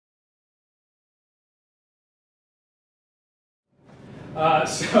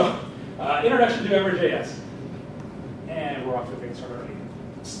Introduction to Ember.js. And we're off to a great start already.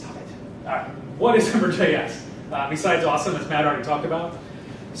 Stop it. All right. What is Ember.js? Besides awesome, as Matt already talked about.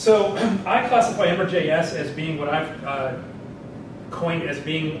 So I classify Ember.js as being what I've coined as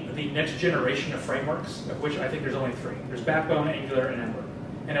being the next generation of frameworks, of which I think there's only three. There's Backbone, Angular, and Ember.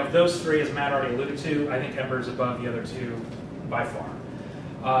 And of those three, as Matt already alluded to, I think Ember is above the other two by far.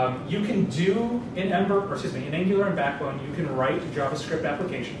 You can do in Angular and Backbone, you can write JavaScript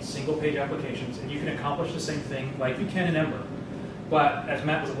applications, single-page applications, and you can accomplish the same thing like you can in Ember. But as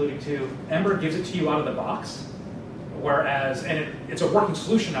Matt was alluding to, Ember gives it to you out of the box, it's a working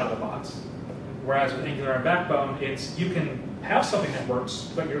solution out of the box. Whereas with Angular and Backbone, you can have something that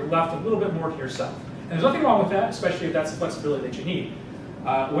works, but you're left a little bit more to yourself. And there's nothing wrong with that, especially if that's the flexibility that you need.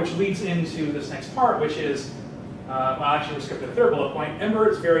 Which leads into this next part, which is, actually we skipped the third bullet point, Ember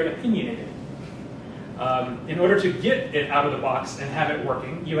is very opinionated. In order to get it out of the box and have it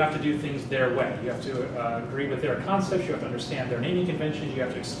working, you have to do things their way. You have to agree with their concepts, you have to understand their naming conventions, you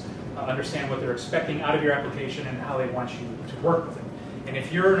have to understand what they're expecting out of your application and how they want you to work with it. And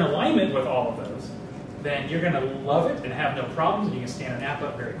if you're in alignment with all of those, then you're going to love it and have no problems, and you can stand an app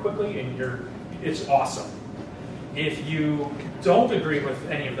up very quickly, and it's awesome. If you don't agree with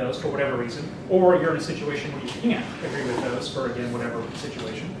any of those for whatever reason, or you're in a situation where you can't agree with those for, again, whatever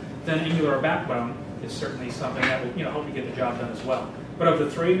situation, then Angular or Backbone is certainly something that will help you get the job done as well. But of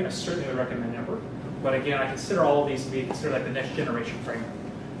the three, I certainly would recommend Ember. But again, I consider all of these to be considered like the next generation framework.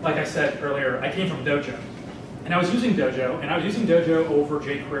 Like I said earlier, I came from Dojo. And I was using Dojo, over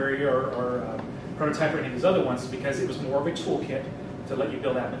jQuery or Prototype or any of these other ones because it was more of a toolkit to let you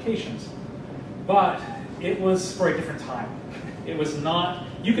build applications. But it was for a different time. It was not,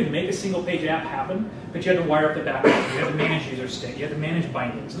 you could make a single page app happen, but you had to wire up the backend, you had to manage user state, you had to manage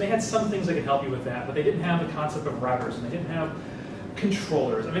bindings. And they had some things that could help you with that, but they didn't have the concept of routers, and they didn't have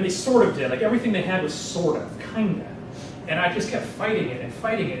controllers. I mean, they sort of did. Like, everything they had was sort of, kind of. And I just kept fighting it and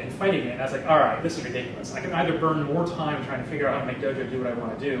fighting it and fighting it. And I was like, all right, this is ridiculous. I can either burn more time trying to figure out how to make Dojo do what I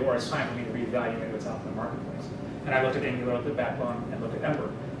want to do, or it's time for me to reevaluate what's out in the marketplace. And I looked at Angular, looked at Backbone, and looked at Ember.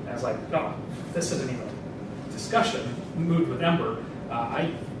 And I was like, oh, this isn't even a discussion. Moved with Ember.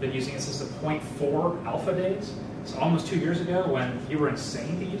 I've been using it since the 0.4 alpha days. So almost 2 years ago when you were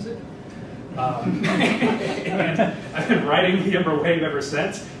insane to use it. And I've been riding the Ember wave ever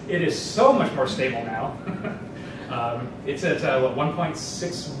since. It is so much more stable now. It's at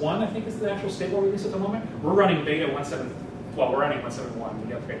 1.61, I think is the actual stable release at the moment. We're running beta 1.7, well, we're running 1.7.1.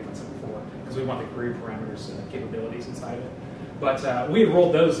 We upgraded 1.7.4 because we want the GRU parameters capabilities inside of it. But we had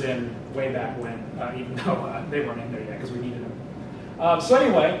rolled those in way back when, even though they weren't in there yet because we needed them. So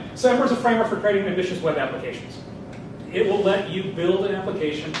anyway, Ember is a framework for creating ambitious web applications. It will let you build an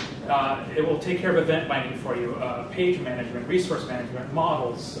application. It will take care of event binding for you, page management, resource management,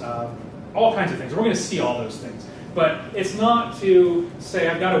 models, all kinds of things. We're going to see all those things. But it's not to say,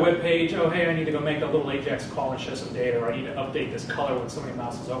 I've got a web page, oh, hey, I need to go make a little AJAX call and show some data, or I need to update this color when somebody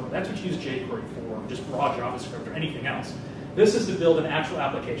mouses over. That's what you use jQuery for, or just raw JavaScript, or anything else. This is to build an actual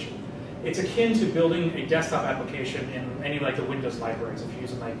application. It's akin to building a desktop application in any like the Windows libraries. If you're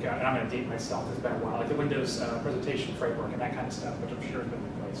using like, and I'm going to date myself, it's been a while, like the Windows presentation framework and that kind of stuff, which I'm sure has been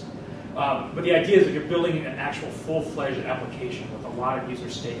replaced. But the idea is that you're building an actual full-fledged application with a lot of user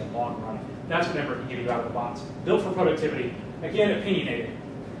state and long running. That's what Ember can give you out of the box. Built for productivity. Again, opinionated.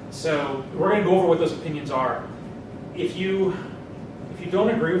 So we're going to go over what those opinions are. If you don't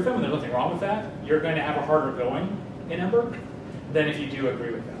agree with them, and there's nothing wrong with that, you're going to have a harder going in Ember than if you do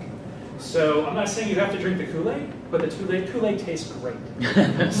agree with them. So I'm not saying you have to drink the Kool-Aid, but the Kool-Aid tastes great.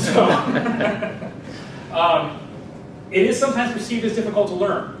 So it is sometimes perceived as difficult to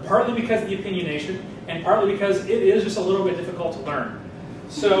learn, partly because of the opinionation, and partly because it is just a little bit difficult to learn.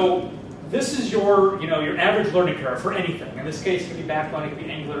 So this is your average learning curve for anything. In this case, it could be Backbone, it could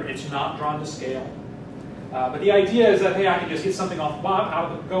be Angular. It's not drawn to scale. But the idea is that, hey, I can just get something off the bottom,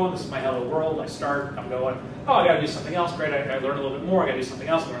 out of the going. This is my hello world. I start, I'm going, oh, I got to do something else. Great, I learn a little bit more. I got to do something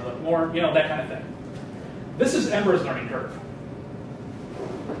else, learn a little bit more. That kind of thing. This is Ember's learning curve.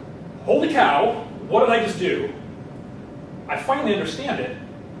 Holy cow, what did I just do? I finally understand it,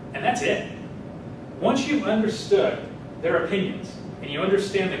 and that's it. Once you've understood their opinions, and you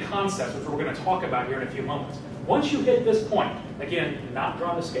understand the concepts, which we're going to talk about here in a few moments, once you hit this point, again, not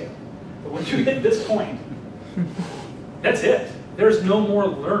drawn to scale, but once you hit this point, that's it. There's no more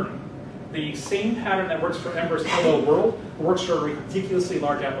learning. The same pattern that works for Ember's hello world works for a ridiculously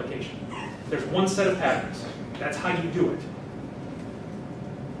large application. There's one set of patterns. That's how you do it.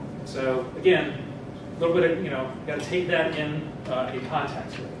 So again, a little bit of, got to take that in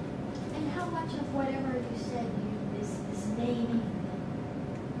context with it. And how much of whatever you said, this naming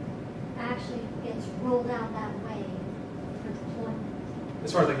actually gets rolled out that way for deployment?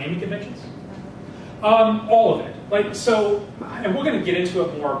 As far as like naming conventions? All of it. Like, so, and we're going to get into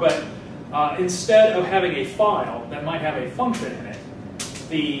it more, but instead of having a file that might have a function in it,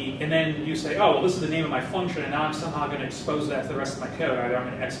 and then you say, oh, well, this is the name of my function, and now I'm somehow going to expose that to the rest of my code. Either I'm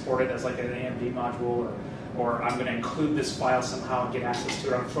going to export it as like an AMD module, or I'm going to include this file somehow and get access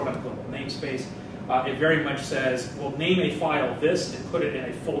to it. I'm throwing it in a global namespace. It very much says, well, name a file this and put it in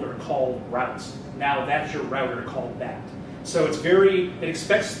a folder called routes. Now that's your router called that. So it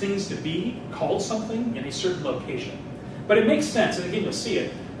expects things to be called something in a certain location. But it makes sense, and again, you'll see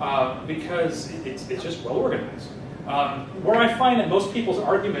it, because it's just well organized. Where I find that most people's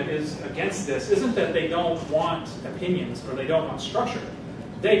argument is against this isn't that they don't want opinions or they don't want structure.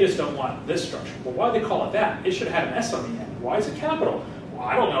 They just don't want this structure. Well, why do they call it that? It should have had an S on the end. Why is it capital? Well,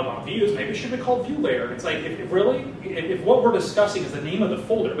 I don't know about views. Maybe it should be called view layer. It's like, if what we're discussing is the name of the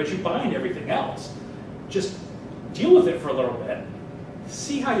folder, but you bind everything else, just deal with it for a little bit,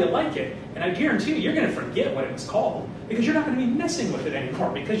 see how you like it, and I guarantee you're going to forget what it was called because you're not going to be messing with it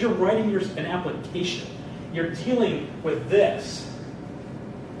anymore because you're writing an application. You're dealing with this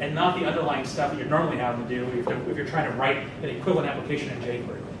and not the underlying stuff that you're normally having to do if you're trying to write an equivalent application in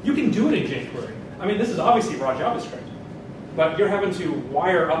jQuery. You can do it in jQuery. I mean, this is obviously raw JavaScript, but you're having to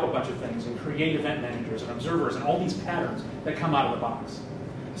wire up a bunch of things and create event managers and observers and all these patterns that come out of the box.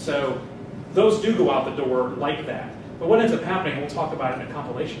 So those do go out the door like that. But what ends up happening, we'll talk about it in a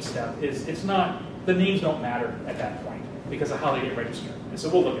compilation step, is the names don't matter at that point because of how they get registered. And so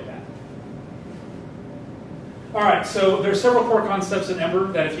we'll look at that. All right, so there are several core concepts in Ember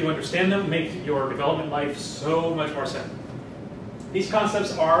that if you understand them, make your development life so much more simple. These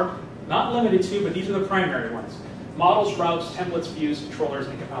concepts are not limited to, but these are the primary ones. Models, routes, templates, views, controllers,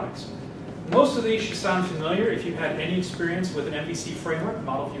 and components. Most of these should sound familiar if you've had any experience with an MVC framework,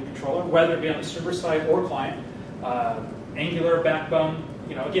 model view controller, whether it be on the server side or client, Angular, Backbone,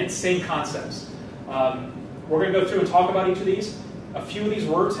 again, same concepts. We're going to go through and talk about each of these. A few of these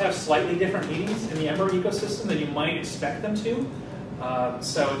words have slightly different meanings in the Ember ecosystem than you might expect them to.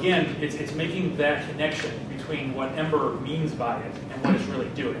 So again, it's making that connection between what Ember means by it and what it's really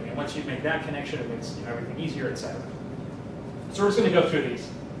doing. And once you make that connection, it makes everything easier, etc. So we're just going to go through these.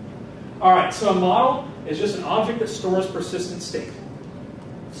 All right, so a model is just an object that stores persistent state.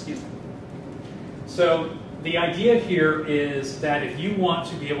 Excuse me. So the idea here is that if you want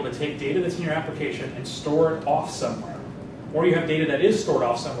to be able to take data that's in your application and store it off somewhere, or you have data that is stored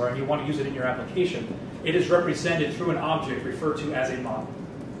off somewhere and you want to use it in your application, it is represented through an object referred to as a model.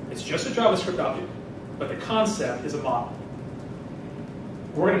 It's just a JavaScript object, but the concept is a model.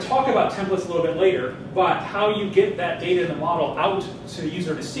 We're going to talk about templates a little bit later, but how you get that data in the model out to the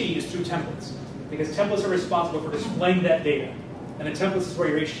user to see is through templates, because templates are responsible for displaying that data. And the templates is where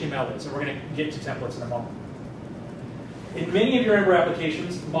your HTML is, and we're going to get to templates in a moment. In many of your Ember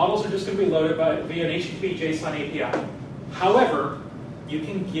applications, models are just going to be loaded via an HTTP JSON API. However, you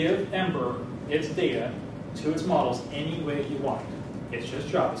can give Ember its data to its models any way you want. It's just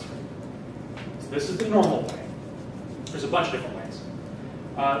JavaScript. So this is the normal way. There's a bunch of different ways.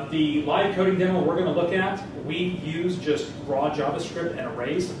 The live coding demo we're going to look at, we use just raw JavaScript and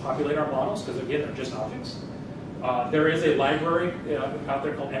arrays to populate our models, because again, they're just objects. There is a library out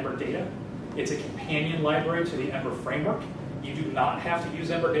there called Ember Data. It's a companion library to the Ember framework. You do not have to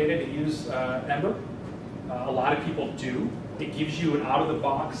use Ember Data to use Ember. A lot of people do. It gives you an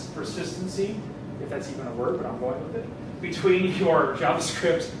out-of-the-box persistency, if that's even a word, but I'm going with it, between your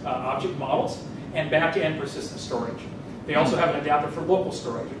JavaScript object models and back-end persistent storage. They also have an adapter for local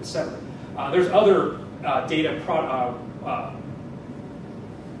storage, etc. There's other data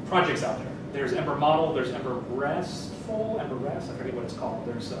projects out there. There's Ember Model, there's Ember RESTful, Ember REST, I forget what it's called.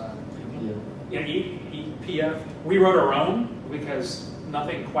 There's EPF. We wrote our own because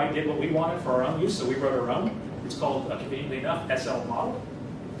nothing quite did what we wanted for our own use, so we wrote our own. It's called, conveniently enough, SL Model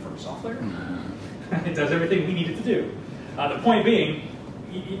for software. It does everything we need it to do. The point being,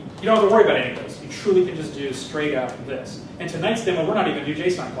 you don't have to worry about any of those. You truly can just do straight up this. And tonight's demo, we're not even doing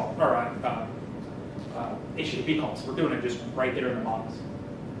JSON call or HTTP calls. We're doing it just right there in the models.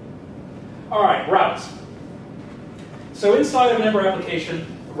 All right, routes. So inside of an Ember application,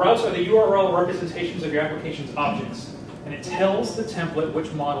 routes are the URL representations of your application's objects. And it tells the template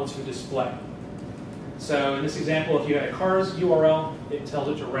which model to display. So in this example, if you had a car's URL, it tells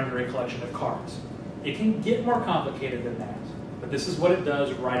it to render a collection of cars. It can get more complicated than that, but this is what it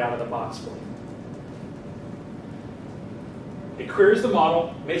does right out of the box for you. It queries the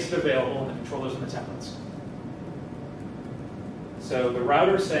model, makes it available in the controllers and the templates. So the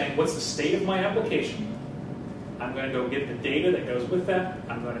router is saying, what's the state of my application? I'm going to go get the data that goes with that.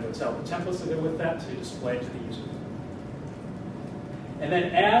 I'm going to go tell the templates that go with that to display it to the user. And then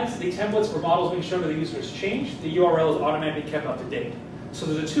as the templates or models being shown to the users change, the URL is automatically kept up to date. So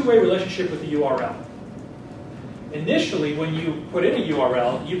there's a two-way relationship with the URL. Initially, when you put in a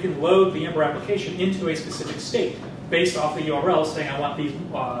URL, you can load the Ember application into a specific state based off the URL saying, I want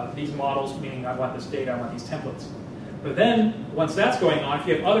these models, meaning I want this data, I want these templates. But then, once that's going on, if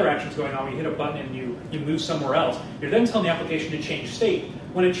you have other actions going on, when you hit a button and you move somewhere else, you're then telling the application to change state.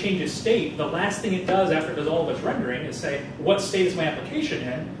 When it changes state, the last thing it does after it does all of its rendering is say, what state is my application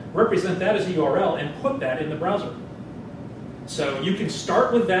in, represent that as a URL, and put that in the browser. So you can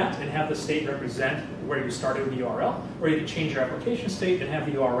start with that and have the state represent where you started with the URL, or you can change your application state and have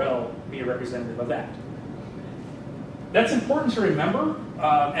the URL be a representative of that. That's important to remember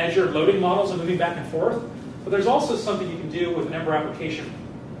as you're loading models and moving back and forth. But there's also something you can do with an Ember application.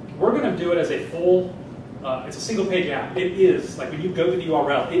 We're going to do it as a full, it's a single page app. It is, like when you go to the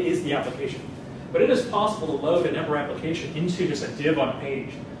URL, it is the application. But it is possible to load an Ember application into just a div on a page.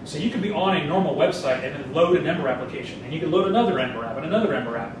 So you could be on a normal website and then load an Ember application. And you can load another Ember app and another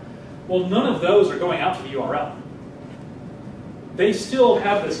Ember app. Well, none of those are going out to the URL. They still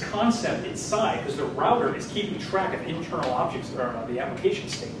have this concept inside because the router is keeping track of internal objects or the application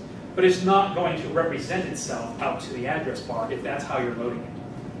state. But it's not going to represent itself out to the address bar if that's how you're loading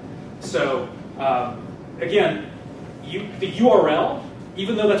it. So again, the URL,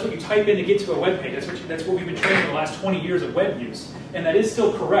 even though that's what you type in to get to a web page, that's what we've been training for the last 20 years of web use, and that is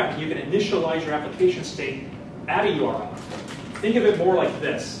still correct. You can initialize your application state at a URL. Think of it more like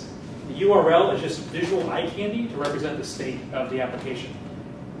this. The URL is just visual eye candy to represent the state of the application.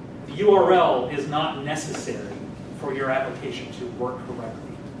 The URL is not necessary for your application to work correctly.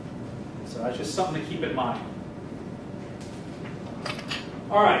 So that's just something to keep in mind.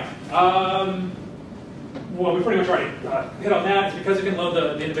 All right. Well, we pretty much already hit on that. It's because it can load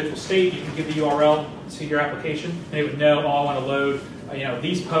the individual state. You can give the URL to your application, and it would know, oh, I want to load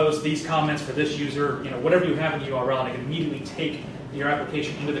these posts, these comments for this user, whatever you have in the URL, and it can immediately take your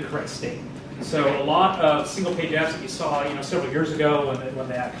application into the correct state. So a lot of single-page apps that you saw several years ago when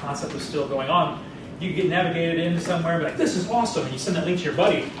that concept was still going on, you could get navigated into somewhere and be like, this is awesome, and you send that link to your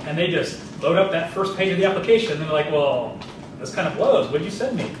buddy, and they just load up that first page of the application, and they're like, well, this kind of blows. What did you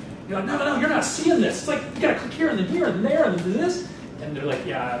send me? You're like, no, you're not seeing this. It's like, you got to click here, and then here, and there, and then this. And they're like,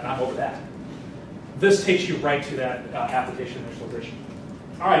 yeah, I'm over that. This takes you right to that application initialization.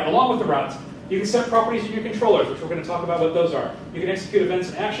 All right, along with the routes, you can set properties in your controllers, which we're going to talk about what those are. You can execute events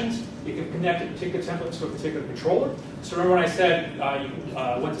and actions. You can connect a particular template to a particular controller. So remember when I said you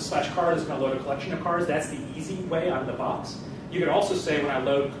went to /card, it's going to load a collection of cards. That's the easy way out of the box. You could also say when I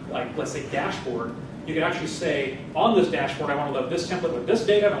load, like let's say dashboard, you could actually say on this dashboard, I want to load this template with this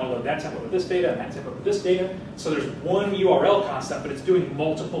data, and I want to load that template with this data, and that template with this data. So there's one URL concept, but it's doing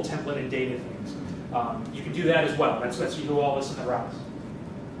multiple template and data things. You can do that as well. That's you do all this in the routes.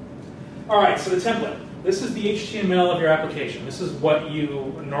 All right, so the template. This is the HTML of your application. This is what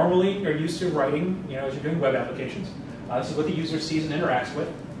you normally are used to writing, as you're doing web applications. This is what the user sees and interacts with.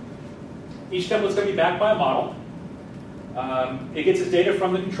 Each template is going to be backed by a model. It gets its data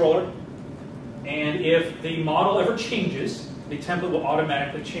from the controller. And if the model ever changes, the template will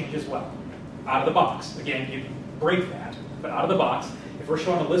automatically change as well, out of the box. Again, you can break that, but out of the box, if we're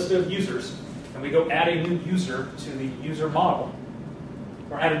showing a list of users, and we go add a new user to the user model,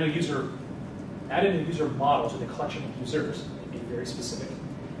 or add a new user model to the collection of users, to be very specific,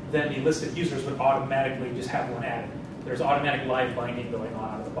 then the list of users would automatically just have one added. There's automatic live binding going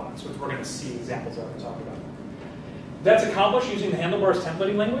on out of the box, which we're going to see examples of and talk about. That's accomplished using the handlebars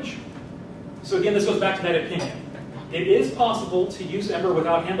templating language. So again, this goes back to that opinion. It is possible to use Ember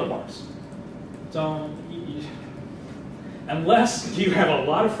without handlebars. Unless you have a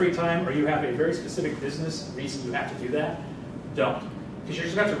lot of free time or you have a very specific business reason you have to do that, don't. Because you're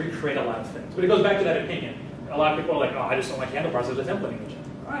just going to have to recreate a lot of things. But it goes back to that opinion. A lot of people are like, oh, I just don't like handlebars as a templating agent.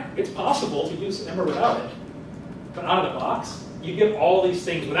 All right, it's possible to use Ember without it. But out of the box, you get all these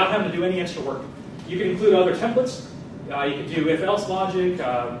things without having to do any extra work. You can include other templates. You can do if-else logic,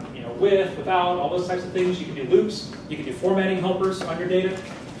 with, without, all those types of things. You can do loops. You can do formatting helpers on your data.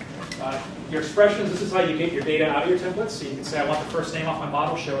 Your expressions, this is how you get your data out of your templates. So you can say, I want the first name off my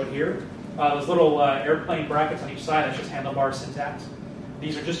model, show it here. Those little airplane brackets on each side, that's just handlebar syntax.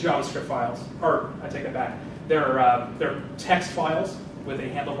 These are just JavaScript files. Or, I take it back. They're text files with a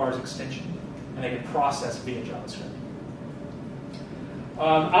handlebars extension, and they get processed via JavaScript.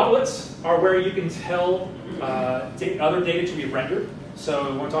 Outlets are where you can tell other data to be rendered. So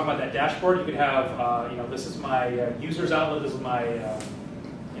when we're talking about that dashboard, you could have, this is my users outlet, this is my, I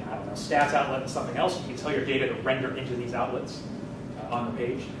don't stats outlet and something else. You can tell your data to render into these outlets on the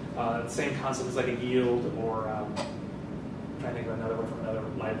page. Same concept as like a yield or I'm trying to think of another one from another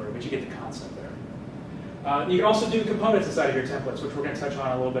library, but you get the concept there. You can also do components inside of your templates, which we're going to touch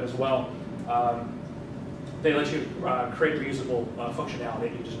on a little bit as well. They let you create reusable functionality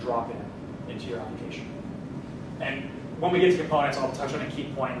that you just drop into your application. And when we get to components, I'll touch on a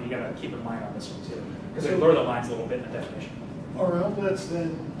key point, and you got to keep in mind on this one too, because they blur the lines a little bit in the definition. Are outlets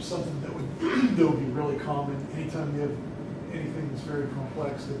then something that would be really common anytime you have anything that's very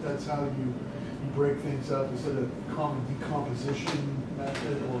complex? That's how you break things up? Is it a common decomposition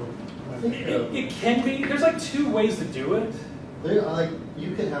method, or? It can be. There's like two ways to do it.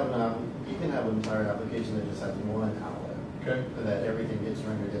 You can have an entire application that just has one outlet. Okay. So that everything gets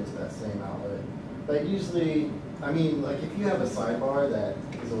rendered into that same outlet. But usually, I mean, like if you have a sidebar that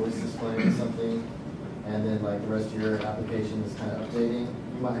is always displaying something, and then like the rest of your application is kind of updating,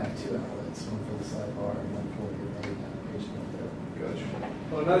 you might have two outlets, one for the sidebar and one for your main application up there. Gotcha.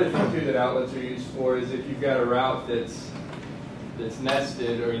 Well, another thing too that outlets are used for is if you've got a route that's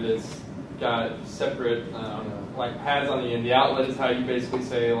nested or that's got separate like pads on the end. The outlet is how you basically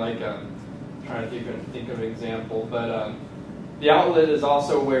say like trying to think of an example, but the outlet is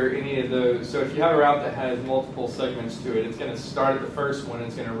also where any of those. So if you have a route that has multiple segments to it, it's going to start at the first one.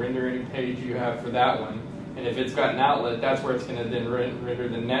 It's going to render any page you have for that one, and if it's got an outlet, that's where it's going to then render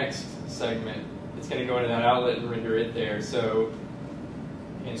the next segment. It's going to go into that outlet and render it there. So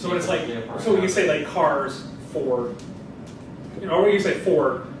it's like so when you say like cars, Ford, or when you say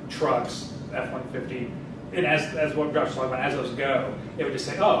Ford trucks, F-150, and as what Josh was talking about, as those go, it would just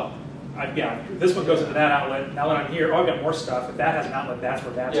say, oh, this one goes into that outlet. Now that I'm here, I've got more stuff. If that has an outlet, that's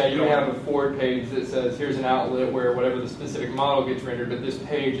where that's going. You have a Ford page that says, here's an outlet where whatever the specific model gets rendered, but this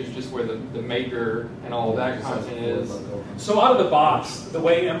page is just where the maker and all of that content is. So out of the box, the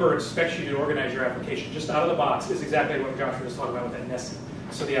way Ember expects you to organize your application, just out of the box, is exactly what Josh was talking about with that nesting.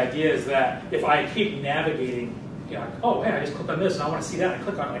 So the idea is that if I keep navigating, oh, hey, I just click on this and I want to see that, I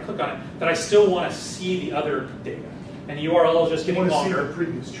click on it, that I still want to see the other data. And the URL is just getting longer. You want to see the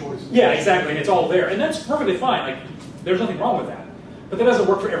previous choices. Yeah, exactly, and it's all there. And that's perfectly fine. Like, there's nothing wrong with that. But that doesn't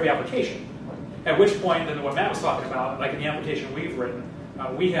work for every application. At which point, then what Matt was talking about, like in the application we've written,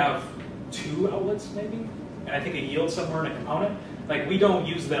 we have 2 outlets maybe, and I think a yield somewhere in a component. Like, we don't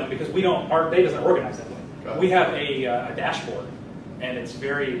use them because our data doesn't organize that way. We have a dashboard, and it's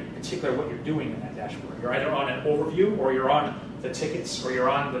very particular what you're doing in that dashboard. You're either on an overview, or you're on the tickets, or you're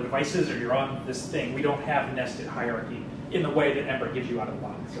on the devices, or you're on this thing. We don't have nested hierarchy in the way that Ember gives you out of the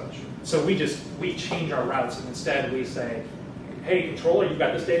box. Gotcha. So we change our routes, and instead we say, hey, controller, you've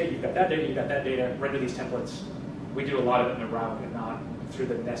got this data, you've got that data, you've got that data, render these templates. We do a lot of it in the route and not through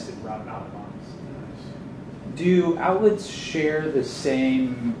the nested route out of the box. Do outlets share the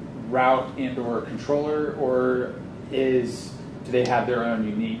same route and or controller, or do they have their own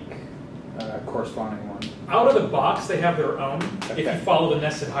unique corresponding one? Out of the box, they have their own, if you follow the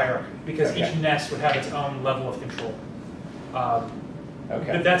nested hierarchy, because Okay. each nest would have its own level of control.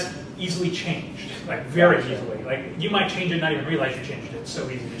 Okay. But that's easily changed, like very easily. Like you might change it and not even realize you changed it. It's so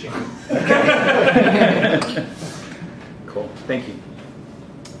easy to change it. Cool. Thank you.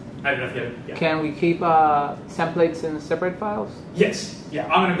 I don't know if you have, yeah. Can we keep templates in separate files? Yes, yeah,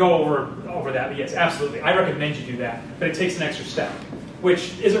 I'm going to go over that, but yes, absolutely. I recommend you do that, but it takes an extra step,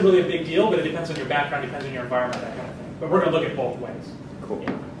 which isn't really a big deal, but it depends on your background, depends on your environment, that kind of thing. But we're going to look at both ways. Cool.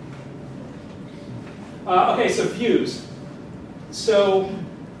 Yeah. Okay, so views. So,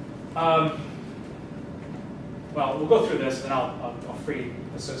 well, we'll go through this, and then I'll free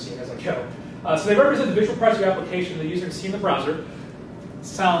associate as I go. So they represent the visual parts of your application the user can see in the browser.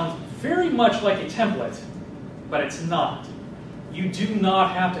 Sound very much like a template, but it's not. You do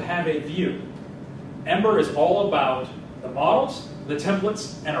not have to have a view. Ember is all about the models, the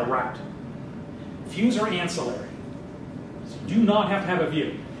templates, and a route. Views are ancillary. So you do not have to have a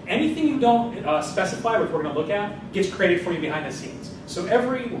view. Anything you don't specify, which we're going to look at, gets created for you behind the scenes. So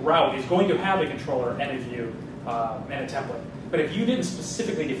every route is going to have a controller and a view and a template. But if you didn't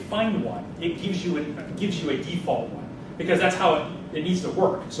specifically define one, it gives you a default one, because that's how it needs to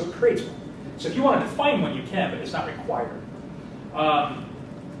work. So it creates one. So if you want to define one, you can, but it's not required.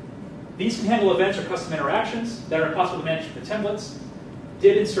 These can handle events or custom interactions that are impossible to manage with the templates.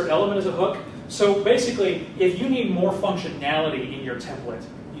 Did insert element as a hook. So basically, if you need more functionality in your template,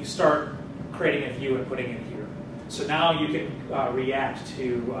 you start creating a view and putting it here. So now you can react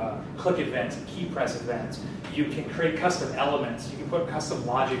to click events, key press events. You can create custom elements. You can put custom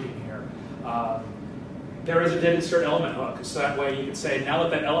logic in here. there is a did insert element hook. So that way you can say, now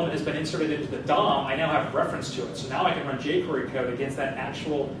that that element has been inserted into the DOM, I now have reference to it. So now I can run jQuery code against that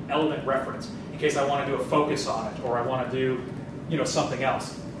actual element reference in case I want to do a focus on it or I want to do something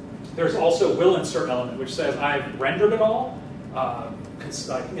else. There's also will insert element, which says I've rendered it all. I've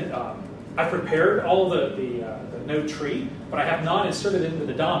prepared all the node tree, but I have not inserted it into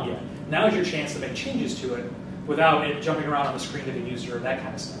the DOM yet. Now is your chance to make changes to it without it jumping around on the screen to the user, that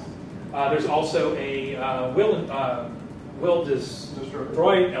kind of stuff. There's also a will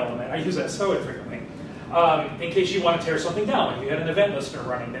destroy element. I use that so infrequently. In case you want to tear something down, if you had an event listener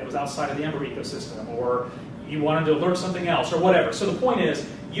running that was outside of the Ember ecosystem, or you wanted to learn something else, or whatever. So the point is,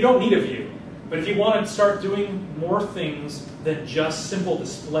 you don't need a view. But if you want to start doing more things than just simple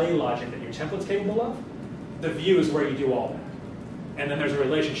display logic that your template's capable of, the view is where you do all that. And then there's a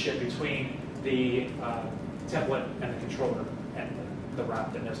relationship between the template and the controller and the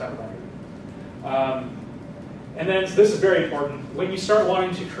route that knows how to render. And then this is very important. When you start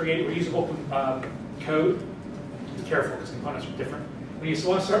wanting to create reusable code, be careful because components are different. When you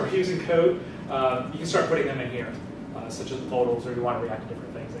want to start reusing code, you can start putting them in here, such as modals, or you want to react to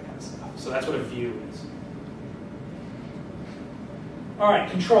different things, that kind of stuff. So that's what a view is. All right,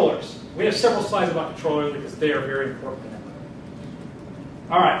 controllers. We have several slides about controllers because they are very important.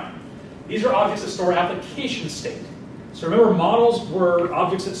 All right, these are objects that store application state. So remember, models were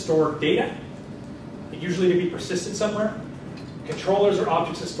objects that store data, usually to be persisted somewhere. Controllers are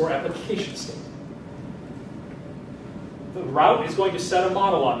objects that store application state. The route is going to set a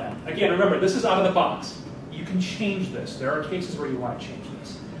model on them. Again, remember, this is out of the box. You can change this. There are cases where you want to change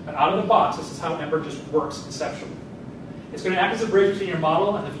this. But out of the box, this is how Ember just works conceptually. It's going to act as a bridge between your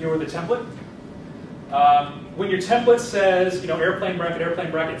model and the viewer of the template. When your template says, airplane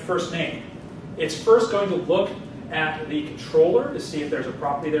bracket, first name, it's first going to look at the controller to see if there's a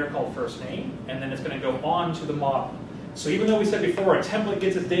property there called first name, and then it's going to go on to the model. So even though we said before a template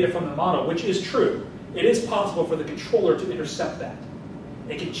gets its data from the model, which is true, it is possible for the controller to intercept that.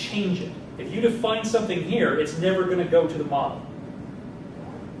 It can change it. If you define something here, it's never going to go to the model.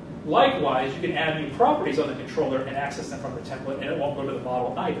 Likewise, you can add new properties on the controller and access them from the template, and it won't go to the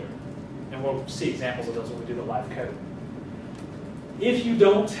model either. And we'll see examples of those when we do the live code. If you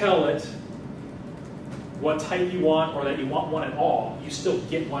don't tell it what type you want or that you want one at all, you still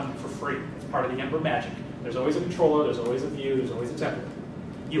get one for free. It's part of the Ember magic. There's always a controller, there's always a view, there's always a template.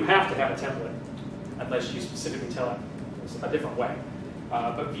 You have to have a template unless you specifically tell it a different way.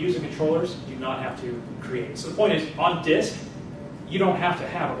 But views and controllers do not have to create. So the point is, on disk, you don't have to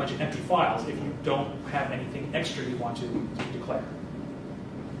have a bunch of empty files if you don't have anything extra you want to declare.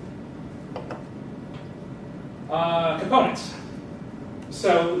 Components.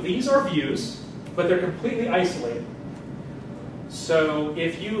 So these are views, but they're completely isolated. So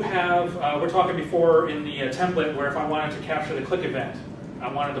if you have, we're talking before in the template where if I wanted to capture the click event,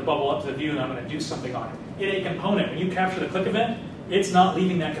 I wanted to bubble up to the view and I'm going to do something on it. In a component, when you capture the click event, it's not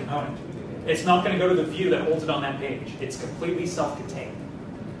leaving that component. It's not going to go to the view that holds it on that page. It's completely self-contained.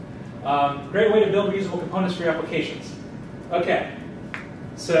 Great way to build reusable components for your applications. Okay,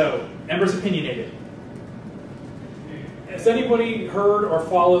 so Ember's opinionated. Has anybody heard or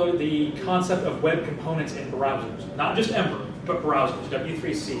followed the concept of web components in browsers? Not just Ember, but browsers,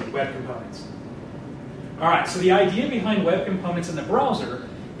 W3C, web components. All right, so the idea behind web components in the browser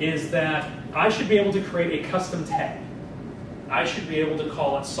is that I should be able to create a custom tag. I should be able to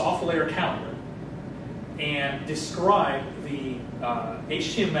call it soft layer calendar and describe the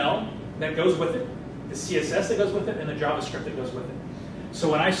HTML that goes with it, the CSS that goes with it, and the JavaScript that goes with it. So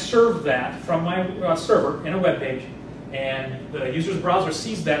when I serve that from my server in a web page, and the user's browser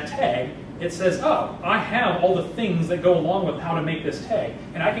sees that tag, it says, oh, I have all the things that go along with how to make this tag,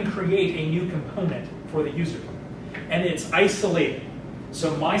 and I can create a new component for the user. And it's isolated.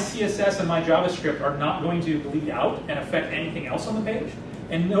 So my CSS and my JavaScript are not going to bleed out and affect anything else on the page,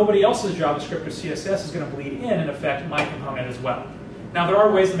 and nobody else's JavaScript or CSS is going to bleed in and affect my component as well. Now there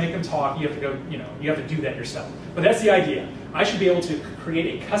are ways to make them talk. You have to go, you have to do that yourself. But that's the idea. I should be able to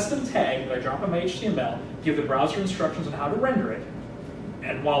create a custom tag that I drop in my HTML, give the browser instructions on how to render it,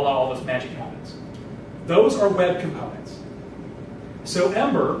 and voila, all this magic happens. Those are web components. So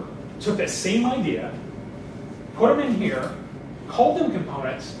Ember took that same idea, put them in here, called them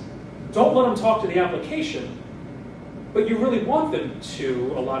components, don't let them talk to the application, but you really want them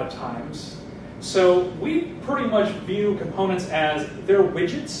to a lot of times. So we pretty much view components as they're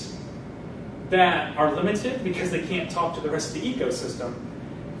widgets that are limited because they can't talk to the rest of the ecosystem,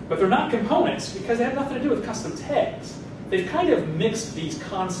 but they're not components because they have nothing to do with custom tags. They've kind of mixed these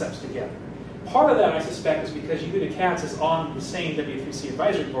concepts together. Part of that, I suspect, is because Unicats is on the same W3C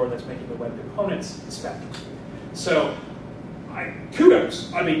advisory board that's making the web components spec. So,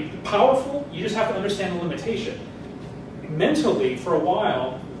 kudos. I mean, powerful, you just have to understand the limitation. Mentally, for a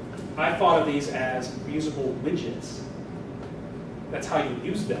while, I thought of these as reusable widgets. That's how you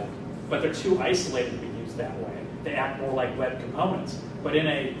use them. But they're too isolated to be used that way. They act more like web components. But in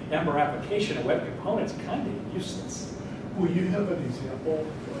a Ember application, a web component is kind of useless. Will you have an example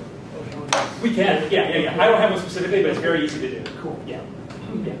of one of these? We can, yeah. I don't have one specifically, but it's very easy to do. Cool. Yeah.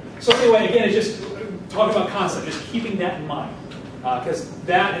 So anyway, again, it's just talking about concept, just keeping that in mind. Because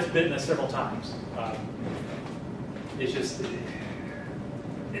that has bitten us several times. It's just,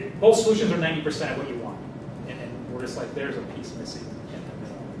 both solutions are 90% of what you want. And we're just like, there's a piece missing in the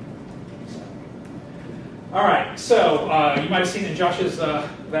middle. So. All right, so you might have seen in Josh's,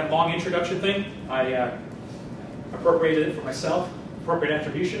 that long introduction thing, I appropriated it for myself, appropriate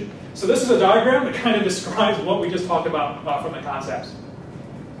attribution. So this is a diagram that kind of describes what we just talked about from the concepts.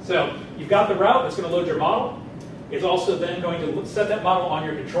 So you've got the route that's going to load your model. It's also then going to set that model on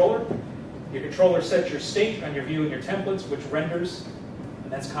your controller. Your controller sets your state on your view and your templates, which renders,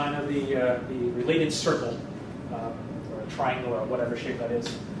 and that's kind of the related circle, or a triangle, or whatever shape that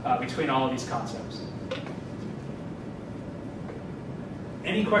is, between all of these concepts.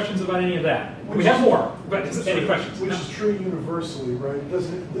 Any questions about any of that? We have more, but any questions? Which is true universally, right? It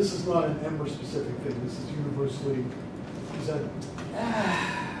doesn't. This is not an Ember specific thing. This is universally. Is that?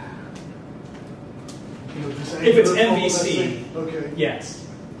 You know, If it's MVC, okay. Yes.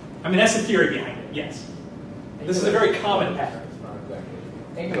 I mean, that's the theory behind it, yes. This is a very common pattern. It's not exactly.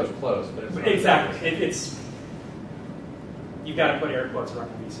 Angular's close, but it's not Exactly. It's you've got to put air quotes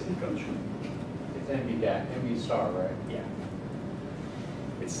around MVC. Gotcha. It's MV star, right? Yeah.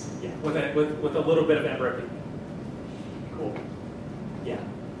 It's with a little bit of Ember. Cool. Yeah.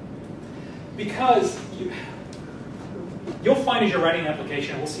 Because you'll find as you're writing an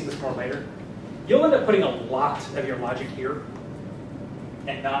application, we'll see this more later, you'll end up putting a lot of your logic here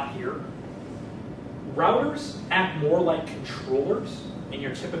and not here. Routers act more like controllers in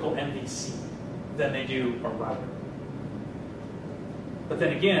your typical MVC than they do a router. But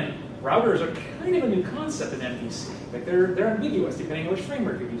then again, routers are kind of a new concept in MVC. Like they're ambiguous depending on which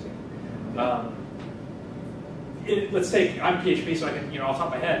framework you're using. Let's take, I'm PHP, so I can, off the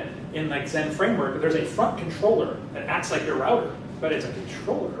top of my head, in like Zen framework, there's a front controller that acts like your router, but it's a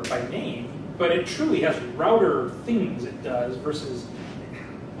controller by name, but it truly has router things it does versus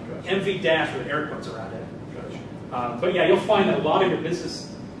MV dash with air quotes around it. But yeah, you'll find that a lot of your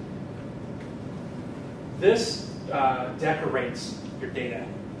business, this decorates your data.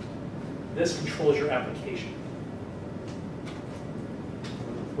 This controls your application.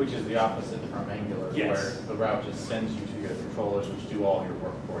 Which is the opposite from Angular, Yes. where the route just sends you to your controllers, which do all your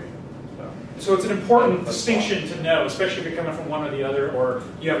work for you. So it's an important distinction to know, especially if you're coming from one or the other, or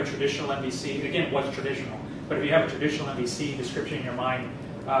you have a traditional MVC. Again, what's traditional? But if you have a traditional MVC description in your mind,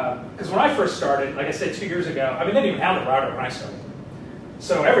 because when I first started, like I said 2 years ago, they didn't even have the router when I started.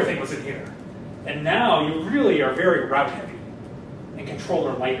 So everything was in here. And now you really are very route heavy and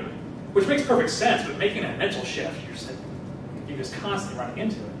controller lighter, which makes perfect sense, but making that mental shift, you're just constantly running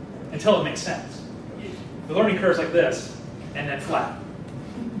into it until it makes sense. The learning curve is like this, and then flat.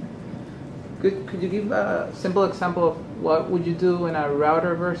 Could you give a simple example of what would you do in a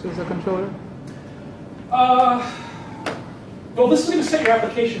router versus a controller? Well, this is going to set your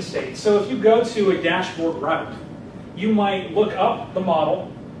application state. So if you go to a dashboard route, you might look up the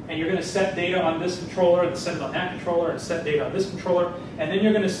model, and you're going to set data on this controller, and send it on that controller, and set data on this controller, and then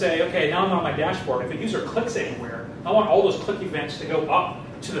you're going to say, okay, now I'm on my dashboard. If a user clicks anywhere, I want all those click events to go up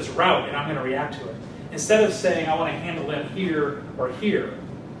to this route, and I'm going to react to it. Instead of saying, I want to handle them here or here,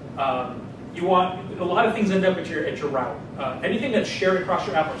 you want, a lot of things end up at your route. Anything that's shared across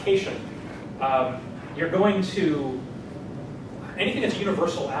your application, you're going to, anything that's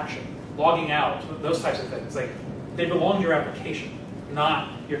universal action, logging out, those types of things, like they belong to your application,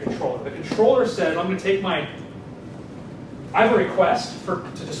 not your controller. The controller says, I'm going to take I have a request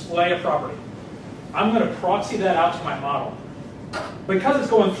to display a property. I'm going to proxy that out to my model. Because it's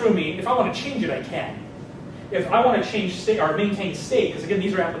going through me, if I want to change it, I can. If I want to change state or maintain state, because again,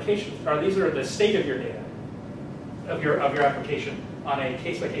 these are applications, or these are the state of your data, of your application on a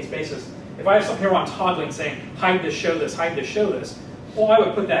case-by-case basis. If I have something here where I'm toggling saying, hide this, show this, hide this, show this, well, I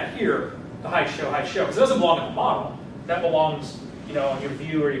would put that here, the hide, show, because it doesn't belong in the model. That belongs, in your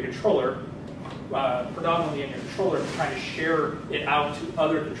view or your controller, predominantly in your controller, if you're trying to share it out to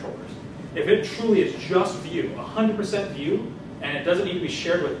other controllers. If it truly is just view, 100% view, and it doesn't need to be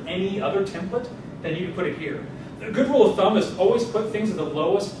shared with any other template, then you can put it here. a good rule of thumb is always put things at the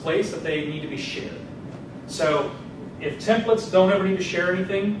lowest place that they need to be shared. So if templates don't ever need to share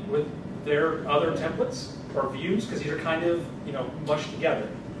anything with their other templates or views, because these are kind of mushed together,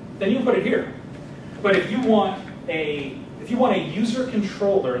 then you can put it here. But if you want a user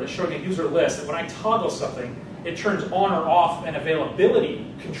controller that's showing a user list, that when I toggle something, it turns on or off an availability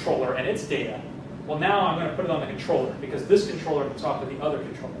controller and its data, well, now I'm going to put it on the controller, because this controller can talk to the other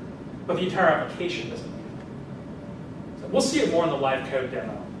controller. But the entire application doesn't need it. So we'll see it more in the live code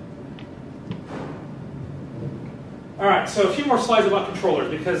demo. All right, so a few more slides about controllers,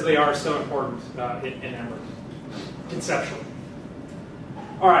 because they are so important in Ember, conceptually.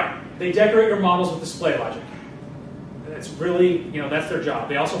 All right, they decorate your models with display logic. It's really, that's their job.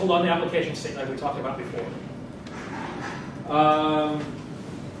 They also hold on the application state, like we talked about before.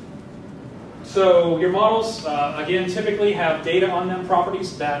 So your models, again, typically have data on them,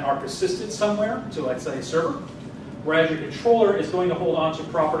 properties that are persisted somewhere to, let's say, a server, whereas your controller is going to hold on to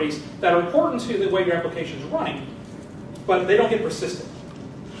properties that are important to the way your application is running, but they don't get persistent.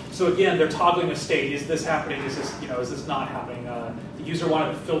 So again, they're toggling the state. Is this happening? Is this not happening? The user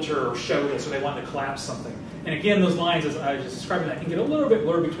wanted to filter or show this, or they wanted to collapse something. And again, those lines, as I was just describing, that can get a little bit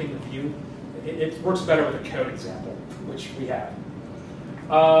blurred between the view. It works better with a code example, which we have.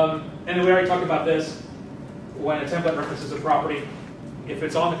 And then we already talked about this. When a template references a property, if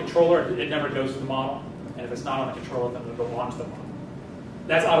it's on the controller, it never goes to the model. And if it's not on the controller, then it'll go onto the model.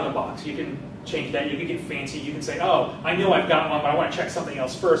 That's out of the box. You can change that. You can get fancy. You can say, oh, I know I've got one, but I want to check something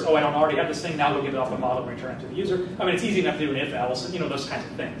else first. Oh, I don't already have this thing. Now go get it off the model and return it to the user. I mean, it's easy enough to do an if-else, those kinds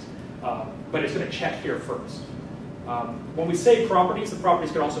of things. But it's going to check here first. When we say properties, the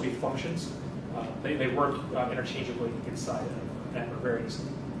properties could also be functions. They work interchangeably inside of Ember very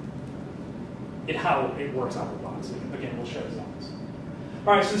easily. How it works out of the box. Again, we'll show examples.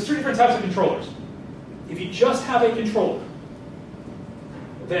 All right, so there's 3 different types of controllers. If you just have a controller,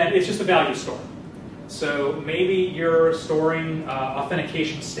 then it's just a value store. So maybe you're storing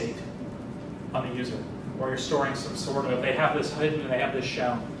authentication state on the user, or you're storing some sort of, they have this hidden and they have this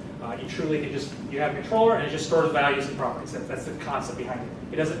shown. You have a controller and it just stores values and properties. That's the concept behind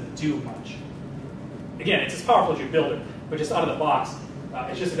it. It doesn't do much. Again, it's as powerful as you build it, but just out of the box,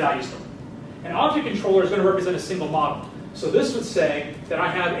 it's just a value store. An object controller is going to represent a single model. So this would say that I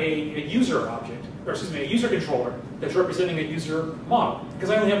have a user object, or excuse me, a user controller that's representing a user model,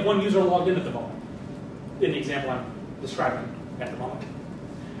 because I only have one user logged in at the moment, in the example I'm describing at the moment.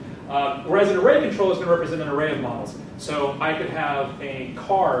 Whereas an array controller is going to represent an array of models. So I could have a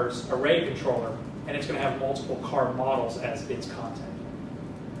cars array controller, and it's going to have multiple car models as its content.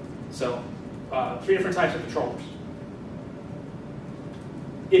 So 3 different types of controllers.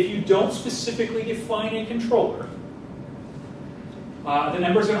 If you don't specifically define a controller, then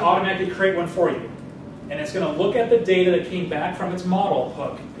Ember is going to automatically create one for you. And it's going to look at the data that came back from its model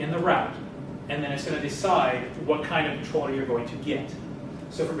hook in the route, and then it's going to decide what kind of controller you're going to get.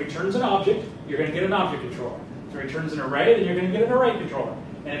 So if it returns an object, you're going to get an object controller. If it returns an array, then you're going to get an array controller.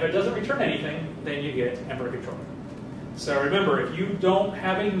 And if it doesn't return anything, then you get Ember controller. So remember, if you don't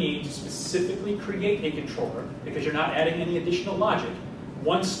have a need to specifically create a controller, because you're not adding any additional logic,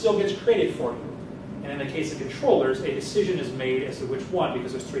 one still gets created for you. And in the case of controllers, a decision is made as to which one,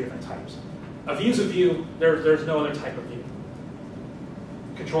 because there's 3 different types. A view is a view. There's no other type of view.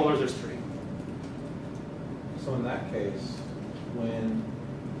 Controllers, there's 3. So in that case,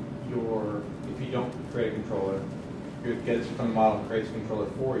 if you don't create a controller, it gets from the model and creates a controller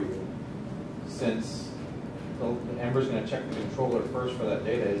for you. Since Ember's going to check the controller first for that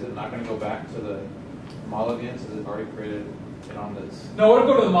data, is it not going to go back to the model again since it's already created it on this? No, it'll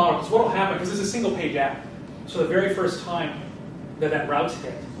go to the model, because what will happen, because it's a single page app, so the very first time that route's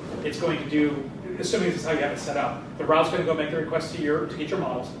hit, it's going to do, assuming this is how you have it set up, the route's going to go make the request to get your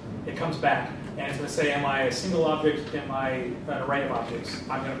models. It comes back, and it's going to say, am I a single object, am I an array of objects?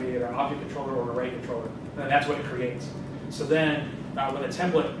 I'm going to be either an object controller or an array controller. And that's what it creates. So then, when the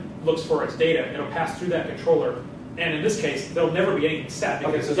template looks for its data, it'll pass through that controller, and in this case, there'll never be anything set.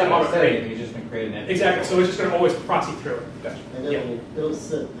 Okay, so it's not auto-creating, you've just been creating it. Exactly, so it's just going to always proxy through it. Gotcha. And it'll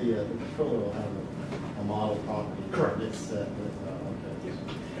set the controller will have a model property. Correct. It's set with, okay.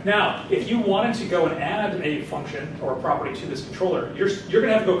 Now, if you wanted to go and add a function or a property to this controller, you're going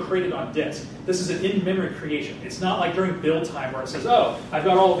to have to go create it on disk. This is an in-memory creation. It's not like during build time where it says, oh, I've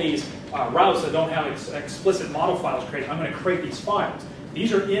got all these routes that don't have explicit model files created. I'm going to create these files.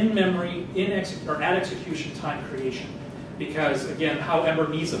 These are in-memory, at execution time creation. Because, again, how Ember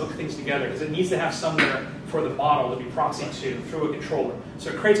needs to hook things together, because it needs to have somewhere for the model to be proxied to through a controller.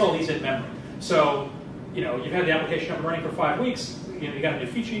 So it creates all these in memory. So you've had the application up and running for 5 weeks. You got a new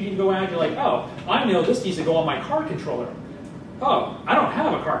feature you need to go add. You're like, oh, I know this needs to go on my car controller. Oh, I don't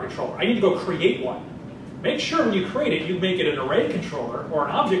have a car controller. I need to go create one. Make sure when you create it, you make it an array controller or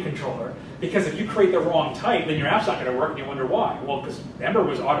an object controller, because if you create the wrong type, then your app's not going to work and you wonder why. Well, because Ember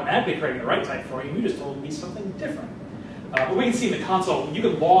was automatically creating the right type for you, and you just told me something different. But we can see in the console, you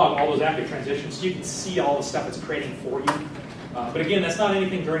can log all those active transitions, so you can see all the stuff it's creating for you. But again, that's not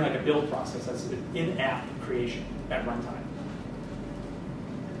anything during like a build process. That's an in-app creation at runtime.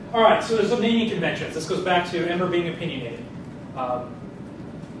 All right, so there's some naming conventions. This goes back to Ember being opinionated.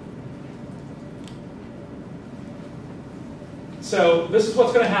 So this is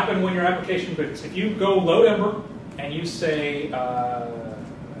what's going to happen when your application boots. If you go load Ember and you say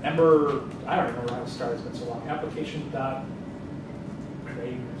Ember, I don't remember how it started, it's been so long,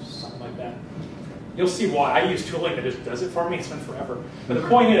 application.create or something like that. You'll see why. I use tooling that just does it for me. It's been forever. But the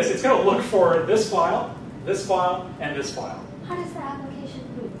point is, it's going to look for this file, and this file. How does the application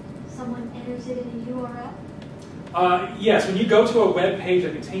boot? Someone enters it in a URL? Yes, when you go to a web page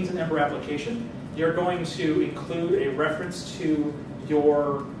that contains an Ember application, you're going to include a reference to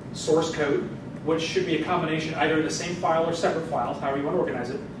your source code, which should be a combination either of the same file or separate files, however you want to organize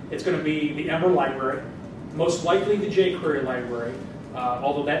it. It's going to be the Ember library, most likely the jQuery library,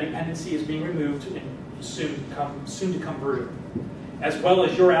 although that dependency is being removed in soon to come version, as well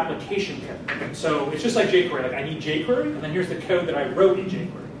as your application code. So it's just like jQuery. Like I need jQuery, and then here's the code that I wrote in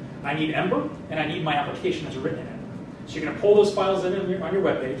jQuery. I need Ember, and I need my application that's written in Ember. So you're going to pull those files in on your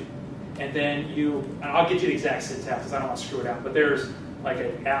web page, and then and I'll get you the exact syntax because I don't want to screw it out, but there's like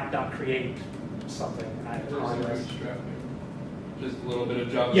an app.create something. Just a little bit of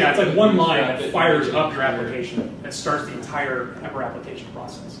JavaScript. Yeah, it's like one line that fires up your application that starts the entire Ember application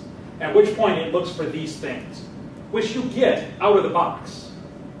process. At which point it looks for these things, which you get out of the box.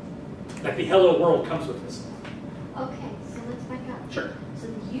 Like the hello world comes with this. Okay, so let's back up. Sure. So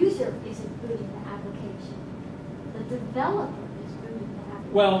the user isn't booting the application. The developer is booting the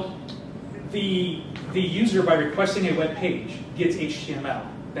application. Well, the user, by requesting a web page, gets HTML.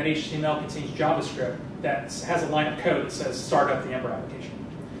 That HTML contains JavaScript that has a line of code that says start up the Ember application.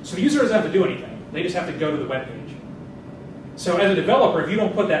 So the user doesn't have to do anything. They just have to go to the web page. So as a developer, if you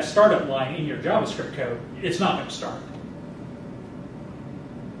don't put that startup line in your JavaScript code, it's not going to start.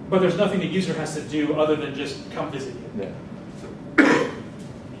 But there's nothing the user has to do other than just come visit you. Yeah.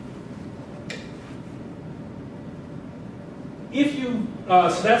 If you,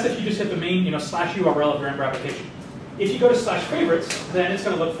 so that's if you just hit the main, slash URL of your Ember application. If you go to slash favorites, then it's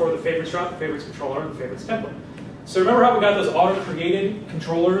going to look for the favorites route, the favorites controller, and the favorites template. So remember how we got those auto-created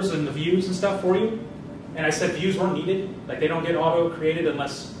controllers and the views and stuff for you? And I said views weren't needed, like they don't get auto-created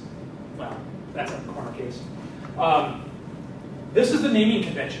unless, well, that's a corner case. This is the naming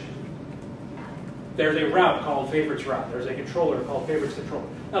convention. There's a route called favorites route. There's a controller called favorites controller.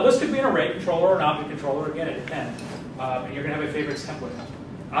 Now this could be an array controller or an object controller. Again, it depends. And you're going to have a favorites template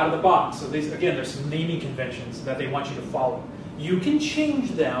out of the box. So these, again, there's some naming conventions that they want you to follow. You can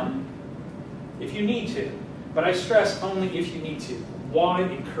change them if you need to, but I stress only if you need to. Why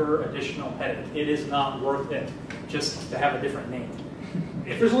incur additional headache? It is not worth it just to have a different name.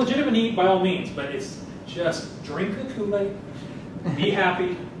 If there's a legitimate need, by all means, but it's just drink the Kool-Aid, be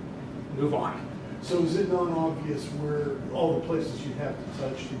happy, move on. So is it non-obvious where all the places you have to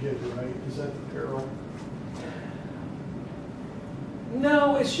touch to get it right? Is that the peril?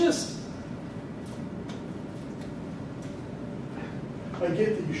 No, it's just... I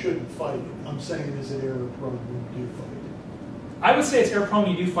get that you shouldn't fight it. I'm saying is it error prone when you do fight it? I would say it's error prone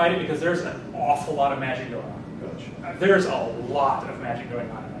when you do fight it because there's an awful lot of magic going on. Gotcha. There's a lot of magic going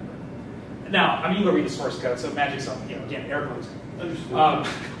on in Ember. Now, I mean, you go read the source code, so magic's, again, error prone. Understood.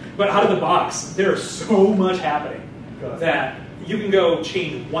 But out of the box, there's so much happening that you can go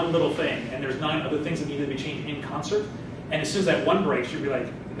change one little thing, and there's 9 other things that need to be changed in concert. And as soon as that one breaks, you'll be like,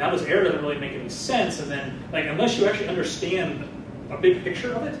 now this error doesn't really make any sense. And then, like, unless you actually understand a big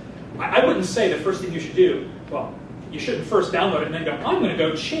picture of it, I wouldn't say the first thing you should do, well, you shouldn't first download it and then go, I'm going to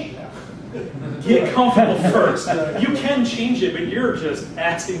go change it. Get comfortable first. You can change it, but you're just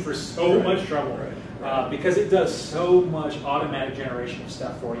asking for so much trouble because it does so much automatic generation of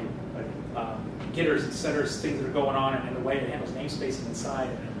stuff for you. Getters and setters, things that are going on, and the way it handles namespacing inside,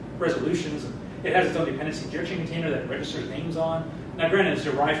 and resolutions. It has its own dependency injection container that it registers names on. Now, granted, it's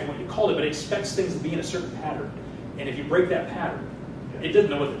derived from what you called it, but it expects things to be in a certain pattern. And if you break that pattern, it doesn't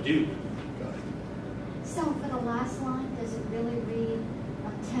know what to do. So for the last line, does it really read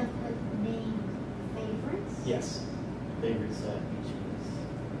a template named favorites? Yes. Favorites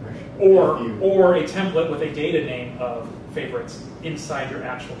Or a template with a data name of favorites inside your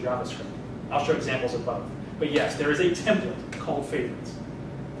actual JavaScript. I'll show examples of both. But yes, there is a template called favorites.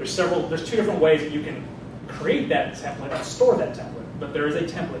 There's two different ways that you can create that template and store that template, but there is a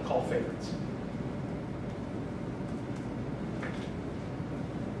template called favorites.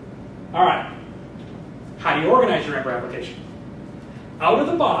 All right, how do you organize your Ember application? Out of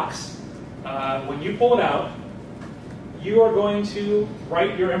the box, when you pull it out, you are going to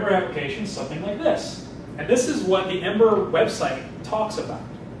write your Ember application something like this. And this is what the Ember website talks about.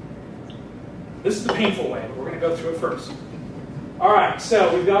 This is the painful way, but we're going to go through it first. All right,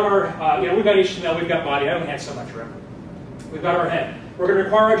 so we've got our, we've got HTML, we've got body. I only had so much room. We've got our head. We're going to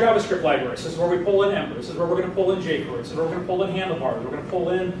require our JavaScript libraries. This is where we pull in Ember. This is where we're going to pull in jQuery. This is where we're going to pull in handlebars. We're going to pull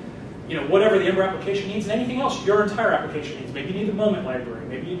in, whatever the Ember application needs and anything else your entire application needs. Maybe you need the moment library.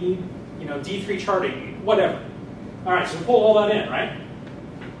 Maybe you need, D3 charting, whatever. All right, so we pull all that in, right?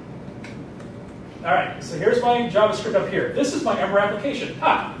 All right, so here's my JavaScript up here. This is my Ember application.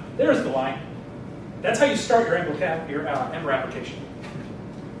 Ah, there's the line. That's how you start your Ember application.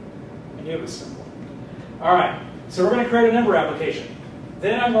 I knew it was simple. All right, so we're going to create an Ember application.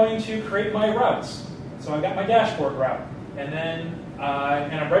 Then I'm going to create my routes. So I've got my dashboard route, and then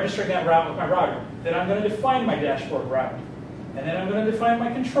I'm registering that route with my router. Then I'm going to define my dashboard route, and then I'm going to define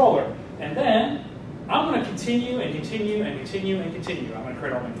my controller, and then I'm going to continue and continue and continue and continue. I'm going to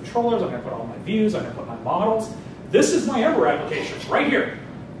create all my controllers. I'm going to put all my views. I'm going to put my models. This is my Ember application right here.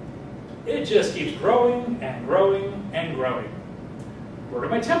 It just keeps growing and growing and growing. Where do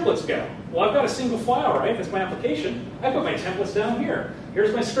my templates go? Well, I've got a single file, right? That's my application. I put my templates down here.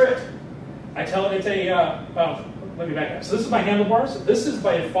 Here's my script. I tell it it's let me back up. So this is my handlebars. This is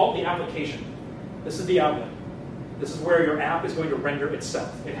by default the application. This is the outlet. This is where your app is going to render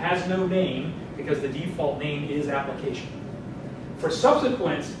itself. It has no name because the default name is application. For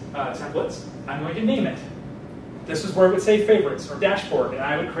subsequent templates, I'm going to name it. This is where it would say favorites or dashboard, and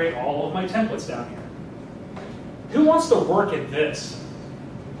I would create all of my templates down here. Who wants to work at this?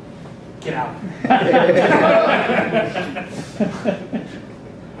 Get out.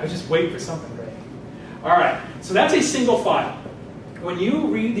 I was just waiting for something great. All right, so that's a single file. When you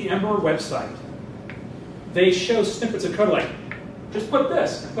read the Ember website, they show snippets of code like, just put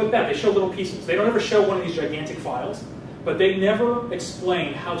this, put that. They show little pieces. They don't ever show one of these gigantic files, but they never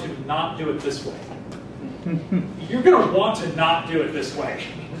explain how to not do it this way. You're going to want to not do it this way.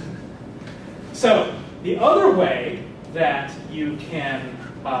 So the other way that you can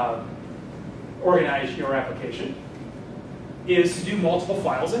organize your application is to do multiple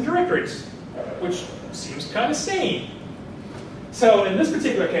files and directories, which seems kind of sane. So in this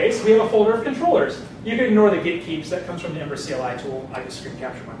particular case, we have a folder of controllers. You can ignore the git keeps. That comes from the Ember CLI tool. I just screen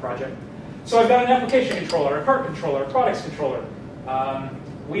captured my project. So I've got an application controller, a cart controller, a products controller.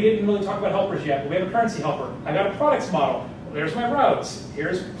 We didn't really talk about helpers yet, but we have a currency helper. I got a products model. There's my routes.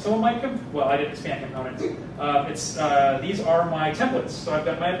 Here's some of my, I didn't expand components. These are my templates. So I've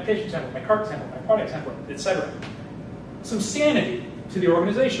got my application template, my cart template, my product template, etc. Some sanity to the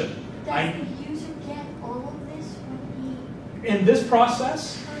organization. Does the user get all of this when in this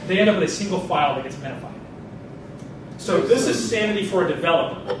process, they end up with a single file that gets minified. So this is sanity for a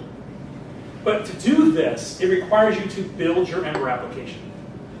developer. But to do this, it requires you to build your Ember application.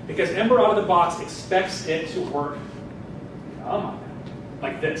 Because Ember out of the box expects it to work,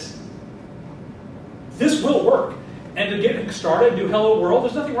 like this. This will work. And to get started, do hello world,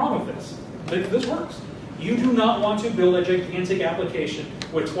 there's nothing wrong with this. This works. You do not want to build a gigantic application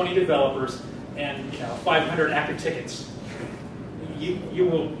with 20 developers and 500 active tickets. You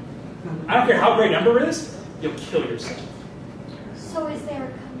will, I don't care how great Ember is, you'll kill yourself. So is there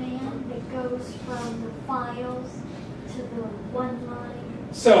a command that goes from the files to the one line?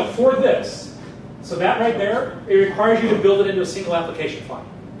 So for this, so that right there, it requires you to build it into a single application file.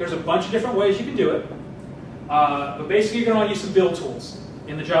 There's a bunch of different ways you can do it. But basically, you're going to want to use some build tools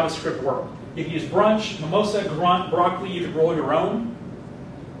in the JavaScript world. You can use Brunch, Mimosa, Grunt, Broccoli. You can roll your own.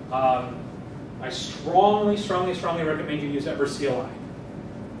 I strongly, strongly, strongly recommend you use Ember CLI.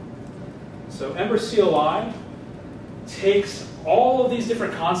 So Ember CLI takes all of these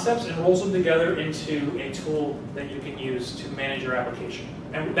different concepts and rolls them together into a tool that you can use to manage your application.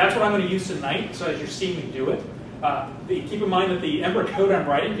 And that's what I'm going to use tonight, so as you're seeing me do it. Keep in mind that the Ember code I'm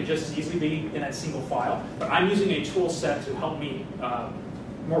writing could just as easily be in that single file, but I'm using a tool set to help me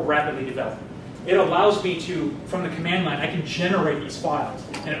more rapidly develop. It allows me to, from the command line, I can generate these files,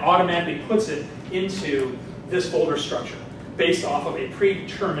 and it automatically puts it into this folder structure based off of a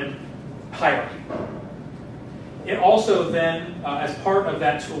predetermined hierarchy. It also then, as part of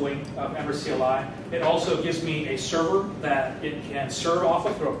that tooling of Ember CLI, it also gives me a server that it can serve off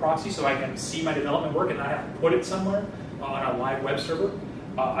of through a proxy so I can see my development work and not have to put it somewhere on a live web server.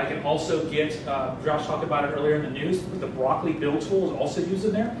 I can also get, Josh talked about it earlier in the news, but the Broccoli build tool is also used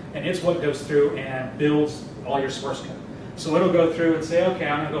in there, and it's what goes through and builds all your source code. So it'll go through and say, okay,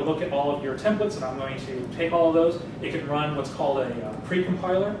 I'm going to go look at all of your templates, and I'm going to take all of those. It can run what's called a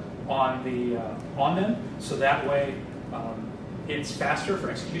pre-compiler on them, so that way it's faster for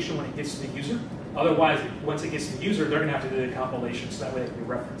execution when it gets to the user. Otherwise, once it gets to the user, they're going to have to do the compilation, so that way it can be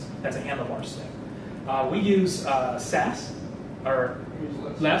referenced. That's a handlebars thing. We use SAS, or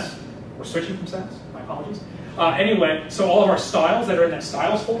less. We're switching from SAS. My apologies. Anyway, so all of our styles that are in that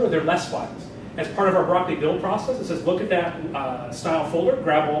styles folder, they're less files. As part of our Broccoli build process, it says, look at that style folder,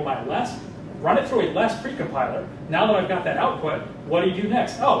 grab all my less, run it through a less precompiler. Now that I've got that output, what do you do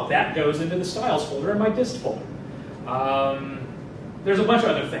next? Oh, that goes into the styles folder in my dist folder. There's a bunch of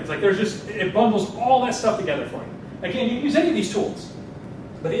other things. Like it bundles all that stuff together for you. Again, you can use any of these tools,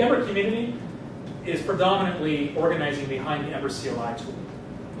 but the Ember community is predominantly organizing behind the Ember CLI tool.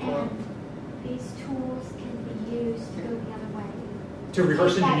 And these tools can be used to go the other way. To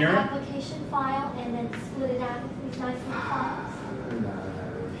reverse Take engineer that it? application file and then split it out into these nice little files.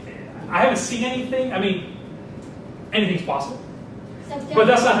 I haven't seen anything. I mean, anything's possible. So But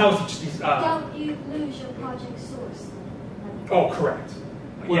that's not how don't you lose your project source. Oh, correct.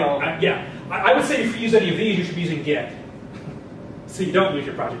 Well- I would say if you use any of these, you should be using Git, so you don't lose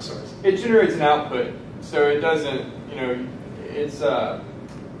your project source. It generates an output, so it doesn't,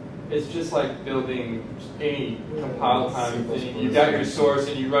 it's just like building any compile time thing. You got your source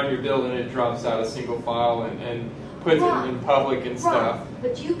and you run your build and it drops out a single file and puts it in public and stuff. Right,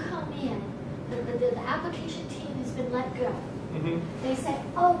 but you come in, the application team has been let go. Mm-hmm. They say,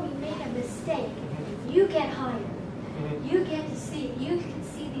 oh, we made a mistake. You get hired. Mm-hmm. You can see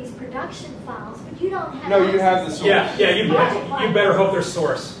these production files, but you don't have No, you access have the to source. Yeah, you better hope there's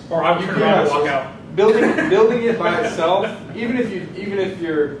source, or I would turn around and walk out. Building it by itself, even if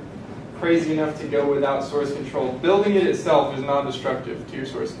you're crazy enough to go without source control, building it itself is non-destructive to your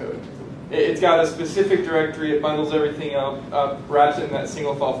source code. It's got a specific directory, it bundles everything up, wraps it in that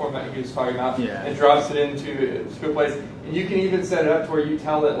single file format you were just talking about, and drops it into a place. And you can even set it up to where you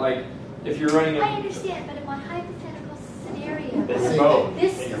tell it, like, if you're running I understand, but in my hypothetical scenario, both.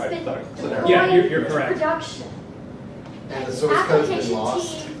 this has been deployed Yeah, you're to correct. production. And the source code's been Application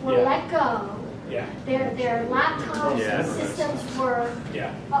lost. team were let go. Yeah. Their laptops Yeah. and systems were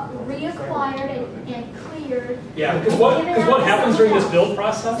Yeah. reacquired and cleared. Yeah, because what happens during this build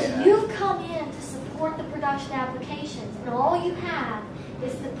process? So you've come in to support the production applications, and all you have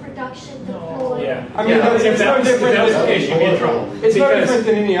is the production deployed. Yeah. I mean, if it's that no was different the than- case, you'd be in trouble. It's no Because- different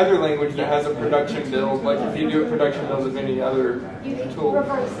than any other language that has a production build. Like if you do a production build of any other You can tool.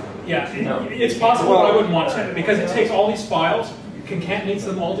 reverse it. Yeah, it's possible, but I wouldn't want to, because it takes all these files, concatenates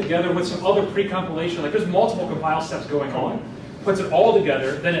them all together with some other pre-compilation. Like there's multiple compile steps going on, puts it all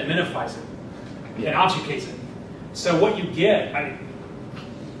together, then it minifies it and obfuscates it. So what you get, I mean,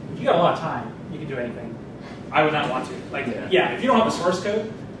 if you got a lot of time, you can do anything. I would not want to. Like, yeah, if you don't have the source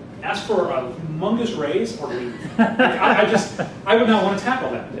code, ask for a humongous raise or leave. Like, I would not want to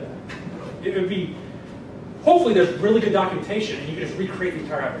tackle that. It would be, hopefully there's really good documentation and you can just recreate the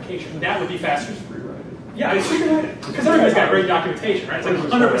entire application. That would be faster. Yeah, it's because everybody's got great documentation, right? It's like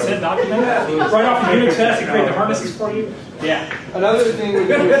 100% documented. Right off the unit test, and create the harnesses for you. Yeah. Another thing with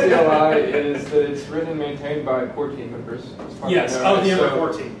Ember CLI is that it's written and maintained by core team members. as far as Yes, I know. of the Ember So- core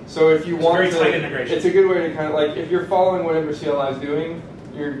team. So if you want very to, tight integration. it's a good way to kind of like, if you're following what Ember CLI is doing,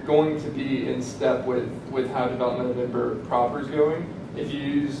 you're going to be in step with how development of Ember proper is going. If you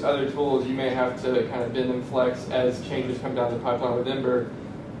use other tools, you may have to kind of bend and flex as changes come down the pipeline with Ember,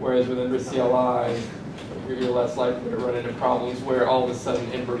 whereas with Ember CLI, you're less likely to run into problems where all of a sudden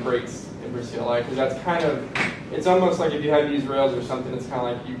Ember breaks Ember CLI, because that's kind of, it's almost like if you have used Rails or something, it's kind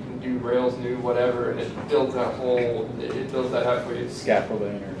of like you can do Rails new whatever, and it builds that whole, it builds that out for you.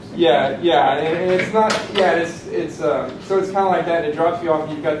 Scaffolding or something. Yeah, and it's not, so it's kind of like that, it drops you off,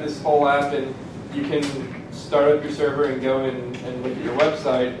 you've got this whole app, and you can start up your server and go in and look at your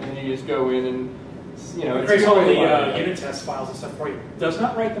website, and then you just go in and, It creates all the unit test files and stuff for you. Does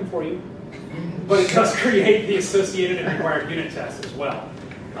not write them for you, but it does create the associated and required unit tests as well.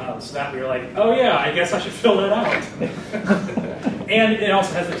 So that you're like, oh yeah, I guess I should fill that out. And it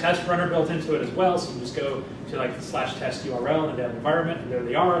also has the test runner built into it as well, so you just go to like the /test URL in the dev environment, and there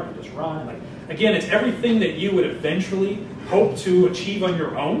they are, you just run. Like, again, it's everything that you would eventually hope to achieve on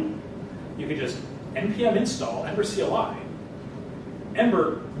your own. You could just npm install Ember CLI,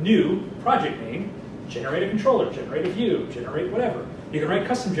 Ember new project name, generate a controller, generate a view, generate whatever. You can write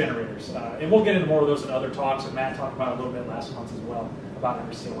custom generators, and we'll get into more of those in other talks, and Matt talked about it a little bit last month as well, about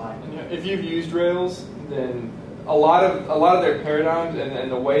Ember CLI. If you've used Rails, then a lot of their paradigms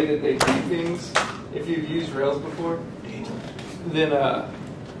and the way that they do things, if you've used Rails before, then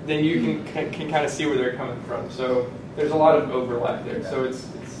you can kind of see where they're coming from. So there's a lot of overlap there. So it's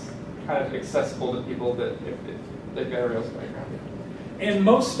kind of accessible to people that if they've got a Rails background. And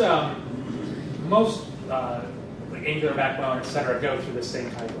most like Angular backbone, et cetera, go through the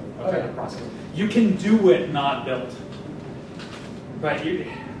same type of process. You can do it not built, but you're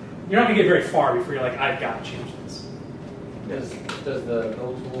not going to get very far before you're like, I've got to change this. Does the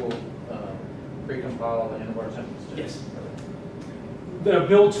build tool precompile the handlebar templates? Yes. The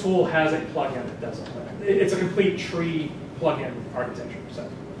build tool has a plugin that does it. It's a complete tree plugin architecture. So,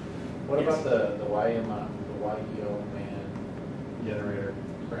 what about the YEO man generator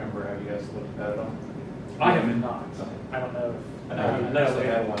for Ember? Have you guys looked at that at all? I have not. I don't know. I know they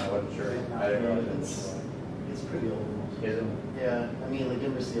had one. I wasn't sure. I didn't realize it was so. It's pretty old. Is it? Yeah, I mean, like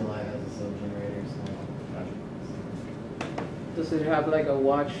Ember CLI has its own generators. Does it have like a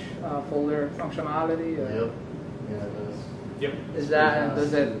watch folder functionality? Or? Yep. Yeah, it does. Yep. Is that, and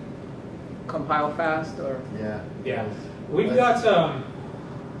does it compile fast or? Yeah. Yeah. We've got, I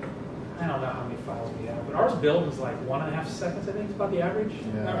don't know how many files we have, but ours build is like 1.5 seconds, I think, is about the average.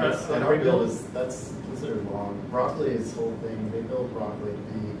 Yeah, and our build that's considered long. Broccoli's whole thing, they built Broccoli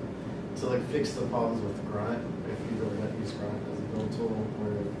to like fix the problems with Grunt. If you really don't use Grunt as a build tool,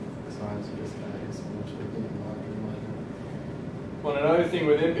 where sometimes you just kind of exponentially getting larger and larger. Well, another thing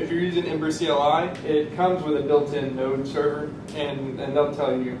with it, if you're using Ember CLI, it comes with a built-in node server, and they'll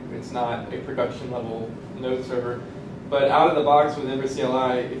tell you it's not a production level node server. But out of the box with Ember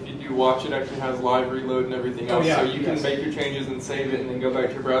CLI, if you do watch, it actually has live reload and everything else. So you can make your changes and save it and then go back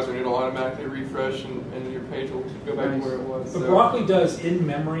to your browser and it'll automatically refresh and your page will go back to where it was. But Broccoli does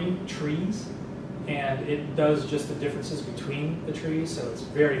in-memory trees, and it does just the differences between the trees, so it's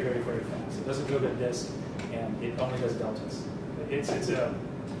very, very, very fast. It doesn't go to disk, and it only does deltas. It's a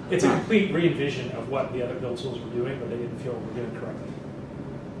complete re-envision of what the other build tools were doing, but they didn't feel were doing correctly.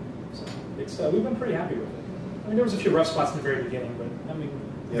 So we've been pretty happy with it. I mean, there was a few rough spots in the very beginning, but I mean,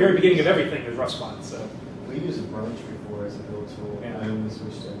 the very beginning of everything is rough spots. So we used Brunch before as a build tool, and then we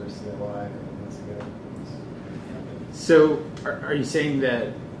switched to Ember CLI a couple months ago. So, are you saying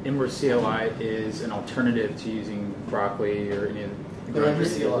that Ember CLI is an alternative to using Broccoli or any of the? No, Ember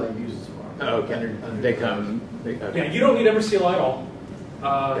CLI uses Broccoli. Oh, okay. They come. Okay. Yeah, you don't need Ember CLI at all.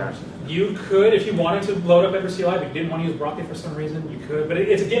 Gotcha. You could, if you wanted to load up Ember CLI, but you didn't want to use Broccoli for some reason, you could. But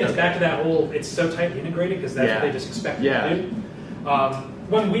it's back to that whole, it's so tightly integrated because that's what they just expect you to do.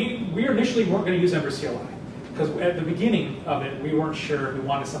 When we initially weren't going to use Ember CLI, because at the beginning of it, we weren't sure we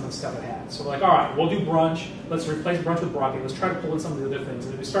wanted some of the stuff it had. So we're like, all right, we'll do Brunch. Let's replace Brunch with Broccoli. Let's try to pull in some of the other things.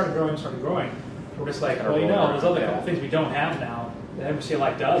 And then we started growing. We're just like, well, there's other couple things we don't have now that Ember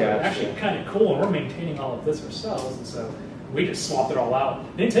CLI does. They're actually kind of cool, and we're maintaining all of this ourselves. And so we just swapped it all out.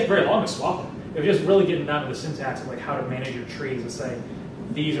 It didn't take very long to swap it. It was just really getting down to the syntax of like how to manage your trees and say,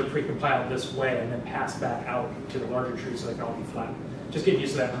 these are precompiled this way, and then pass back out to the larger trees so they can all be flat. Just get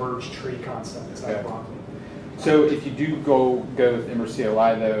used to that merged tree concept inside of Broccoli. So if you do go with Ember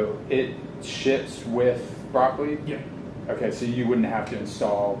CLI though, it ships with Broccoli? Yeah. Okay, so you wouldn't have to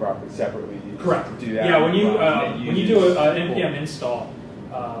install Broccoli separately. You Correct. Do that. Yeah, when you do an npm install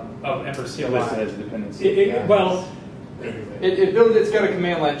of Ember CLI, listed as a dependency. It's got a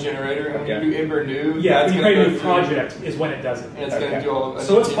command line generator, and when you do Ember new, when you create a new project is when it does it. And it's going to do all of that.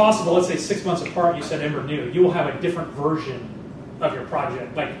 So it's possible, let's say 6 months apart, you said Ember new, you will have a different version of your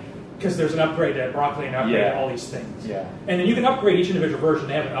project, like because there's an upgrade to Broccoli and an upgrade to all these things. Yeah. And then you can upgrade each individual version.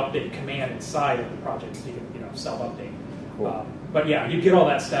 They have an update command inside of the project, so you can self-update. Cool. But yeah, you get all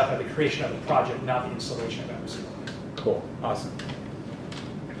that stuff at the creation of the project, not the installation of Ember CLI. Cool. Awesome.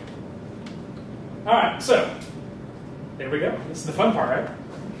 All right, so there we go. This is the fun part, right?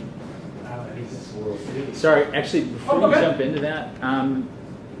 Sorry, actually, before we okay. jump into that,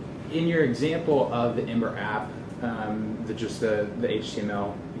 in your example of the Ember app, the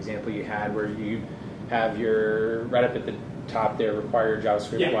HTML example you had, where you have your right up at the top there required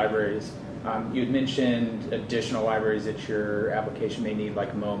JavaScript libraries. You had mentioned additional libraries that your application may need,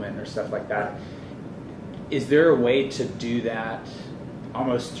 like Moment or stuff like that. Is there a way to do that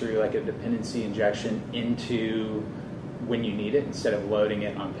almost through like a dependency injection into when you need it instead of loading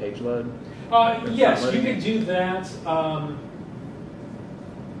it on page load? Yes, you could do that.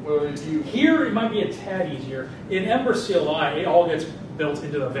 Here it might be a tad easier. In Ember CLI, it all gets built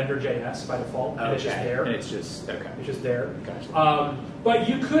into the Ember.js by default, and it's just there. And it's just It's just there. Gotcha. But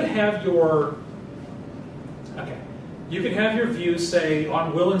you could have your view say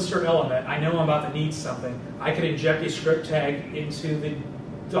on will insert element. I know I'm about to need something. I could inject a script tag into the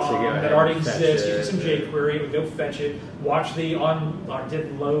DOM go ahead that already and fetch exists it, using some jQuery. It would go fetch it, watch the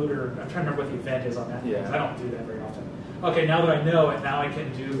did load, or I'm trying to remember what the event is on that. Yeah. Because I don't do that very often. Okay, now that I know it, now I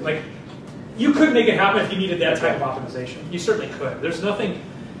can do, like, you could make it happen if you needed that type of optimization. You certainly could. There's nothing,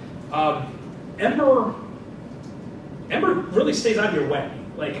 Ember really stays out of your way.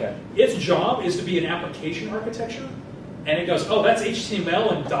 Like, its job is to be an application architecture, and it goes, oh, that's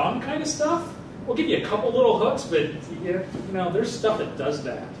HTML and DOM kind of stuff? We'll give you a couple little hooks, but there's stuff that does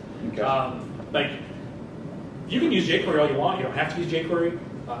that. Okay. Like, you can use jQuery all you want. You don't have to use jQuery.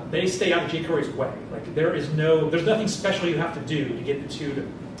 They stay out of jQuery's way. Like, there's nothing special you have to do to get the two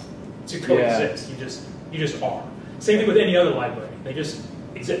to coexist. You just are. Same thing with any other library. They just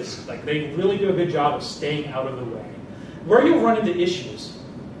exist. Like, they really do a good job of staying out of the way. Where you'll run into issues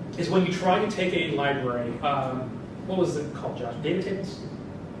is when you try to take a library. What was it called, Josh? Data tables?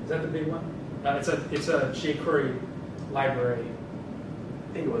 Is that the big one? It's a jQuery library.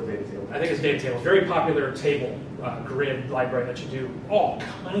 I think it was data table. I think it's data table. Very popular table grid library that you do all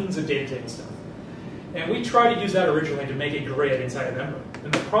kinds of data table stuff. And we tried to use that originally to make a grid inside of Ember.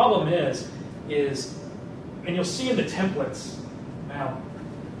 And the problem is, and you'll see in the templates, now,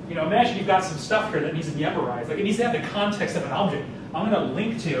 imagine you've got some stuff here that needs to be Emberized. Like, it needs to have the context of an object. I'm going to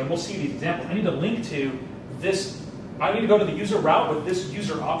link to, and we'll see these examples, I need to link to this, I need to go to the user route with this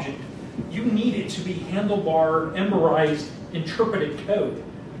user object. You need it to be handlebar, Emberized, interpreted code.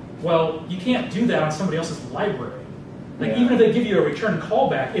 Well, you can't do that on somebody else's library. Like, even if they give you a return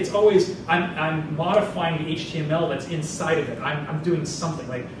callback, it's always, I'm modifying the HTML that's inside of it. I'm doing something.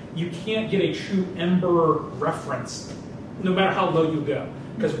 Like, you can't get a true Ember reference, no matter how low you go.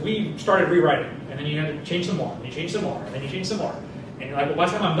 Because we started rewriting, and then you had to change some more, and you change some more, and then you change some more. And you're like, well, by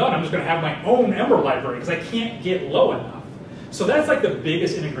the time I'm done, I'm just going to have my own Ember library, because I can't get low enough. So that's like the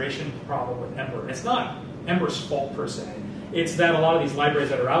biggest integration problem with Ember. It's not Ember's fault, per se. It's that a lot of these libraries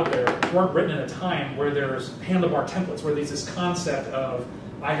that are out there weren't written at a time where there's handlebar templates, where there's this concept of,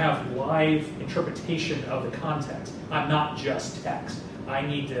 I have live interpretation of the context. I'm not just text. I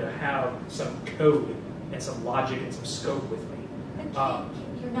need to have some code and some logic and some scope with me. But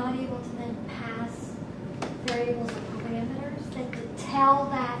you're not able to then pass variables or parameters that to tell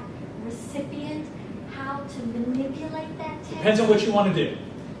that recipient how to manipulate that text? Depends on what you want to do.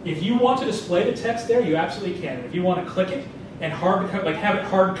 If you want to display the text there, you absolutely can. If you want to click it and have it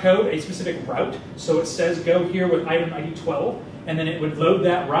hard code a specific route, so it says go here with item ID 12, and then it would load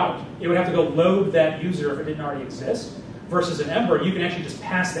that route. It would have to go load that user if it didn't already exist. Versus in Ember, you can actually just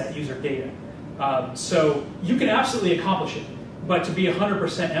pass that user data. So you can absolutely accomplish it. But to be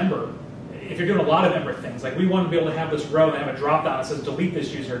 100% Ember, if you're doing a lot of Ember things, like we want to be able to have this row and have a drop down that says delete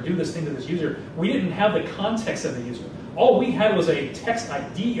this user, do this thing to this user, we didn't have the context of the user. All we had was a text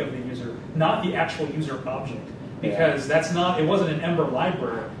ID of the user, not the actual user object. Because it wasn't an Ember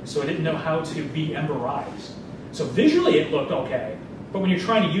library, so it didn't know how to be Emberized. So visually it looked okay, but when you're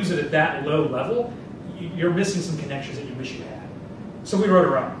trying to use it at that low level, you're missing some connections that you wish you had. So we wrote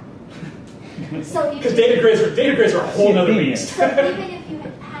our own. Because data grids are a whole other beast. So even if you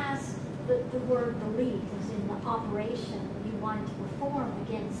had passed the word delete as in the operation you wanted to perform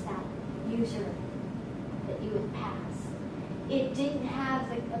against that user that you had passed, it didn't have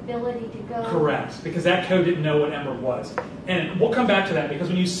the ability to go... Correct, because that code didn't know what Ember was. And we'll come back to that, because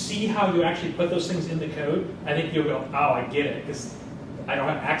when you see how you actually put those things in the code, I think you'll go, oh, I get it, because I don't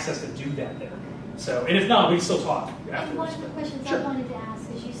have access to do that there. So, and if not, we can still talk afterwards. And one of the questions I wanted to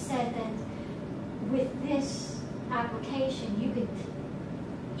ask is, you said that with this application, you could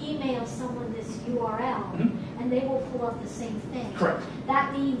email someone this URL, and they will pull up the same thing. Correct.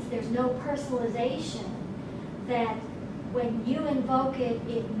 That means there's no personalization, that when you invoke it,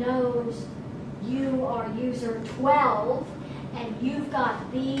 it knows you are user 12, and you've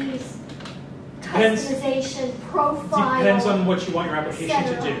got these customization profiles. Depends on what you want your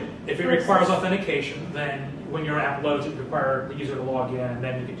application to do. If it requires authentication, then when your app loads, it requires the user to log in, and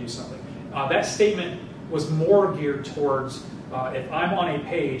then you can do something. That statement was more geared towards if I'm on a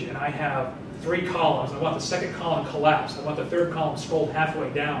page and I have 3 columns, I want the second column collapsed, I want the third column scrolled halfway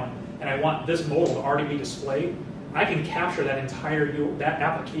down, and I want this modal to already be displayed, I can capture that entire that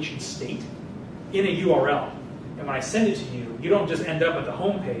application state in a URL. And when I send it to you, you don't just end up at the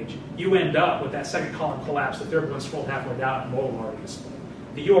home page, you end up with that second column collapsed, the third one scrolled halfway down, and modal already displayed.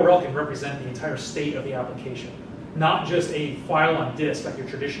 The URL can represent the entire state of the application, not just a file on disk like your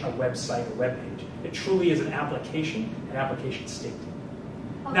traditional website or web page. It truly is an application state.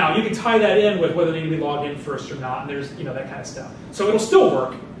 Okay. Now, you can tie that in with whether they need to be logged in first or not, and there's that kind of stuff. So it'll still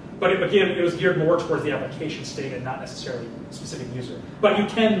work, but again, it was geared more towards the application state and not necessarily a specific user. But you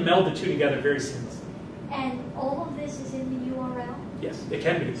can meld the two together very seamlessly. And all of this is in the URL? Yes, it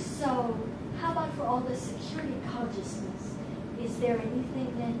can be. So how about for all the security consciousness? Is there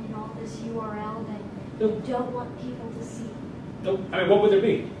anything then in all this URL that you don't want people to see? Nope. I mean, what would there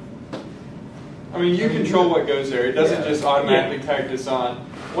be? I mean, you control what goes there. It doesn't Yeah. just automatically tag this on.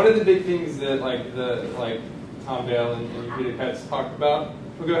 One of the big things that like Tom Dale and Peter Katz talked about.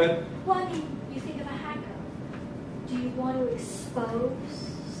 Well, go ahead. Well, I mean, you think of a hacker. Do you want to expose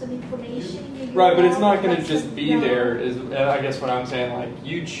some information in your Right, but it's URL not that going to lets just them be know? there. Is I guess what I'm saying. Like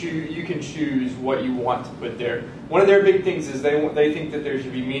you can choose what you want to put there. One of their big things is they think that there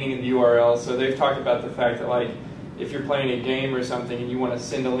should be meaning in the URL. So they've talked about the fact that like if you're playing a game or something and you want to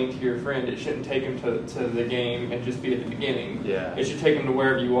send a link to your friend, it shouldn't take them to the game and just be at the beginning. Yeah. It should take them to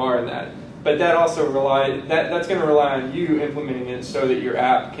wherever you are in that. But that also that's going to rely on you implementing it so that your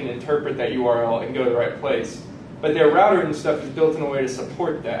app can interpret that URL and go to the right place. But their router and stuff is built in a way to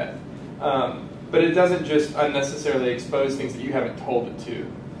support that. But it doesn't just unnecessarily expose things that you haven't told it to.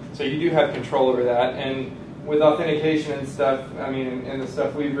 So you do have control over that. And with authentication and stuff, I mean, and the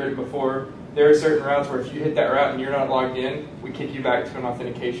stuff we've written before, there are certain routes where if you hit that route and you're not logged in, we kick you back to an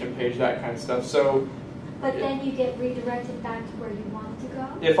authentication page, that kind of stuff. So But then you get redirected back to where you want to go?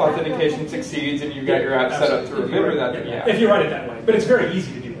 if authentication succeeds and you've got your app set up to remember that, then yeah. If you write it that way. But it's very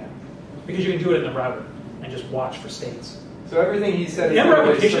easy to do that because you can do it in the router and just watch for states. So everything he said is Ember really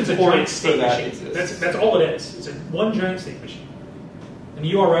application is a giant support for state that machine. exists. That's all it is. It's one giant state machine. And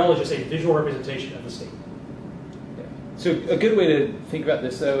the URL is just a visual representation of the state. Yeah. So a good way to think about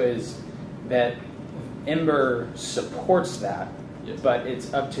this, though, is that Ember supports that, Yes. but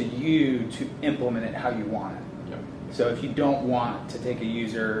it's up to you to implement it how you want it. Yep. So if you don't want to take a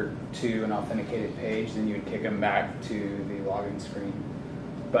user to an authenticated page, then you would kick them back to the login screen.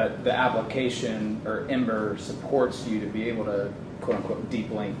 But the application, or Ember, supports you to be able to, quote unquote,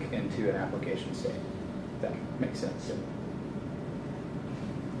 deep link into an application state. If that makes sense. And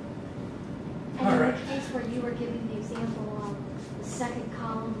All in right. the case where you were giving the example of the second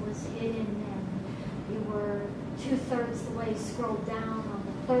column was hidden and you were 2/3 the way scrolled down on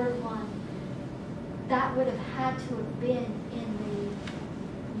the third one, that would have had to have been in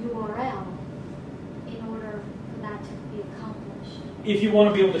the URL in order for that to be accomplished. If you want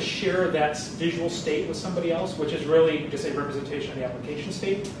to be able to share that visual state with somebody else, which is really just a representation of the application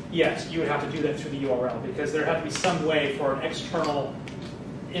state, yes, you would have to do that through the URL because there had to be some way for an external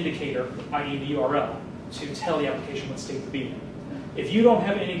indicator, i.e. the URL, to tell the application what state to be in. If you don't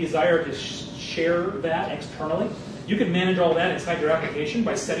have any desire to share that externally, you can manage all that inside your application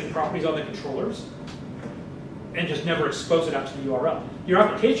by setting properties on the controllers and just never expose it out to the URL. Your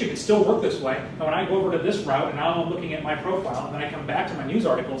application can still work this way, and when I go over to this route and now I'm looking at my profile and then I come back to my news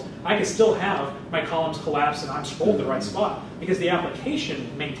articles, I can still have my columns collapse and I'm scrolled to the right spot because the application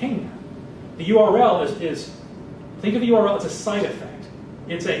maintained that. The URL is think of the URL as a side effect.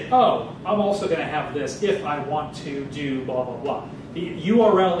 It's oh, I'm also going to have this if I want to do blah, blah, blah. The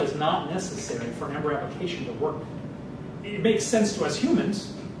URL is not necessary for an Ember application to work. It makes sense to us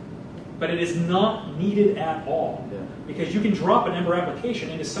humans, but it is not needed at all. Yeah. Because you can drop an Ember application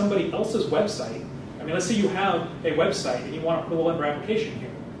into somebody else's website. I mean, let's say you have a website and you want to put a little Ember application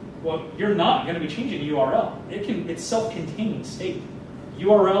here. Well, you're not going to be changing the URL. It's self-contained state.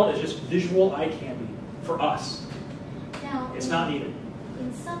 URL is just visual eye candy for us. Now, It's not needed.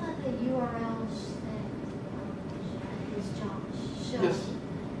 in some of the URLs that this Josh showed, Yes.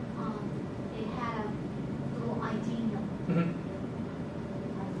 it had a little ID number. Mhm.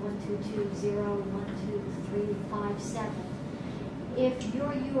 Like 1220122357. If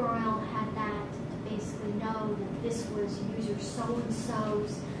your URL had that to basically know that this was user so and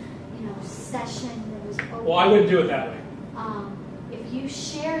so's, session that was open. Well, I wouldn't do it that way. If you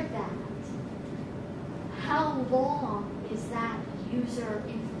shared that, how long is that user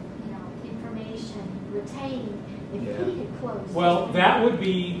information retained if he had closed? Well, that would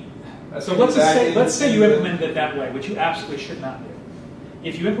be. That's So let's exactly- say you implemented it that way, which you absolutely should not do.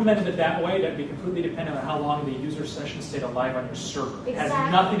 If you implemented it that way, that'd be completely dependent on how long the user session stayed alive on your server. It has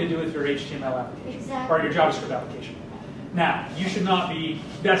Exactly. nothing to do with your HTML application Exactly. or your JavaScript application. Now, you should not be.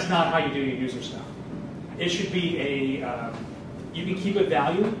 That's not how you do your user stuff. It should be you can keep a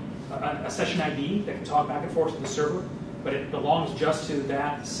value, a session ID that can talk back and forth to the server, but it belongs just to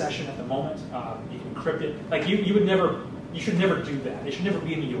that session at the moment. You can encrypt it. Like you should never do that. It should never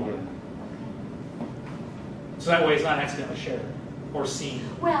be in the URL. So that way it's not accidentally shared or seen.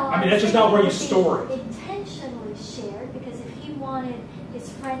 Well, I mean, that's just not where you would be store it. Intentionally shared, because if he wanted his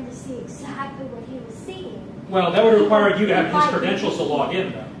friend to see exactly what he was seeing. Well, that would require you to have his Might be- credentials to log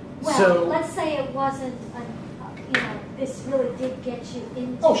in, though. Well, So- let's say it wasn't, this really did get you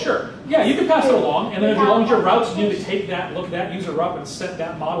into. Oh, sure. Yeah, you can pass it along, and then as long as your routes knew to Without take that, look that user up and set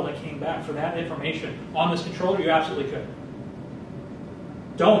that model that came back for that information on this controller, you absolutely could.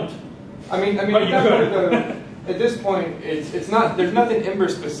 Don't. I mean, But at, you that could. point, though, at this point, it's not. There's nothing Ember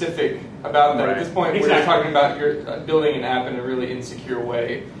specific about that. Right. At this point, Exactly. we're talking about your building an app in a really insecure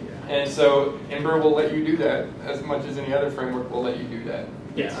way, and so Ember will let you do that as much as any other framework will let you do that.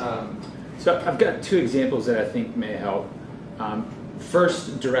 Yes. So I've got two examples that I think may help.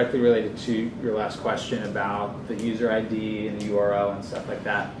 First, directly related to your last question about the user ID and the URL and stuff like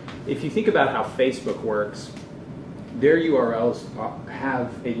that. If you think about how Facebook works, their URLs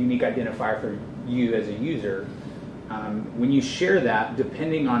have a unique identifier for you as a user. When you share that,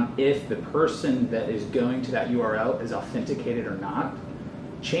 depending on if the person that is going to that URL is authenticated or not,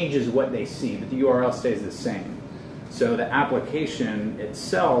 changes what they see, but the URL stays the same. So the application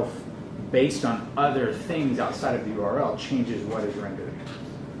itself, based on other things outside of the URL, changes what is rendered.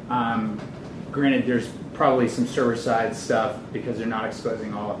 Granted, there's probably some server-side stuff because they're not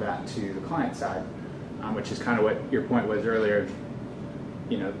exposing all of that to the client side, which is kind of what your point was earlier.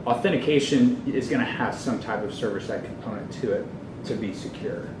 You know, authentication is going to have some type of server-side component to it to be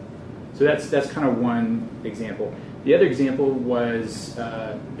secure. So that's kind of one example. The other example was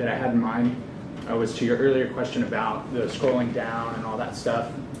that I had in mind was to your earlier question about the scrolling down and all that stuff.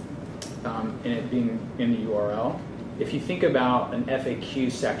 And it being in the URL. If you think about an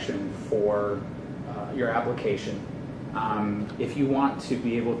FAQ section for your application, if you want to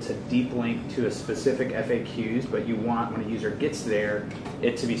be able to deep link to a specific FAQs, but you want, when a user gets there,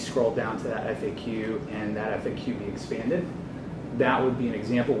 it to be scrolled down to that FAQ and that FAQ be expanded, that would be an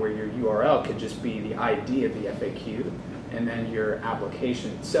example where your URL could just be the ID of the FAQ, and then your application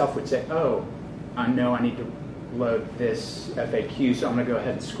itself would say, oh, I know I need to load this FAQ, so I'm going to go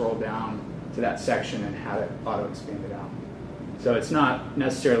ahead and scroll down to that section and have it auto-expand it out. So it's not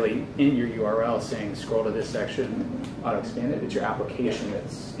necessarily in your URL saying scroll to this section, auto-expand it. It's your application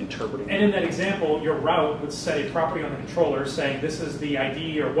that's interpreting it. And in that example, your route would set a property on the controller saying this is the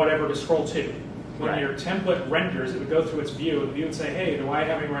ID or whatever to scroll to. When Right. your template renders, it would go through its view, and the view would say, hey, do I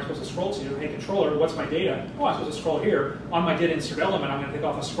have anywhere I'm supposed to scroll to? Hey, controller, what's my data? Oh, I'm supposed to scroll here. On my data insert element, I'm going to take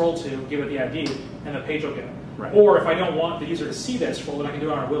off a scroll to, give it the ID, and the page will go. Right. Or if I don't want the user to see that scroll, then I can do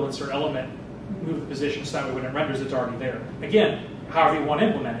it on a will insert element, move the position so that way when it renders, it's already there. Again, however you want to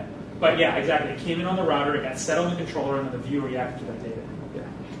implement it. But yeah, exactly. It came in on the router, it got set on the controller, and then the view reacted to that data. Yeah.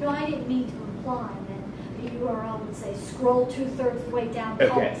 No, I didn't mean to imply that the URL would say scroll 2/3 of the way down, Okay.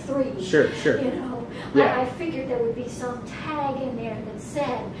 column 3. Sure. You know, Yeah. I figured there would be some tag in there that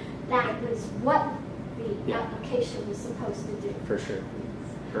said that was what the Yeah. application was supposed to do. For sure.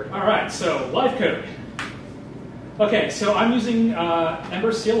 Perfect. All right, so live code. Okay, so I'm using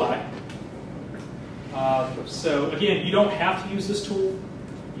Ember CLI. So again, you don't have to use this tool.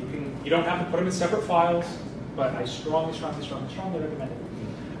 You don't have to put them in separate files, but I strongly recommend it.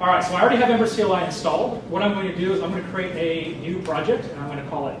 All right, so I already have Ember CLI installed. What I'm going to do is I'm going to create a new project, and I'm going to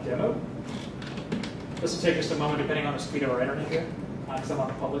call it demo. This will take just a moment, depending on the speed of our internet here, because I'm on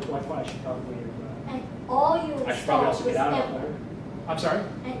the public Wi-Fi. I should probably And all you I should probably installed also was get out of Ember. there. I'm sorry,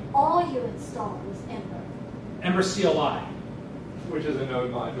 And all you installed was Ember. Ember CLI. Which is a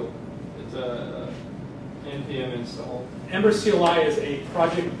node module. It's a npm install. Ember CLI is a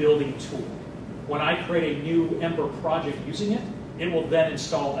project building tool. When I create a new Ember project using it, it will then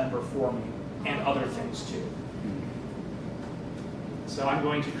install Ember for me and other things too. So I'm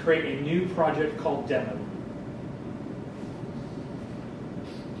going to create a new project called demo.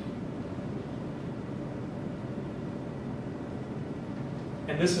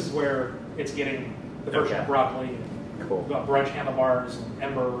 And this is where it's getting the version of Okay. Broccoli, and Cool. we've got Brudge handlebars and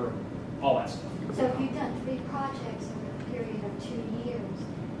Ember and all that stuff. So if you've done 3 projects over a period of 2 years,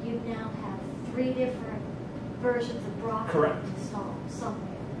 you now have 3 different versions of Broccoli Correct. installed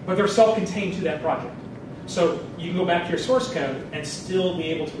somewhere. But they're self-contained to that project. So you can go back to your source code and still be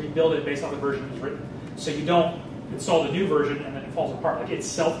able to rebuild it based on the version it was written. So you don't install the new version and then it falls apart. Like it's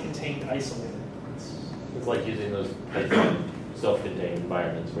self-contained, isolated. It's like using those self-contained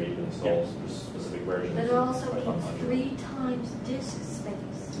environments where you can install specific versions. But it also Python means module. 3 times disk space.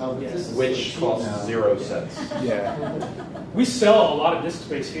 Oh, but Yes. this is Which cheap costs now. 0 cents. Yeah. We sell a lot of disk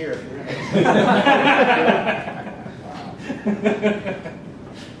space here. If you're gonna-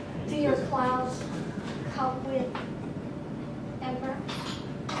 Do your clouds come with Ember?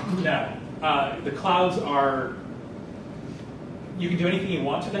 No. The clouds are, you can do anything you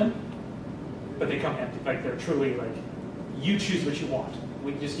want to them, but they come empty. Like they're truly like, you choose what you want.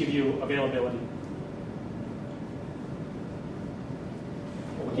 We can just give you availability.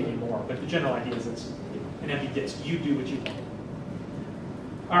 We'll give you more, but the general idea is it's, an empty disk. You do what you want.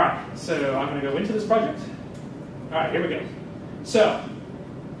 All right, so I'm going to go into this project. All right, here we go. So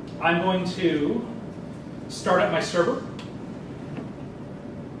I'm going to start up my server.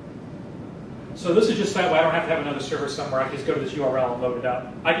 So this is just that way I don't have to have another server somewhere. I can just go to this URL and load it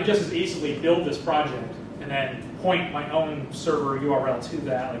up. I could just as easily build this project and then point my own server URL to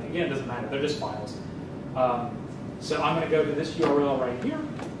that. Like, again, it doesn't matter. They're just files. So I'm going to go to this URL right here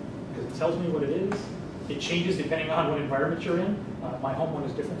because it tells me what it is. It changes depending on what environment you're in. My home one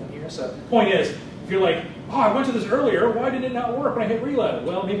is different than here. So the point is, if you're like, oh, I went to this earlier, why did it not work when I hit reload?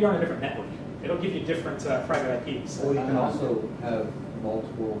 Well, maybe you're on a different network. It'll give you different private IPs. Well, you can also have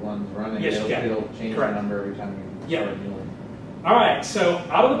multiple ones running. Yes, you can. It'll change Correct. the number every time you start a new one. All right, so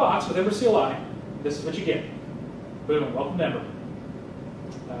out of the box with Ember CLI, this is what you get. Boom, welcome to Ember.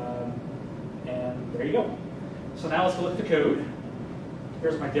 And there you go. So now let's look at the code.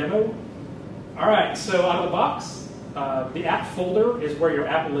 Here's my demo. All right, so out of the box, the app folder is where your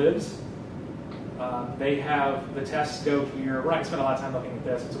app lives. They have the tests go here. We're not going to spend a lot of time looking at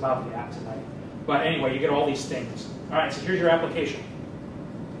this. It's about the app tonight. But anyway, you get all these things. All right, so here's your application.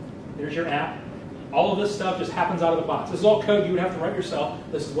 There's your app. All of this stuff just happens out of the box. This is all code you would have to write yourself.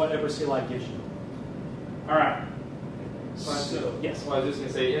 This is what Ember CLI gives you. All right. So, yes? Well, I was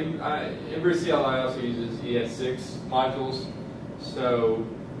just going to say, Ember CLI also uses ES6 modules. So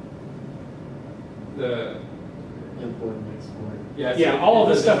the Import and export. yeah, all of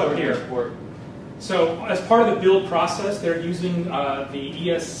this stuff up import and here. export. So as part of the build process, they're using the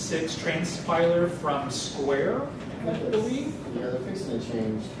ES6 transpiler from Square, I believe. Yeah, they're fixing to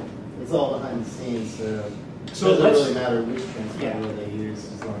change. It's all behind the scenes, so it So doesn't let's- really matter which transpiler they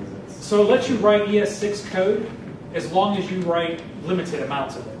use as long as it's... So it lets you write ES6 code as long as you write limited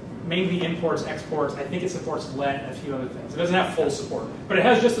amounts of it. Mainly imports, exports. I think it supports let and a few other things. It doesn't have full support, but it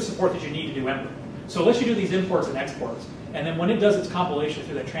has just the support that you need to do Ember. So it lets you do these imports and exports. And then when it does its compilation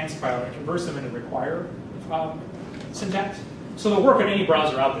through that transpiler, it converts them into require syntax. So they'll work on any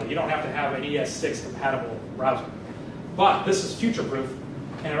browser out there. You don't have to have an ES6 compatible browser. But this is future-proof,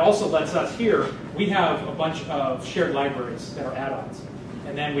 and it also lets us here, we have a bunch of shared libraries that are add-ons.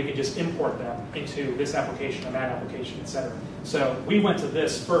 And then we can just import them into this application, a Mac application, etc. So we went to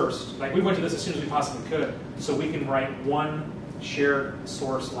this first. Like, we went to this as soon as we possibly could, so we can write one shared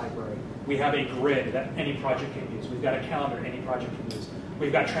source library. We have a grid that any project can use. We've got a calendar any project can use.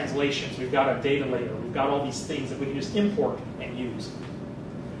 We've got translations. We've got a data layer. We've got all these things that we can just import and use.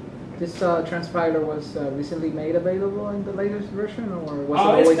 This transpiler was recently made available in the latest version, or was it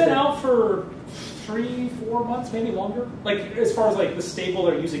always It's been there? out for 3-4 months, maybe longer. Like, as far as like the stable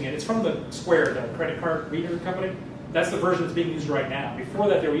they're using it, it's from the Square, the credit card reader company. That's the version that's being used right now. Before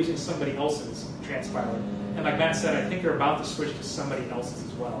that, they were using somebody else's transpiler. And like Matt said, I think they're about to switch to somebody else's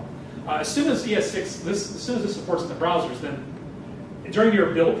as well. As soon as ES6, as soon as this supports in the browsers, then during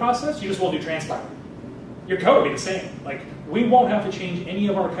your build process, you just won't do transpiler. Your code will be the same. Like, we won't have to change any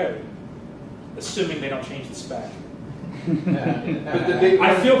of our code, assuming they don't change the spec.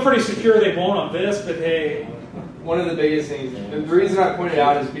 I feel pretty secure they won't on this, but hey. One of the biggest things, the reason I pointed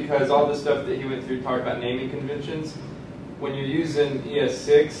out is because all the stuff that he went through talked about naming conventions. When you're using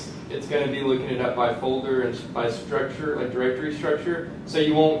ES6, it's going to be looking it up by folder and by structure, like directory structure. So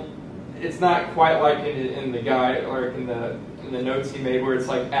you won't. It's not quite like in the guide or in the notes he made where it's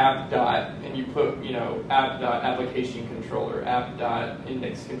like app dot and you put app dot application controller, app dot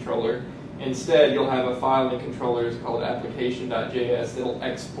index controller. Instead, you'll have a file in controllers called application.js that'll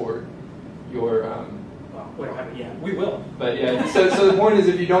export your. Well, we don't have it yet. We will. But yeah, so the point is,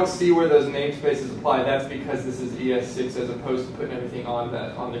 if you don't see where those namespaces apply, that's because this is ES6 as opposed to putting everything on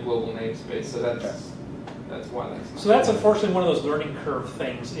the global namespace. So that's why that's. So that's unfortunately one of those learning curve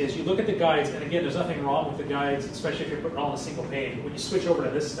things. Is you look at the guides, and again, there's nothing wrong with the guides, especially if you're putting it all on a single page. When you switch over to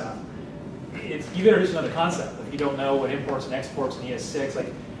this stuff, you've introduced another concept. If you don't know what imports and exports in ES6,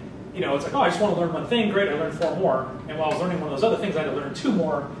 like. It's like, oh, I just want to learn one thing. Great, I learned 4 more. And while I was learning one of those other things, I had to learn 2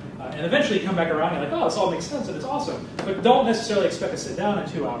 more. And eventually you come back around and you're like, oh, this all makes sense and it's awesome. But don't necessarily expect to sit down in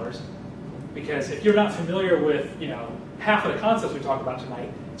 2 hours. Because if you're not familiar with, half of the concepts we talked about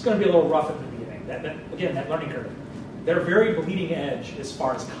tonight, it's going to be a little rough at the beginning. Again, that learning curve. They're very bleeding edge as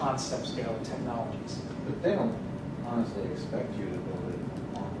far as concepts go and technologies. But they don't honestly expect you to build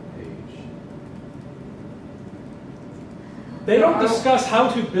it on the page. They don't discuss how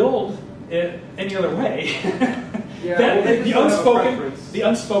to build it any other way. Yeah, the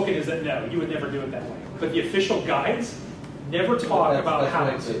unspoken is that no, you would never do it that way. But the official guides never talk about how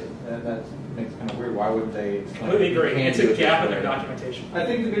that makes it kind of weird. Why wouldn't they explain? Completely agree. You can't It's do a it gap this in their way? documentation. I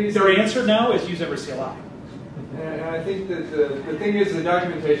think the biggest Their answer now is use Ember CLI. And I think that the thing is the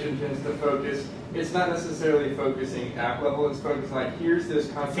documentation tends to focus, it's not necessarily focusing app level, it's focusing like, here's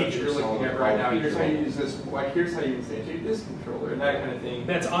this concept that you're looking at right now, here's how you use this, like here's how you instantiate this controller, and that kind of thing.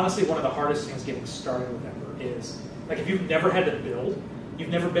 That's honestly one of the hardest things getting started with Ember is, like if you've never had to build, you've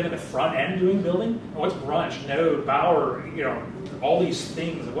never been in the front end doing building, what's Brunch, Node, Bower, you know, all these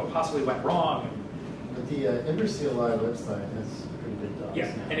things and what possibly went wrong. But the Ember CLI website has pretty good docs.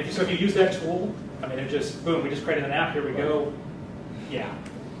 Yeah, now. and if you use that tool, I mean, it just, boom, we just created an app, here we go. Yeah.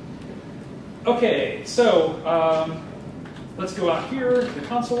 Okay, so let's go out here to the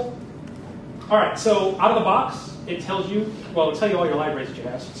console. All right, so out of the box, it tells you, well, it'll tell you all your libraries that you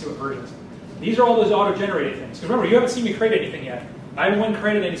have, so you can see what versions. These are all those auto-generated things. Because remember, you haven't seen me create anything yet. I haven't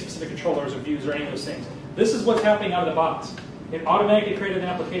created any specific controllers or views or any of those things. This is what's happening out of the box. It automatically created an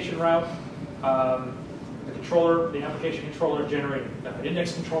application route. The controller, the application controller generated an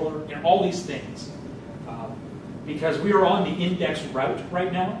index controller, and all these things. Because we are on the index route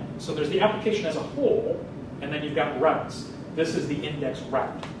right now. So there's the application as a whole, and then you've got routes. This is the index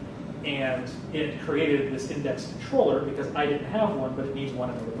route. And it created this index controller because I didn't have one, but it needs one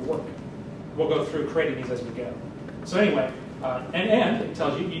in order to work. We'll go through creating these as we go. So anyway, and it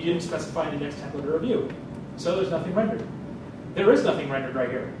tells you you didn't specify an index template or a view. So there's nothing rendered. There is nothing rendered right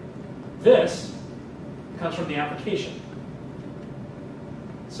here. This comes from the application.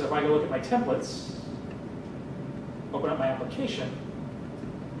 So if I go look at my templates, open up my application,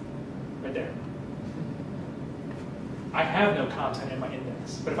 right there. I have no content in my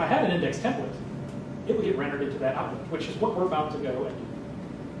index. But if I had an index template, it would get rendered into that output, which is what we're about to go and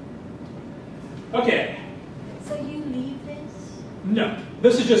do. Okay. So you leave this? No,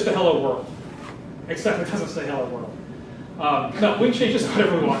 this is just the hello world. Except it doesn't say hello world. No, we can change this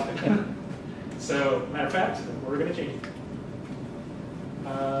whatever we want. So, matter of fact, we're going to change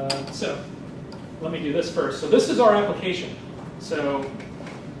it. So, let me do this first. So this is our application. So,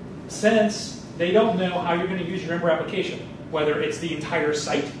 since they don't know how you're going to use your Ember application, whether it's the entire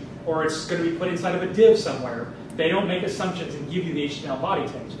site or it's going to be put inside of a div somewhere, they don't make assumptions and give you the HTML body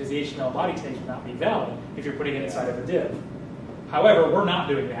tags, because the HTML body tags will not be valid if you're putting it inside of a div. However, we're not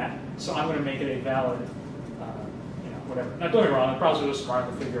doing that, so I'm going to make it a valid, whatever. Now, don't get me wrong, the browsers are smart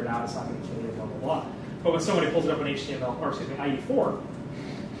to figure it out. It's not going to kill you, blah, blah, blah. But when somebody pulls it up on HTML, or excuse me, IE4,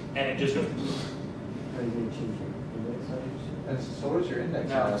 and it just goes, Are you going to change your index size? And so what is your index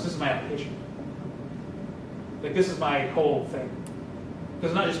no, size? this is my application. Like, this is my whole thing. This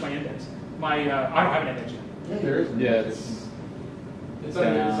is not just my index. I don't have an index yet. There is. Yeah, It's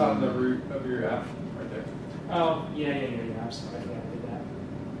on the root of your app right there. Oh, yeah. I'm sorry. Yeah, I did that.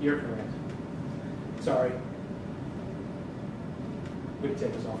 You're correct. Sorry. We can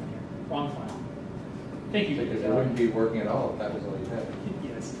take this off in here. Wrong file. Thank you. Because it wouldn't be working at all if that was all you had.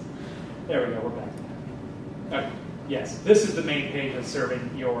 Yes. There we go. We're back to that. Okay. Yes. This is the main page that's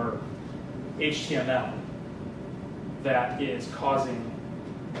serving your HTML that is causing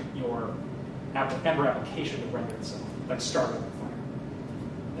your Ember application to render itself, like start on fire.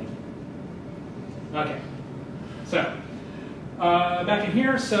 Thank you. Okay. So back in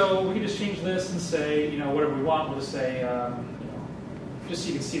here, so we can just change this and say, whatever we want. We'll just say, just so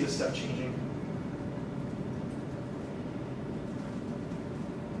you can see this stuff changing.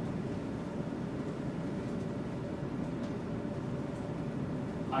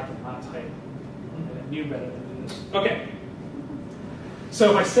 I cannot type. I knew better than do this. Okay.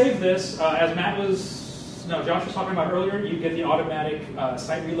 So if I save this, as Josh was talking about earlier, you get the automatic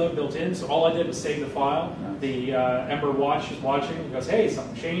site reload built in. So all I did was save the file. The Ember watch is watching. It goes, hey,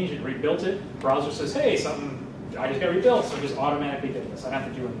 something changed. It rebuilt it. The browser says, hey, I just got rebuilt. So it just automatically did this. I don't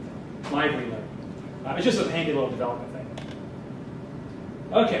have to do anything. Live reload. It's just a handy little development thing.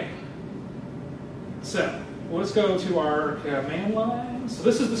 Okay. So let's go to our command line. So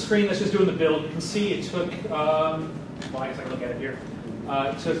this is the screen that's just doing the build. You can see it took, I guess I can look at it here.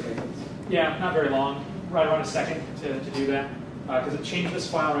 It took, not very long, right around a second to do that, because it changed this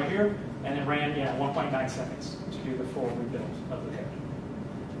file right here, and it ran, 1.9 seconds to do the full rebuild of the code.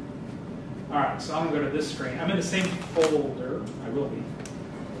 All right, so I'm going to go to this screen. I'm in the same folder. I will be.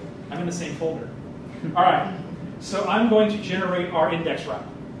 I'm in the same folder. All right, so I'm going to generate our index route.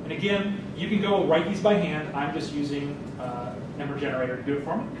 And again, you can go write these by hand. I'm just using Ember Generator to do it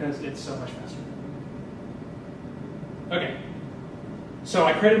for me because it's so much faster. Okay. So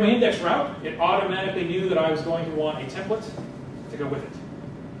I created my index route. It automatically knew that I was going to want a template to go with it.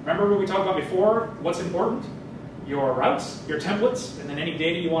 Remember what we talked about before? What's important? Your routes, your templates, and then any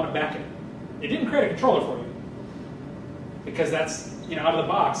data you want to back it. It didn't create a controller for you because that's, out of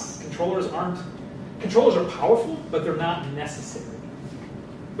the box. Controllers are powerful, but they're not necessary.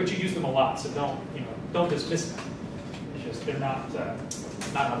 But you use them a lot, so don't don't dismiss them. It's just they're not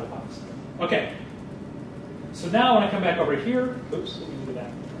out of the box. Okay. So now when I come back over here, oops, let me do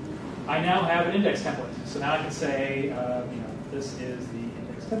that. I now have an index template. So now I can say, this is the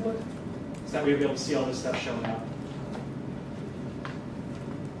index template. So that way we'll be able to see all this stuff showing up.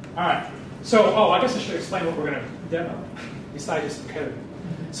 All right. So, I guess I should explain what we're going to demo, besides just the code.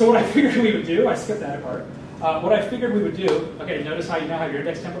 So what I figured we would do, I skipped that part. What I figured we would do, okay, notice how you now have your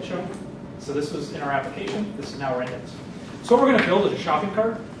index template showing? So this was in our application. This is now our index. So what we're going to build is a shopping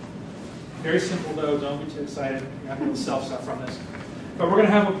cart. Very simple though, don't be too excited. You're not going to sell stuff from this. But we're going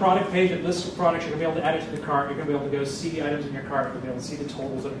to have a product page that lists the products. You're going to be able to add it to the cart. You're going to be able to go see the items in your cart. You're going to be able to see the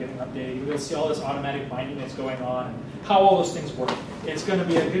totals that are getting updated. You'll be able to see all this automatic binding that's going on and how all those things work. It's going to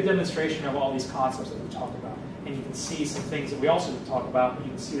be a good demonstration of all these concepts that we talked about. And you can see some things that we also didn't talk about, but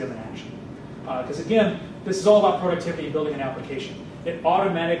you can see them in action. Because again, this is all about productivity and building an application. It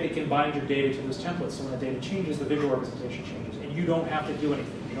automatically can bind your data to those templates. So when the data changes, the visual representation changes. And you don't have to do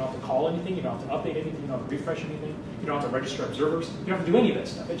anything. You don't have to call anything. You don't have to update anything. You don't have to refresh anything. You don't have to register observers. You don't have to do any of that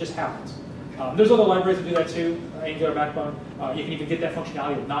stuff. It just happens. There's other libraries that do that too. Angular Backbone. You can even get that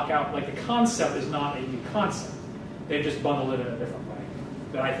functionality with knockout. Like the concept is not a new concept. They've just bundled it in a different way.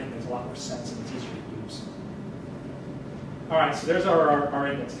 That I think makes a lot more sense and it's easier to use. All right, so there's our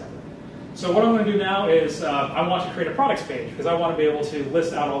index template. So what I'm going to do now is I want to create a products page because I want to be able to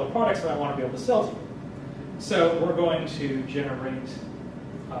list out all the products that I want to be able to sell to you. So we're going to generate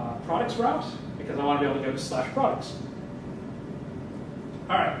products route because I want to be able to go to /products.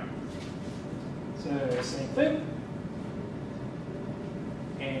 All right. So same thing.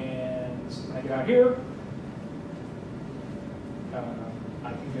 And when I get out here,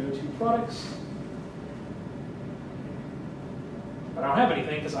 I can go to products. But I don't have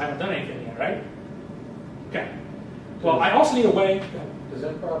anything because I haven't done anything yet, right? Okay. Well, I also need a way. Does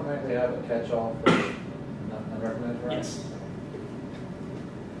Ember automatically have a catch-all for unrecognized routes? Yes.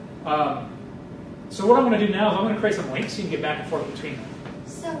 So what I'm going to do now is I'm going to create some links so you can get back and forth between them.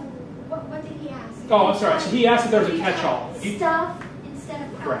 So what did he ask? Oh, I'm sorry. So he asked if there was a catch-all. Stuff instead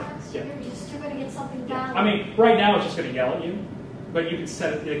of Correct. products? Yeah. You're still going to get something Yeah. done? I mean, right now it's just going to yell at you, but you can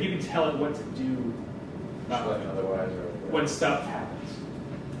set it. You can tell it what to do. Not like otherwise, or When stuff happens.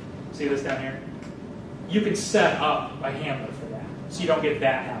 See this down here? You can set up a handler for that, so you don't get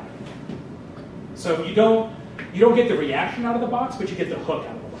that happening. So you don't get the reaction out of the box, but you get the hook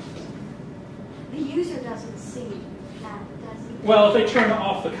out of the box. The user doesn't see that, does he? Well, if they turn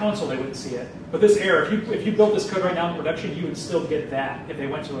off the console, they wouldn't see it. But this error, if you built this code right now in production, you would still get that if they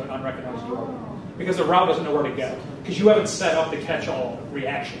went to an unrecognized URL. Because the route doesn't know where to go. Because you haven't set up the catch-all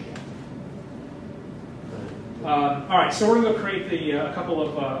reaction yet. All right, so we're going to go create a couple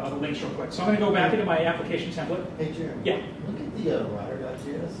of links real quick. So I'm going to go back into my application template. Hey, Jeremy. Yeah. Look at the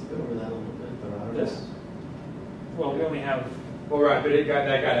router.js. Go over that a little bit. The router. This. Well, we only have. Well, right, but that got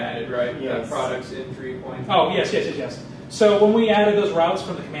added, right? Yes. That products entry point. Oh, yes. So when we added those routes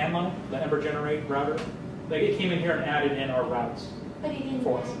from the command line, the Ember generate router, it came in here and added in our routes. But he didn't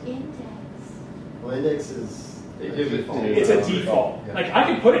For add us. index. Well, index is They give it default. to- It's a default. Yeah. Like I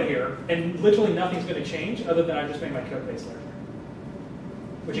can put it here, and literally nothing's going to change other than I just made my code base larger.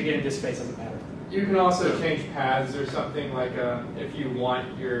 Which again, in this space doesn't matter. You can also change paths or something like if you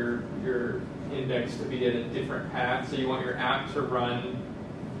want your index to be at a different path, so you want your app to run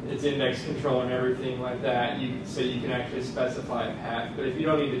its index control and everything like that, so you can actually specify a path. But if you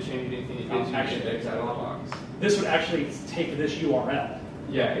don't need to change anything, it gives you Actually, index out of the box. This would actually take this URL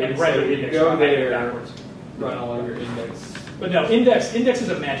Yeah, and and render so the you index go right there, backwards. run all of your index. But no, index is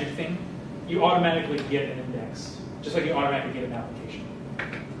a magic thing. You automatically get an index, just like you automatically get an application.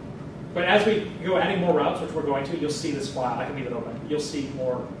 But as we go adding more routes, which we're going to, you'll see this file. I can leave it open. You'll see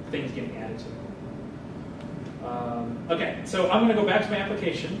more things getting added to it. Okay, so I'm going to go back to my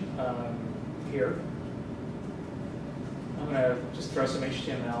application here. I'm going to just throw some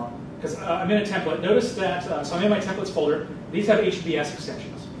HTML because I'm in a template. Notice that, so I'm in my templates folder. These have HBS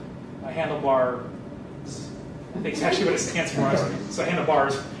extensions. Handlebar, I think it's actually what it stands for. So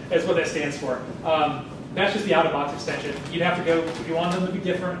handlebars is what that stands for. That's just the out-of-box extension. You'd have to go, if you want them to be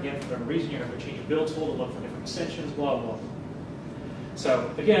different, again, for whatever reason, you're going to change your build tool to look for different extensions, blah, blah, blah. So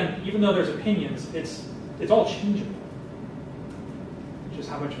again, even though there's opinions, it's all changeable. Just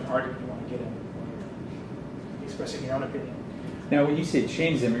how much of an argument you want to get in when you're expressing your own opinion. Now, when you say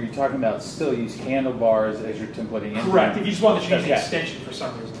change them, are you talking about still use handlebars as you're templating in? Correct. If you just want to change the Okay. extension for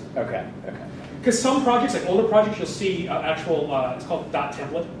some reason. Okay. Because some projects, like older projects, you'll see actual, it's called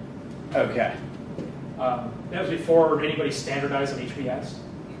 .template. Okay. That was before anybody standardized on HBS.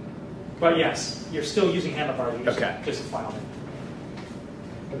 But yes, you're still using handlebars. You just a file name.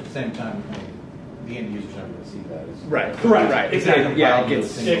 At the same time, the end user's never going to see that. Right. Correct. Right. Exactly. Yeah, it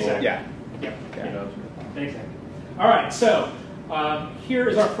gets Exactly. Yeah. Yep. Yeah. You know, Exactly. All right, so here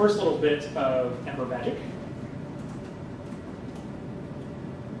is our first little bit of Ember magic.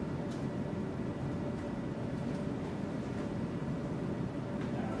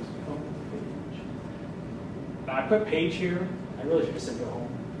 Now I put page here. I really should have said go home.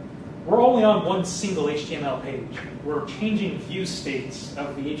 We're only on one single HTML page. We're changing view states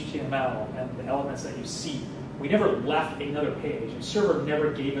of the HTML and the elements that you see. We never left another page. The server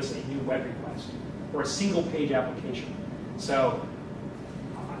never gave us a new web request. We're a single page application. So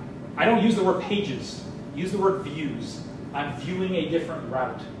I don't use the word pages. Use the word views. I'm viewing a different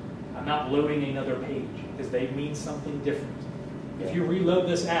route. I'm not loading another page because they mean something different. If you reload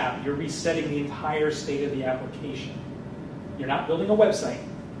this app, you're resetting the entire state of the application. You're not building a website.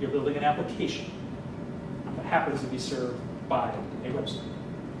 You're building an application that happens to be served by a website.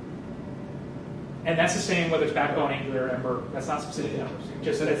 And that's the same whether it's Backbone, Angular, Ember. That's not specific to Ember.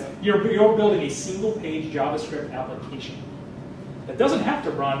 Just that it's, you're building a single-page JavaScript application that doesn't have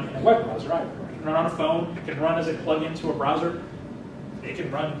to run in a web browser either. It can run on a phone. It can run as a plug-in to a browser. It can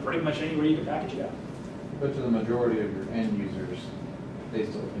run pretty much anywhere you can package it up. But to the majority of your end users, they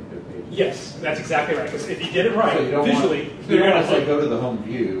still think they're pages. Yes, that's exactly right. Because if you did it right, So you don't visually, want, you're you going don't to want to say go to the home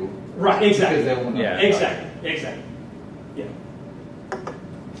view. Right, exactly. Because they won't know. Yeah. Exactly. Yeah.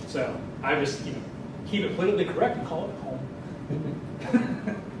 So I just keep it politically correct and call it home.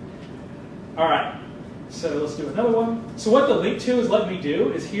 All right. So let's do another one. So what the link to is letting me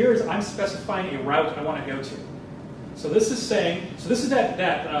do is here is I'm specifying a route I want to go to. So this is saying, so this is that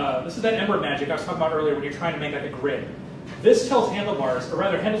Ember magic I was talking about earlier when you're trying to make like a grid. This tells Handlebars, or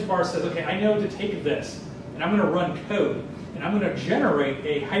rather Handlebars says, okay, I know to take this, and I'm going to run code, and I'm going to generate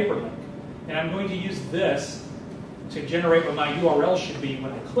a hyperlink, and I'm going to use this to generate what my URL should be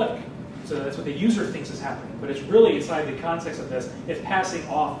when I click. So that's what the user thinks is happening. But it's really inside the context of this, it's passing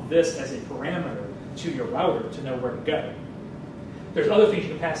off this as a parameter to your router to know where to go. There's other things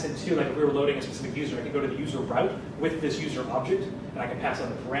you can pass in too, like if we were loading a specific user, I could go to the user route with this user object, and I can pass on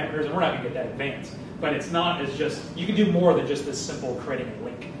the parameters, and we're not going to get that advanced. But it's not as just, you can do more than just this simple creating a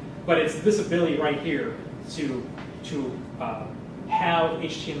link. But it's this ability right here to have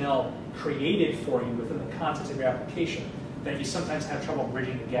HTML created for you within the context of your application that you sometimes have trouble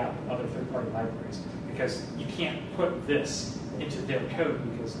bridging the gap with other third-party libraries because you can't put this into their code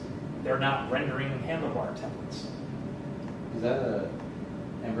because they're not rendering handlebar templates. Is that a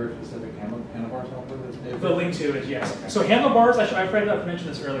Ember-specific handlebars helper? The link to it, yes. So Handlebars, I forgot to mention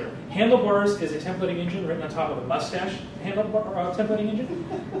this earlier. Handlebars is a templating engine written on top of a Mustache templating engine.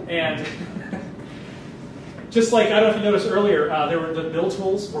 And just like, I don't know if you noticed earlier, there were the build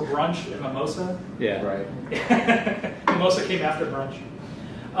tools were Brunch and Mimosa. Yeah. Right. Mimosa came after Brunch.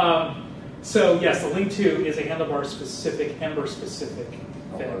 So yes, the link to is a Handlebars-specific, Ember-specific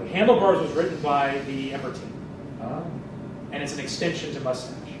thing. Handlebars was written by the Ember team. Oh. And it's an extension to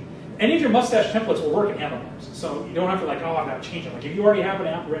Mustache. Any of your Mustache templates will work in Handlebars. So you don't have to like, oh, I've got to change them. Like if you already have an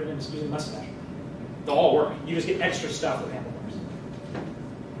app written and it's using Mustache, they'll all work. You just get extra stuff with Handlebars.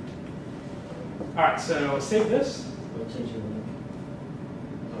 All right, so save this. We'll change your link.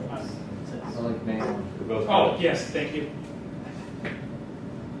 I like man. They're both Oh, yes, thank you.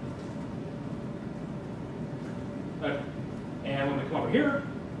 Okay. And when we come over here,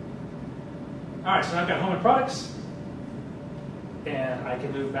 all right, so now I've got home and products, and I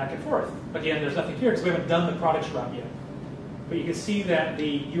can move back and forth. Again, there's nothing here because we haven't done the products route yet. But you can see that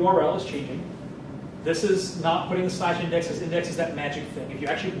the URL is changing. This is not putting the slash index. This index is that magic thing. If you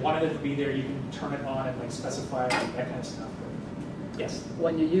actually wanted it to be there, you can turn it on and like specify it, that kind of stuff. Yes?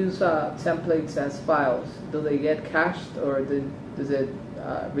 When you use templates as files, do they get cached or does it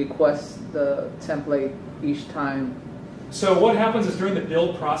request the template each time? So what happens is during the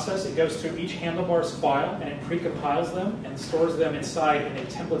build process, it goes through each handlebars file and it pre-compiles them and stores them inside in a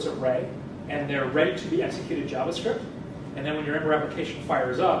templates array, and they're ready to be executed JavaScript. And then when your Ember application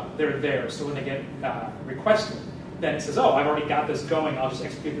fires up, they're there. So when they get requested, then it says, oh, I've already got this going. I'll just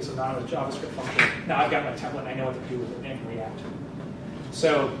execute this anonymous JavaScript function. Now I've got my template and I know what to do with it and React.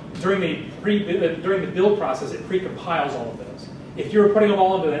 So during the build process, it pre-compiles all of those. If you're putting them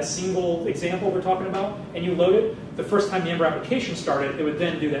all into that single example we're talking about, and you load it, the first time the Ember application started, it would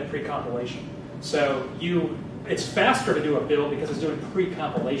then do that pre-compilation. So it's faster to do a build because it's doing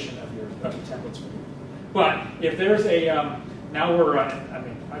pre-compilation of your templates for you. But if there's a, now we're, I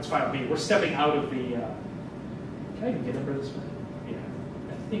mean, it's fine with me. We're stepping out of the, can I even get Ember this way? Yeah,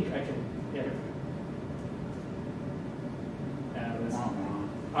 I think I can, yeah.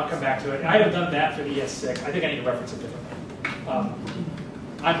 I'll come back to it. I haven't done that for the ES6. I think I need to reference it differently.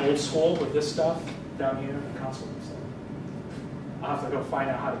 I'm old school with this stuff down here in the console. So I'll have to go find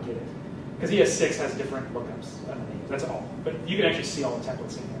out how to get it. Because ES6 has different lookups underneath. That's all. But you can actually see all the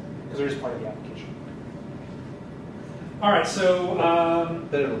templates in here because they're just part of the application. All right, so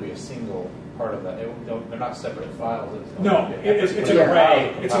then it'll be a single part of that. They're not separate files. It's an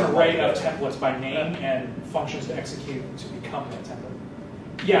array. It's an array of templates by name and functions to execute to become that template.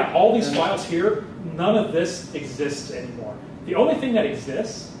 Yeah, all these files here, none of this exists anymore. The only thing that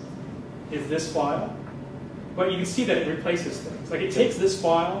exists is this file. But you can see that it replaces things. Like it takes this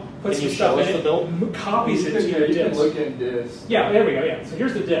file, puts some stuff in it, copies it to your disk. You can look in disk. Yeah, there we go. Yeah. So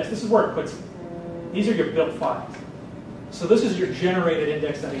here's the disk. This is where it puts it. These are your built files. So this is your generated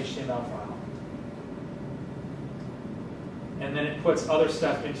index.html file. And then it puts other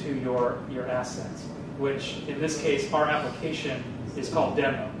stuff into your assets, which in this case, our application is called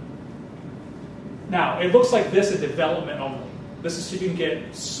demo. Now, it looks like this in development only. This is so you can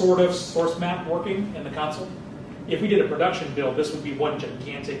get sort of source map working in the console. If we did a production build, this would be one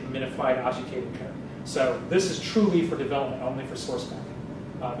gigantic minified object-cated code. So this is truly for development only for source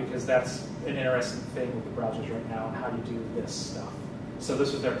mapping, because that's an interesting thing with the browsers right now and how you do this stuff. So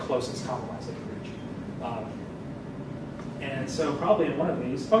this was their closest compromise they could reach. And so probably in one of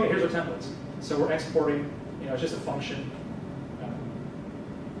these, okay, here's our templates. So we're exporting, it's just a function.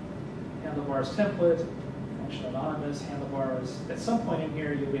 Handlebars template, function anonymous, handlebars. At some point in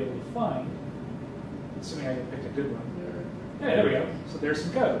here, you'll be able to find, assuming I picked a good one. Yeah, there we go. So there's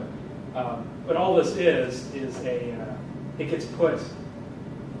some code. But all this is it gets put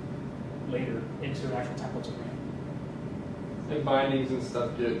later into an actual templates array. And bindings and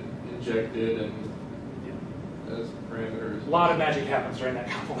stuff get injected and as parameters. A lot of magic happens during that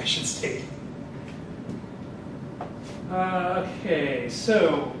compilation state. Okay,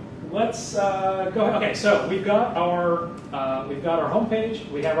 so let's go ahead. Okay, so we've got our home page.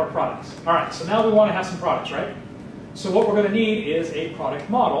 We have our products. All right, so now we want to have some products, right? So what we're going to need is a product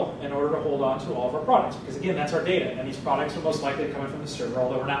model in order to hold on to all of our products, because again, that's our data, and these products are most likely coming from the server.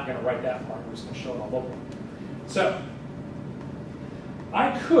 Although we're not going to write that part, we're just going to show it all locally. So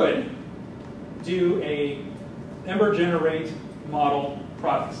I could do a Ember generate model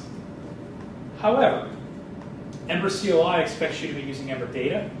products. However, Ember CLI expects you to be using Ember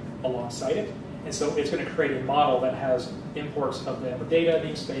data alongside it, and so it's going to create a model that has imports of the Ember data,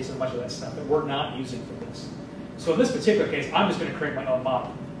 namespace, and much of that stuff that we're not using for this. So in this particular case, I'm just going to create my own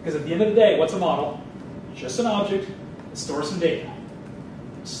model, because at the end of the day, what's a model? Just an object that stores some data.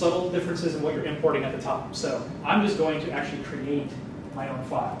 Subtle differences in what you're importing at the top. So I'm just going to actually create my own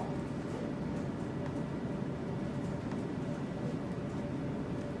file.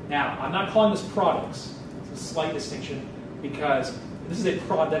 Now, I'm not calling this products. It's a slight distinction, because this is a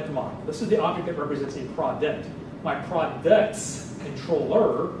product model. This is the object that represents a product. My products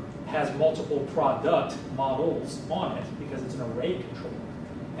controller has multiple product models on it because it's an array controller.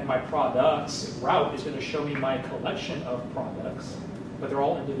 And my products route is going to show me my collection of products, but they're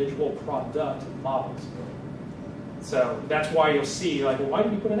all individual product models. So that's why you'll see, like, well, why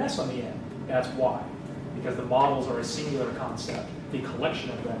did you put an S on the end? That's why. Because the models are a singular concept. The collection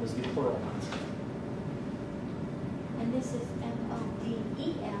of them is the plural concept. And this is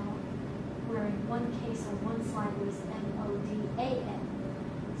M-O-D-E-L, where in one case on one slide it was M-O-D-A-L.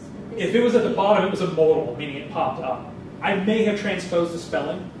 If it was at the bottom, it was a modal, meaning it popped up. I may have transposed the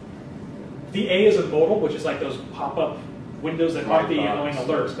spelling. The A is a modal, which is like those pop-up windows that aren't the annoying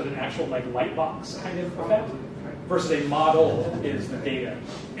alerts, but an actual like light box kind of effect. Versus a model is the data.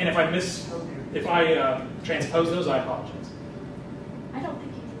 And if I transpose those, I apologize. I don't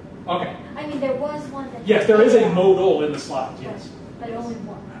think you did. Okay. I mean, there was one that... Yes, there is a modal in the slides, yes. But only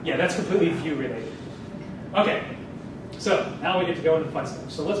one. Yeah, that's completely view related. Okay. So now we get to go into the fun stuff.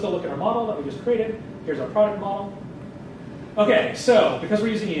 So let's go look at our model that we just created. Here's our product model. Okay, so because we're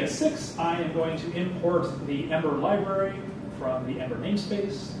using ES6, I am going to import the Ember library from the Ember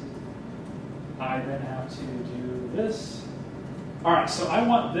namespace. I then have to do this. All right, so I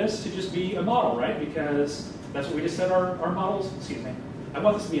want this to just be a model, right? Because that's what we just said our models, excuse me. I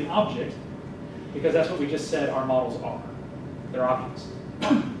want this to be an object because that's what we just said our models are. They're objects.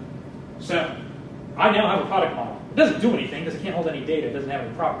 So I now have a product model. It doesn't do anything because it can't hold any data. It doesn't have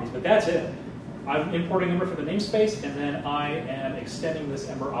any properties, but that's it. I'm importing Ember from the namespace, and then I am extending this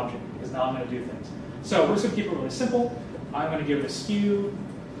Ember object because now I'm going to do things. So we're just going to keep it really simple. I'm going to give it a SKU.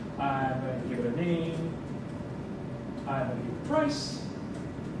 I'm going to give it a name. I'm going to give it a price.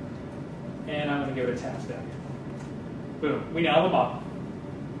 And I'm going to give it a task tag. Boom. We now have a model.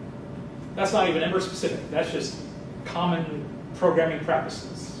 That's not even Ember specific. That's just common programming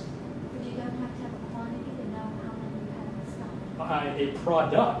practices. But you don't have to have a quantity to know how many you have in stock. a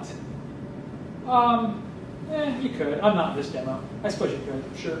product, you could. I'm not in this demo. I suppose you could,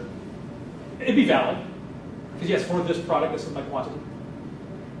 sure. It'd be valid. Because yes, for this product, this is my quantity.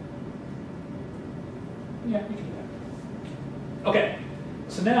 Yeah, you can do that. Okay,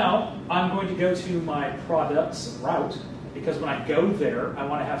 so now I'm going to go to my products route, because when I go there, I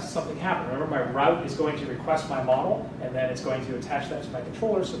want to have something happen. Remember, my route is going to request my model, and then it's going to attach that to my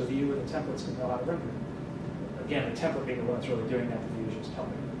controller so the view and the templates can know how to render it. Again, the template being the one that's really doing that, the view is just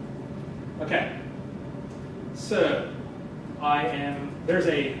helping. Okay, so there's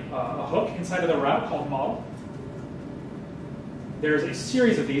a hook inside of the route called model. There's a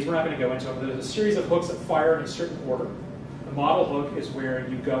series of these. We're not going to go into them. But there's a series of hooks that fire in a certain order. The model hook is where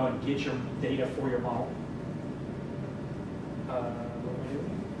you go and get your data for your model. What am I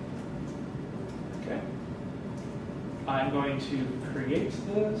doing? Okay. I'm going to create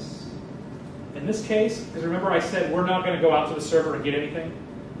this. In this case, because remember I said we're not going to go out to the server and get anything.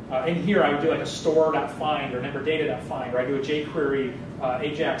 In here, I would do like a store.find or an Ember.data.find, or I do a jQuery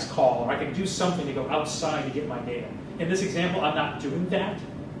Ajax call, or I can do something to go outside to get my data. In this example, I'm not doing that.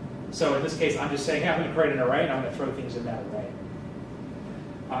 So in this case, I'm just saying, hey, I'm going to create an array, and I'm going to throw things in that array.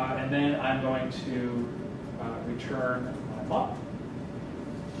 And then I'm going to return my model.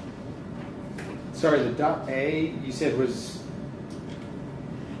 Sorry, the .a you said was...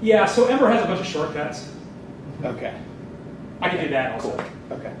 Yeah, so Ember has a bunch of shortcuts. Okay. I can do that also.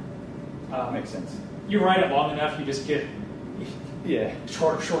 Cool. Okay. Makes sense. You write it long enough, you just get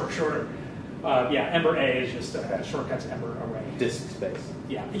shorter. Yeah, Ember.a is just a shortcut to Ember array. Disk space.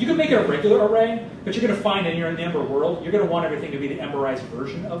 Yeah, you can make it a regular array, but you're going to find in the Ember world, you're going to want everything to be the Emberized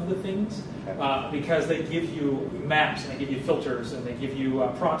version of the things, because they give you maps, and they give you filters, and they give you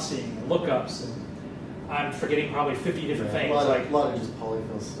proxying, and lookups, and I'm forgetting probably 50 different things. A lot of just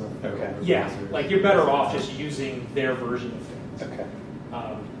polyfill stuff. Okay. Yeah, like you're better off just using their version of things. Okay.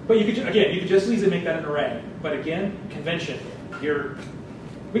 But you could, again, you could just easily make that an array. But again, convention.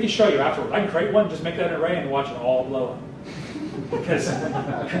 We can show you afterwards. I can create one, just make that an array, and watch it all blow up. Because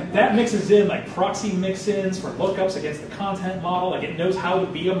that mixes in like proxy mix-ins for lookups against the content model. Like it knows how to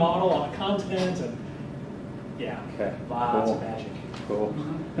be a model on the content, and yeah, lots of magic. Cool.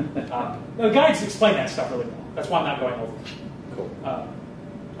 The guides explain that stuff really well. That's why I'm not going over it. Cool.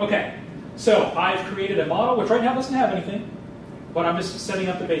 Okay, so I've created a model, which right now doesn't have anything, but I'm just setting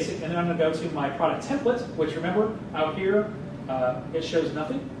up the basic, and then I'm going to go to my product template, which remember, out here, it shows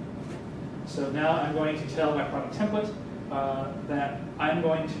nothing. So now I'm going to tell my product template that I'm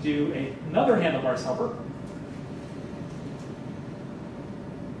going to do another handlebars helper.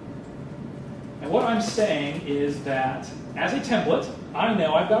 And what I'm saying is that as a template, I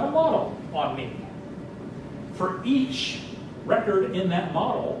know I've got a model on me. For each record in that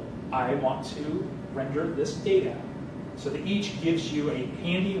model, I want to render this data. So that each gives you a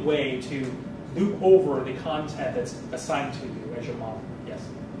handy way to loop over the content that's assigned to you as your model. Yes?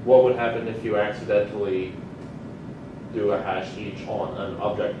 What would happen if you accidentally do a hash each on an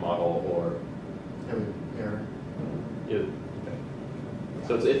object model or... Error.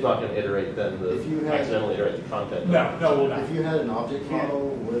 So it's not going to iterate then accidentally iterate the content. No, it will not. If you had an object model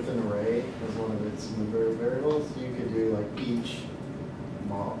with an array as one of its variables, you could do like each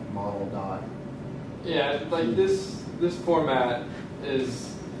model dot. Yeah, like this format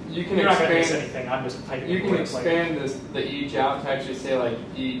is you can You're not going to miss expand. anything. I'm just typing. You can expand the each out to actually say like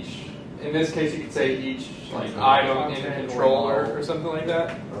each. In this case, you could say each like item in a controller or something like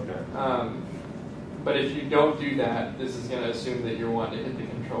that. Okay. But if you don't do that, this is going to assume that you're wanting to hit the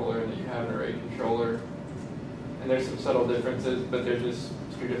controller and that you have an array controller. And there's some subtle differences, but there's just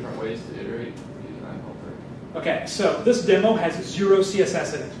two different ways to iterate using that helper. Okay, so this demo has 0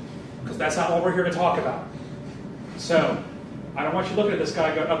 CSS in it, because that's not what we're here to talk about. So I don't want you looking at this guy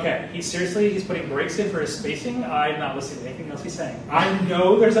and go, okay, he's putting breaks in for his spacing. I'm not listening to anything else he's saying. I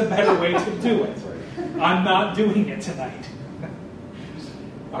know there's a better way to do it. I'm not doing it tonight.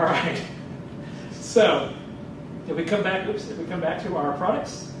 All right. So, if we come back to our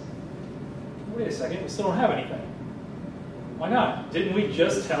products, wait a second, we still don't have anything. Why not? Didn't we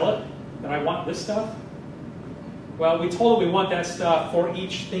just tell it that I want this stuff? Well, we told it we want that stuff for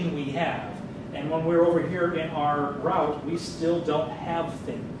each thing we have. And when we're over here in our route, we still don't have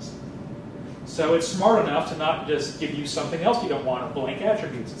things. So it's smart enough to not just give you something else you don't want, or blank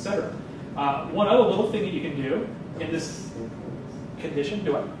attributes, etc. One other little thing that you can do in this condition,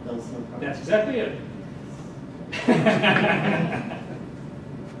 do it. That's exactly it.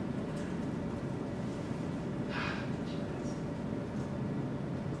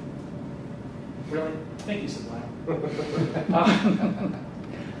 Really? Thank you, Sublime.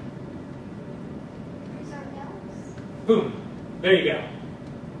 Boom. There you go.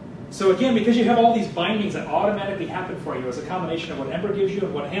 So again, because you have all these bindings that automatically happen for you as a combination of what Ember gives you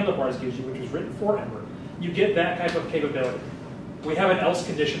and what Handlebars gives you, which was written for Ember, you get that type of capability. We have an else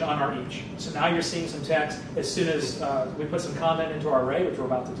condition on our each. So now you're seeing some text. As soon as we put some comment into our array, which we're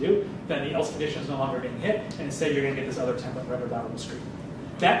about to do, then the else condition is no longer being hit, and instead you're going to get this other template rendered out on the screen.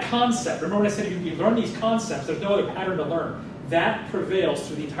 That concept, remember when I said you learn these concepts, there's no other pattern to learn. That prevails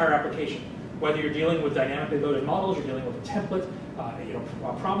through the entire application. Whether you're dealing with dynamically loaded models, you're dealing with a template,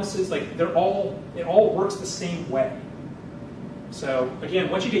 promises, like it all works the same way. So again,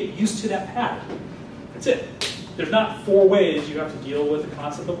 once you get used to that pattern, that's it. There's not 4 ways you have to deal with the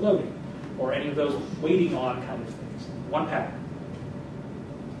concept of loading or any of those waiting on kind of things. One pattern.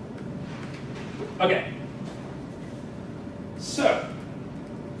 Okay. So,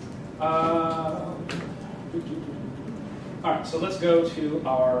 all right, so let's go to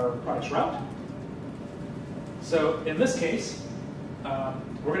our products route. So in this case,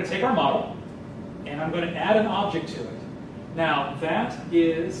 we're going to take our model, and I'm going to add an object to it. Now, the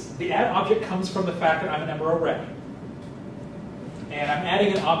add object comes from the fact that I'm an Ember array. And I'm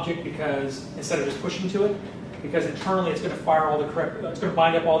adding an object because, instead of just pushing to it, because internally it's going to fire all the correct, it's going to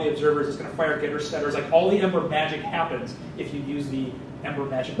bind up all the observers, it's going to fire getters, setters, like all the Ember magic happens if you use the Ember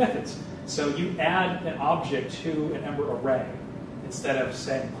magic methods. So you add an object to an Ember array instead of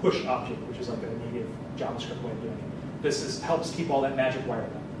saying push object, which is like a native JavaScript way of doing it. This helps keep all that magic wired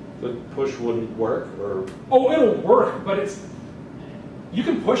up. The push wouldn't work, or? Oh, it'll work, but you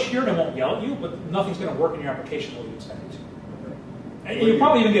can push here and it won't yell at you, but nothing's going to work in your application the way you expect it to. And you'll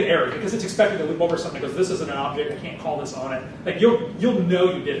probably even get errors because it's expected to loop over something because this isn't an object, I can't call this on it. Like you'll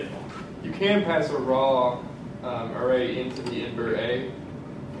know you did it. You can pass a raw array into the Ember A,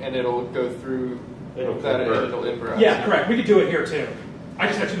 and it'll go through that and it'll Ember out. Yeah, correct. We could do it here too. I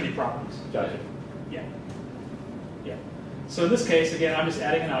just have too many properties. Gotcha. Yeah. Yeah. So in this case, again, I'm just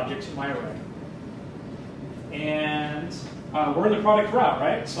adding an object to my array. And we're in the product route,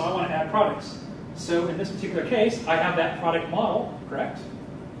 right? So I want to add products. So in this particular case, I have that product model, correct?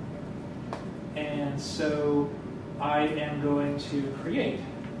 And so I am going to create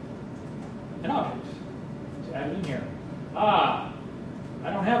an object to add it in here. I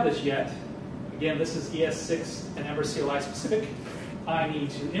don't have this yet. Again, this is ES6 and Ember CLI specific. I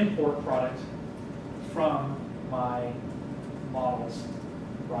need to import product from my models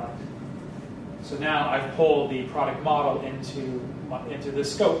product. So now I've pulled the product model into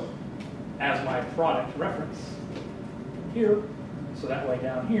this scope as my product reference here. So that way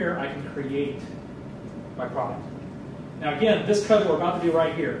down here, I can create my product. Now again, this code that we're about to do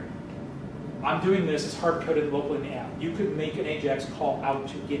right here, I'm doing this as hard-coded locally in the app. You could make an AJAX call out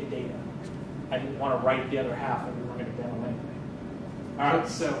to get data. I didn't want to write the other half and we weren't going to demo anyway. All right,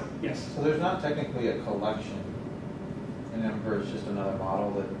 so yes. So there's not technically a collection in Ember, it's just another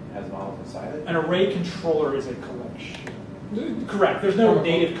model that has models inside it? An array controller is a collection. Correct. There's no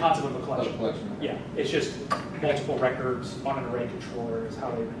native concept of a collection. Yeah, it's just multiple records on an array controller is how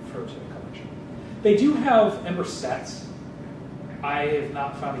they refer to a collection. They do have Ember sets. I have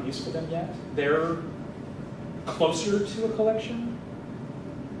not found a use for them yet. They're closer to a collection,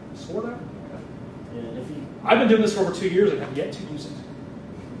 sort of. Yeah, I've been doing this for over 2 years and have yet to use it.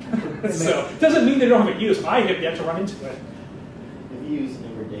 So it doesn't mean they don't have a use. I have yet to run into it. if you use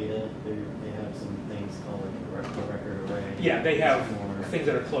Ember data, they have some things called like a record array. Yeah, they have things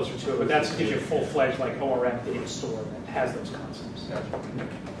that are closer to it, but that gives you a full-fledged like ORM data store that has those concepts. Yeah.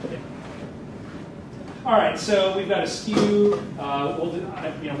 All right, so we've got a SKU. We'll do,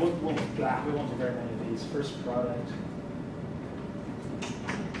 we won't do very many of these. First product.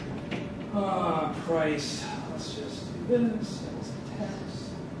 Price. Let's just do this. That was the text.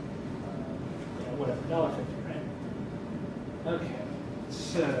 Whatever. $1.50, right? Okay.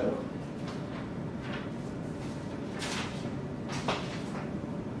 So.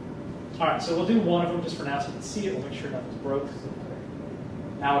 All right, so we'll do one of them just for now so you can see it. We'll make sure nothing's broke.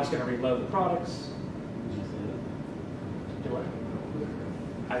 Now it's going to reload the products. Do what?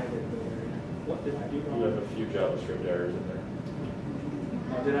 I did it. What did I do wrong? You have a few JavaScript errors in there.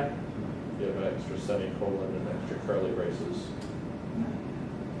 Oh, did I? You have an extra semicolon and extra curly braces.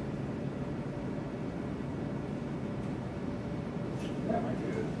 That might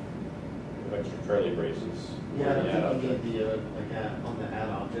be good. You have extra curly braces. Yeah, I on the add don't think object. you need the on the add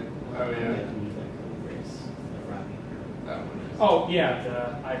object. Oh, yeah. You have to use that code brace, the wrapping. That one is. Oh, yeah,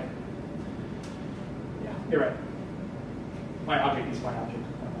 yeah, you're right. My object is my object.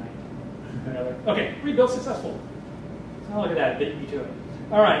 Another. Okay, rebuild successful. Oh, look at that, beat me to it.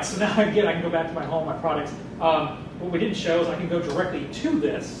 All right, so now again, I can go back to my home, my products. What we didn't show is I can go directly to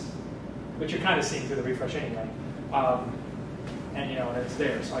this, which you're kind of seeing through the refresh anyway. and it's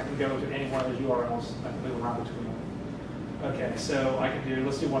there. So I can go to any one of those URLs. I can move around between them. Okay, so I can do.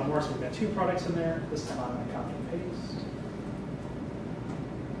 Let's do one more. So we've got 2 products in there. This time I'm going to copy and paste.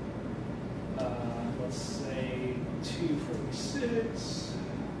 Let's say 246.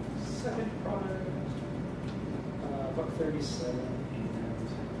 Second product. $1.37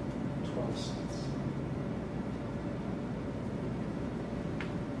 and 12 cents.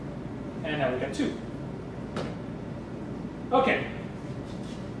 And now we've got 2. Okay.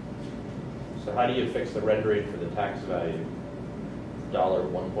 So how do you fix the rendering for the tax value?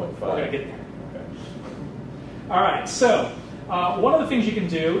 $1.5. We're going to get there. Okay. All right, so one of the things you can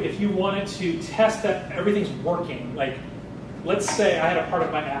do if you wanted to test that everything's working, like let's say I had a part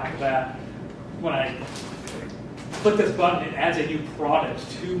of my app that when I click this button, it adds a new product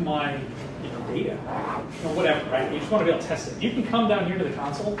to my data, whatever, right? You just want to be able to test it. You can come down here to the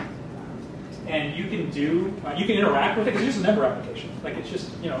console, and you can do you can interact with it because it's just an Ember application. Like it's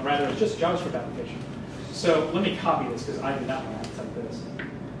just rather it's just a JavaScript application. So let me copy this because I do not want to type this.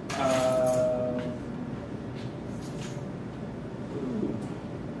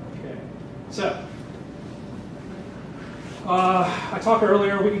 Okay, so. I talked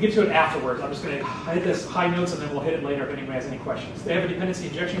earlier, we can get to it afterwards. I'm just going to hit this high notes and then we'll hit it later if anybody has any questions. They have a dependency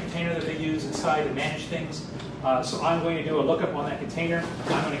injection container that they use inside to manage things. So I'm going to do a lookup on that container.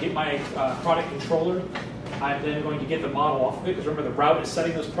 I'm going to get my product controller. I'm then going to get the model off of it because remember the route is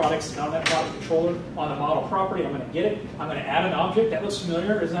setting those products on that product controller on the model property. I'm going to get it. I'm going to add an object. That looks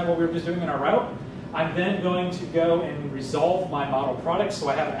familiar. Isn't that what we were just doing in our route? I'm then going to go and resolve my model product so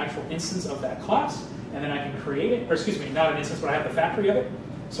I have an actual instance of that class. And then I can create it, or excuse me, not an instance, but I have the factory of it.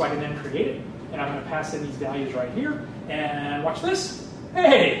 So I can then create it. And I'm going to pass in these values right here. And watch this.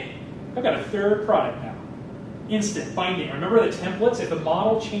 Hey, I've got a 3rd product now. Instant binding. Remember the templates? If the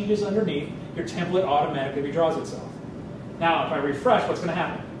model changes underneath, your template automatically redraws itself. Now, if I refresh, what's going to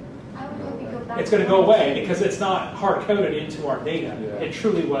happen? It's going to go away because it's not hard-coded into our data. Yeah. It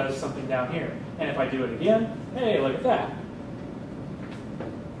truly was something down here. And if I do it again, hey, look at that.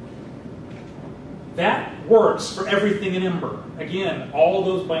 That works for everything in Ember. Again, all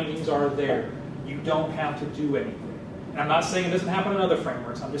those bindings are there. You don't have to do anything. And I'm not saying it doesn't happen in other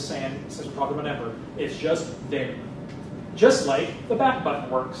frameworks. I'm just saying, since we're talking about Ember, it's just there. Just like the back button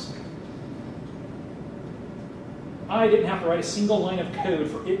works. I didn't have to write a single line of code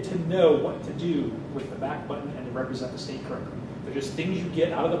for it to know what to do with the back button and to represent the state correctly. They're just things you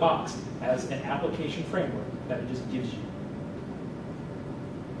get out of the box as an application framework that it just gives you.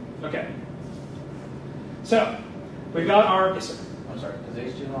 Okay. So, we've got our, yes, sir. I'm sorry,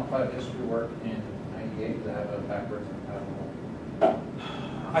 does HTML5 history work in IE8? Does it have a backwards compatible?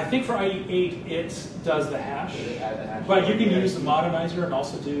 I think for IE8 it does the hash, Does it add the hash? but you can use the modernizer and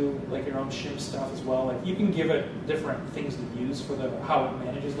also do like your own shim stuff as well. Like you can give it different things to use for the how it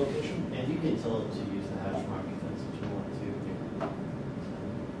manages location. And you can tell it to use the hash marking fence if you want to.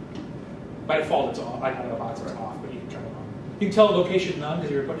 By default, it's on. I have a box it's off, but you can turn it on. You can tell location none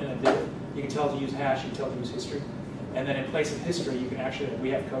because you're putting in a div. You can tell it to use hash. You can tell it to use history. And then in place of history, you can actually, we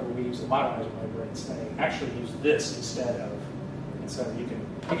have code where we use the modernizer library and say, actually use this instead of. And so you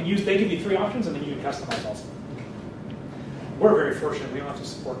can use, they give you 3 options and then you can customize also. We're very fortunate. We don't have to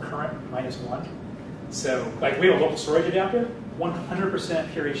support current -1. So like we have a local storage adapter,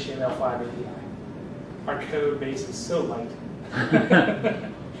 100% pure HTML5 API. Our code base is so light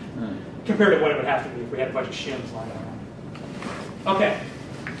compared to what it would have to be if we had a bunch of shims lying around. Okay,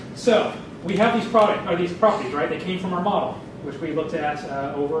 so we have these properties, right? They came from our model, which we looked at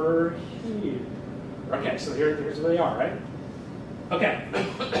over here. Okay, so here's where they are, right? Okay,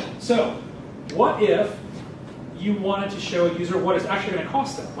 so what if you wanted to show a user what it's actually going to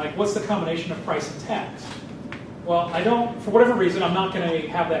cost them? Like, what's the combination of price and tax? Well, I don't, for whatever reason, I'm not going to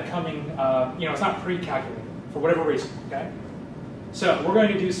have that coming, it's not pre-calculated, for whatever reason, okay? So we're going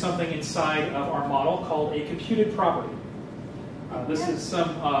to do something inside of our model called a computed property. This is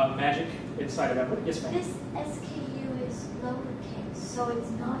some magic inside of Ember. Yes, ma'am? This SKU is lowercase, so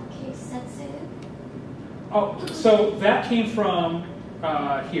it's not case sensitive? Oh, so that came from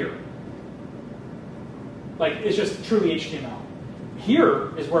here. Like, it's just truly HTML.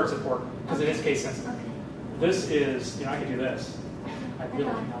 Here is where it's important, because it is case sensitive. Okay. This is, I can do this. I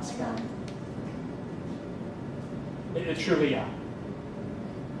really cannot spell. It's truly, yeah.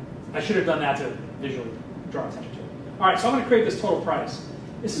 I should have done that to visually draw attention to it. All right, so I'm going to create this total price.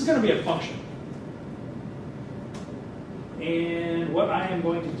 This is going to be a function. And what I am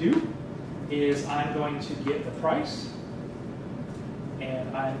going to do is I'm going to get the price,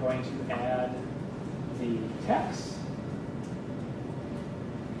 and I'm going to add the text,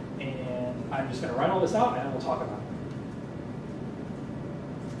 and I'm just going to write all this out, and then we'll talk about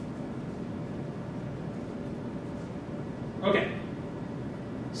Okay.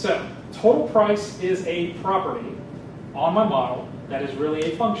 So total price is a property on my model that is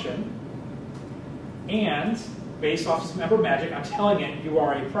really a function. And based off some Ember magic, I'm telling it you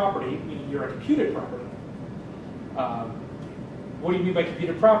are a property, meaning you're a computed property. What do you mean by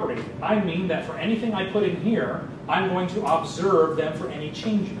computed property? I mean that for anything I put in here, I'm going to observe them for any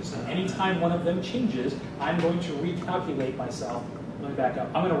changes. And anytime one of them changes, I'm going to recalculate myself. Let me back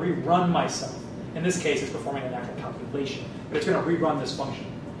up. I'm going to rerun myself. In this case, it's performing an actual calculation, but it's going to rerun this function.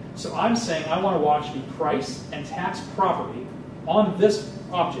 So I'm saying I want to watch the price and tax property on this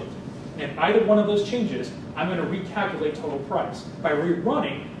object. And if either one of those changes, I'm going to recalculate total price by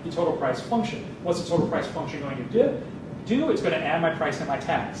rerunning the total price function. What's the total price function going to do? It's going to add my price and my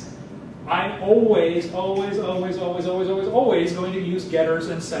tax. I'm always going to use getters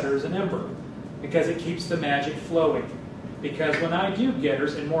and setters in Ember because it keeps the magic flowing. Because when I do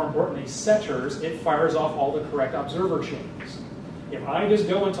getters, and more importantly setters, it fires off all the correct observer chains. If I just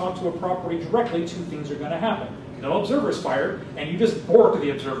go and talk to a property directly, two things are going to happen. No observers fired, and you just bork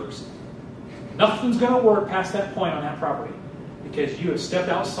the observers. Nothing's going to work past that point on that property because you have stepped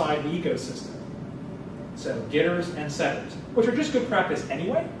outside the ecosystem. So getters and setters, which are just good practice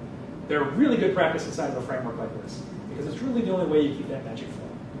anyway, they're really good practice inside of a framework like this because it's really the only way you keep that magic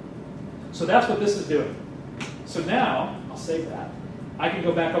flowing. So that's what this is doing. So now, I'll save that. I can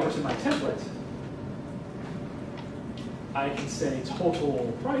go back over to my template. I can say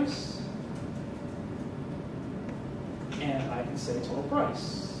total price, and I can say total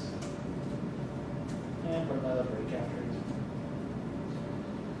price. And put another break after it.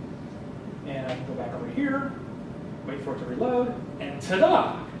 And I can go back over here, wait for it to reload, and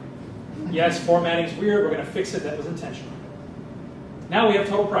ta-da! Yes, formatting's weird, we're going to fix it, that was intentional. Now we have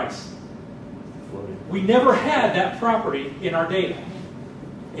total price. We never had that property in our data.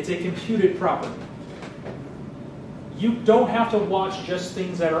 It's a computed property. You don't have to watch just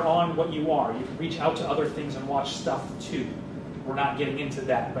things that are on what you are. You can reach out to other things and watch stuff too. We're not getting into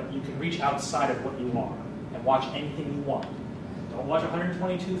that, but you can reach outside of what you are and watch anything you want. Don't watch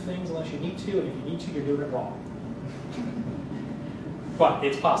 122 things unless you need to, and if you need to, you're doing it wrong. But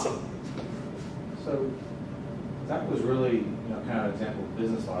it's possible. So that was really, kind of an example of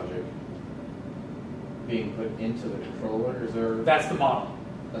business logic being put into the controller. Is there? That's the model.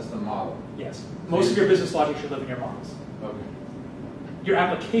 That's the model. Yes. Most of your business logic should live in your models. Okay. Your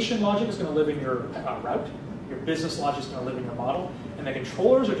application logic is going to live in your route. Your business logic is going to live in your model. And the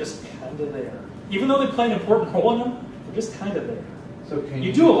controllers are just kind of there. Even though they play an important role in them, they're just kind of there. So can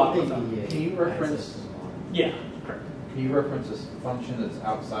you do a lot with them. Can you reference? Yeah, correct. Can you reference a function that's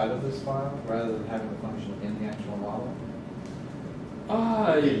outside of this file rather than having the function in the actual model?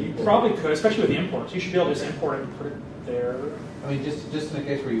 You probably could, especially with the imports. You should be able to just import it and put it there. I mean, just in the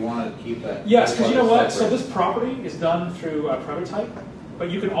case where you want to keep that. Yes, because you know what? So this property is done through a prototype, but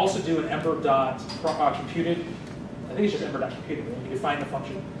you can also do an Ember.computed. I think it's just Ember.computed. You can define the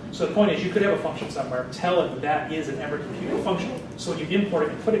function. So the point is, you could have a function somewhere, tell it that is an Ember computed function. So when you import it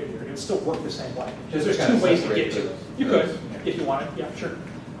and put it here, it would still work the same way. Just there's two ways to get to it. You could, if you want it. Yeah, sure.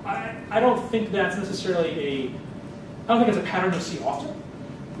 I don't think that's necessarily I don't think it's a pattern you see often,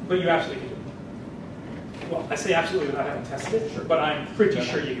 but you absolutely can do it. Well, I say absolutely without having tested it, but I'm pretty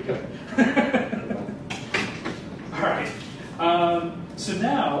sure you can do it. All right. So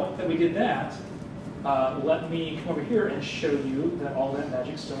now that we did that, let me come over here and show you that all that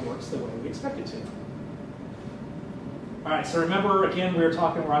magic still works the way we expect it to. All right, so remember, again, we were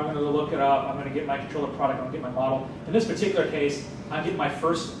talking where I'm going to look it up. I'm going to get my controller product. I'm going to get my model. In this particular case, I'm getting my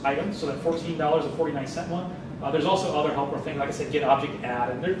first item, so that $14.49 one. There's also other helper things, like I said, get object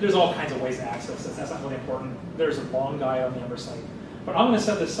add, and there's all kinds of ways to access this. That's not really important. There's a long guide on the Ember site. But I'm going to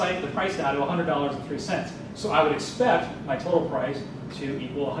set the price down to $100.03. So I would expect my total price to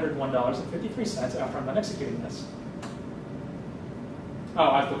equal $101.53 after I'm done executing this. Oh,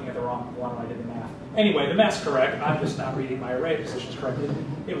 I was looking at the wrong one when I did the math. Anyway, the math's correct. I'm just not reading my array positions correctly.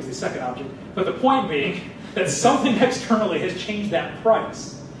 It was the second object. But the point being that something externally has changed that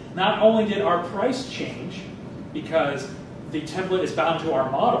price. Not only did our price change, because the template is bound to our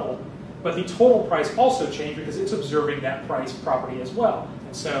model, but the total price also changed because it's observing that price property as well.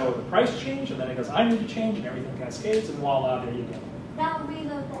 And so the price changed, and then it goes, I need to change, and everything cascades, and voila, there you go. Now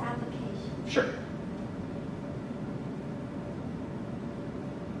reload the application. Sure.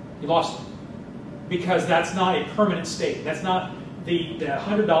 You lost it. Because that's not a permanent state. That's not, the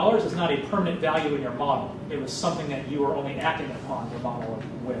 $100 is not a permanent value in your model. It was something that you were only acting upon your model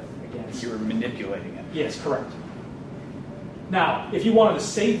with against. You were manipulating it. Yes, correct. Now, if you wanted to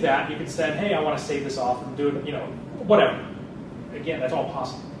save that, you could say, hey, I want to save this off and do it, whatever. Again, that's all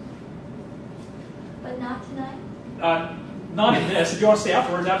possible. But not tonight? Not in this. If you want to stay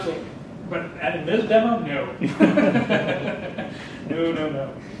afterwards, absolutely. But in this demo, no.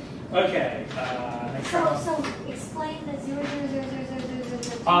 No. Okay. Next round. So explain the 0, 0, 0, 0, 0, 0, 0,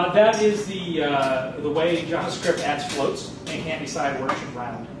 0. That is the way JavaScript adds floats and can't decide where it should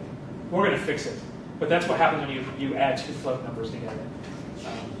round. We're going to fix it, but that's what happens when you add two float numbers together.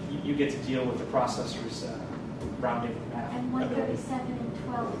 You get to deal with the processor's rounding math. And 137 and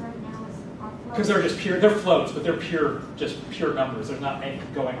 12 right now is our floats. Because they're just pure, they're floats, but they're just pure numbers. There's not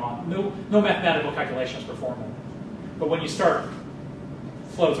anything going on. No mathematical calculations performed. But when you start,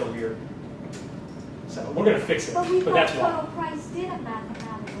 floats are weird. So we're going to fix it, But we but thought that's why. total price did a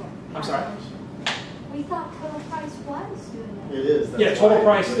mathematical I'm sorry? calculation. We thought total price was doing it. It is. Yeah, that's total why-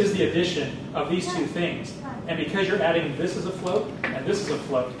 price is the addition of these two Yeah. things. Right. And because you're adding this as a float and this as a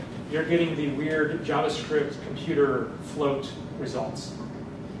float, you're getting the weird JavaScript computer float results.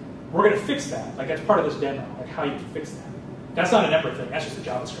 We're going to fix that. Like, that's part of this demo, like how you can fix that. That's not an Ember thing. That's just a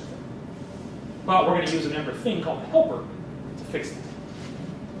JavaScript thing. But we're going to use an Ember thing called the helper to fix it.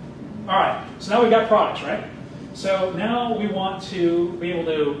 All right, so now we've got products, right? So now we want to be able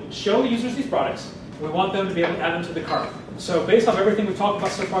to show users these products. We want them to be able to add them to the cart. So based off everything we've talked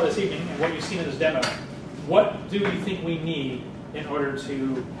about so far this evening and what you've seen in this demo, what do you think we need in order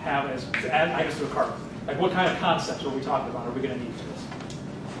to add items to a cart? Like, what kind of concepts are we talking about? Are we going to need for this?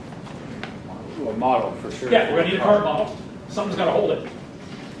 Well, a model for sure. Yeah, we're going to need a cart model. Something's got to hold it.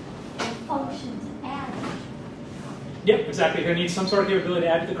 The functions add. Yep, exactly. You're going to need some sort of capability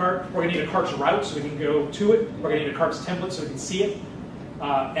to add to the cart. We're going to need a cart's route so we can go to it. We're going to need a cart's template so we can see it.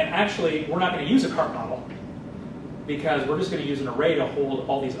 And actually, we're not going to use a cart model because we're just going to use an array to hold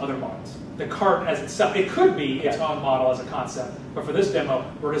all these other models. The cart as itself, it could be its own model as a concept, but for this demo,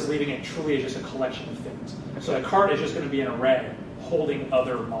 we're just leaving it truly as just a collection of things. So the cart is just going to be an array holding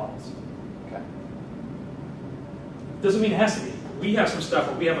other models. Okay. Doesn't mean it has to be. We have some stuff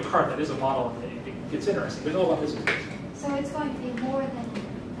where we have a cart that is a model, and it gets interesting. There's all about this. So it's going to be more than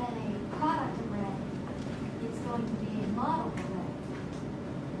a product array. It's going to be a model array.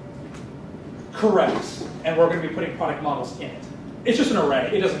 Correct. And we're going to be putting product models in it. It's just an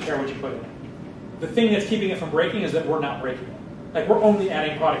array. It doesn't care what you put in it. The thing that's keeping it from breaking is that we're not breaking it. Like, we're only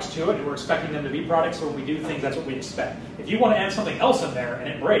adding products to it, and we're expecting them to be products, so when we do things, that's what we expect. If you want to add something else in there and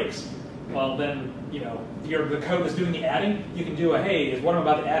it breaks, well, then, the code that's doing the adding, you can do hey, is what I'm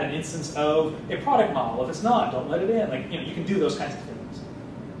about to add an instance of a product model? If it's not, don't let it in. Like, you can do those kinds of things.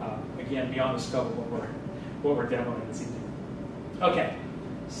 Again, beyond the scope of what we're demoing this evening. Okay,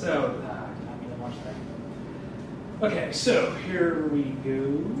 so, okay, so here we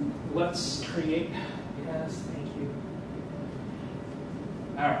go. Let's create, yes, thank you.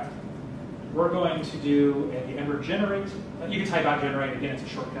 All right, we're going to do the Ember generate. You can type out generate, again, it's a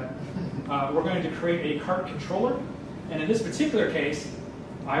shortcut. We're going to create a cart controller, and in this particular case,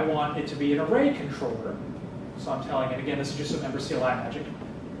 I want it to be an array controller. So I'm telling it, again, this is just some Ember CLI magic.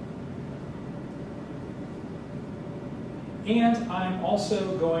 And I'm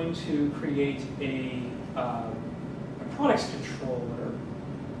also going to create a products controller.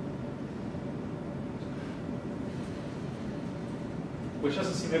 Which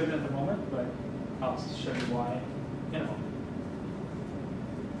doesn't seem evident at the moment, but I'll show you why in a moment.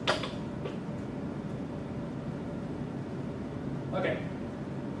 Okay,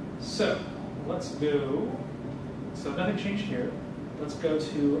 so let's go. So nothing changed here. Let's go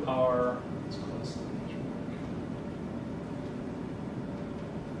to our. Let's close the page.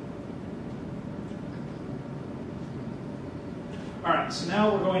 All right, so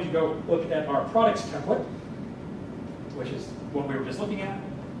now we're going to go look at our products template, which is what we were just looking at.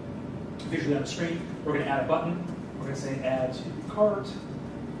 Visually on the screen, we're going to add a button. We're going to say add to cart,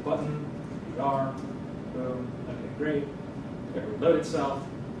 button, BR, boom. Okay, great. It'll reload itself.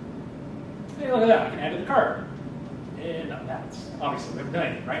 Hey, look at that, I can add to the cart. And that's obviously we haven't done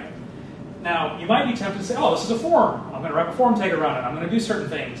anything, right? Now, you might be tempted to say, oh, this is a form. I'm going to wrap a form tag around it. I'm going to do certain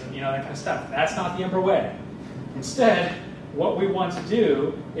things, and that kind of stuff. That's not the Ember way. Instead, what we want to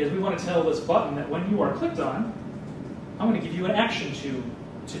do is we want to tell this button that when you are clicked on, I'm going to give you an action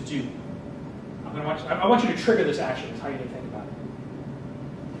to do. I want you to trigger this action, is how you need to think about it.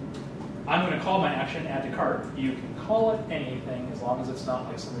 I'm going to call my action add to cart. You can call it anything as long as it's not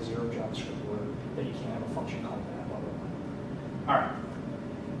like some zero JavaScript word that you can't have a function called that, blah, blah, blah. All right.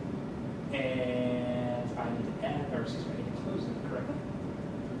 And I need to add, or excuse me, I need to close it correctly.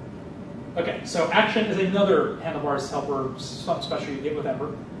 Okay, so action is another handlebars helper, something special you get with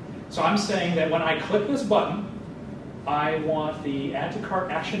Ember. So I'm saying that when I click this button, I want the add to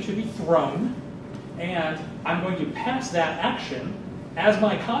cart action to be thrown, and I'm going to pass that action as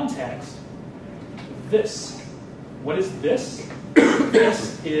my context this. What is this?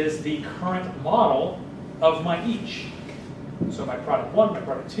 This is the current model of my each. So my product 1, my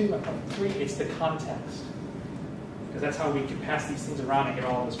product 2, my product 3, it's the context. Because that's how we can pass these things around and get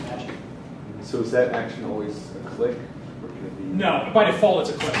all of this magic. So is that action always a click? Or can it be... No, by default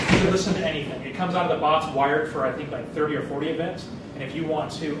it's a click. You can listen to anything. It comes out of the box wired for I think like 30 or 40 events. And if you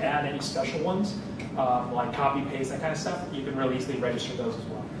want to add any special ones, like copy, paste, that kind of stuff, you can really easily register those as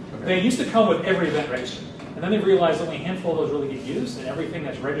well. Okay. They used to come with every event registered. And then they realized only a handful of those really get used, and everything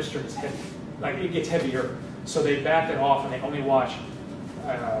that's registered is heavy. Like, it gets heavier. So they backed it off, and they only watch,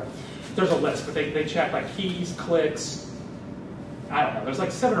 there's a list, but they check like keys, clicks, I don't know. There's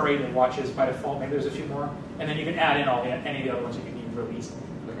like 7 or 8 that watches by default. Maybe there's a few more. And then you can add in any of the other ones that you need really easily.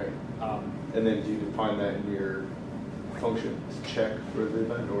 Okay. And then do you define that in your function to check for the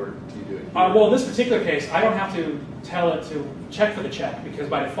event, or do you do it here? Well, in this particular case, I don't have to tell it to check for the check, because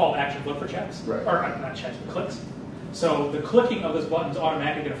by default, actions look for checks. Right. Or not checks, but clicks. So the clicking of this button is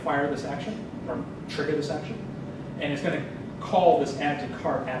automatically going to fire this action, or trigger this action, and it's going to call this add to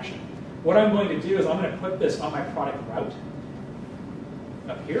cart action. What I'm going to do is I'm going to put this on my product route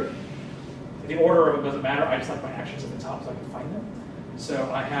up here. The order of it doesn't matter. I just like my actions at the top so I can find them.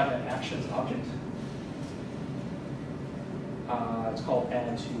 So I have an actions object. It's called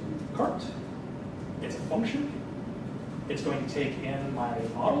add to cart. It's a function. It's going to take in my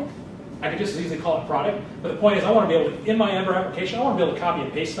model. I could just as easily call it product, but the point is I want to be able to, in my Ember application, I want to be able to copy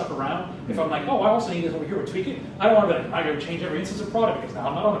and paste stuff around. If I'm like, oh, I also need this over here, we'll tweak it. I don't want to be like, I'm going to change every instance of product because now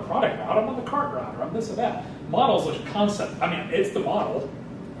I'm not on the product route, I'm on the cart route, or I'm this or that. Models are concept. I mean, it's the model.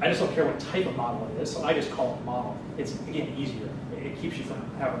 I just don't care what type of model it is, so I just call it model. It's, again, easier. It keeps you from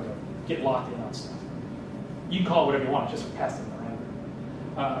having to get locked in on stuff. You can call it whatever you want, just pass it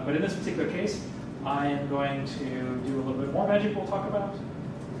around. But in this particular case, I am going to do a little bit more magic we'll talk about.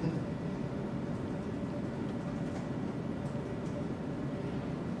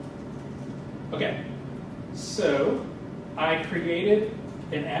 Okay, so I created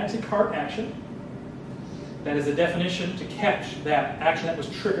an add to cart action that is a definition to catch that action that was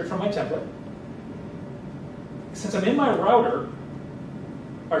triggered from my template. Since I'm in my router,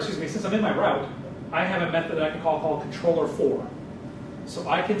 or excuse me, since I'm in my route, I have a method that I can call called controller for. So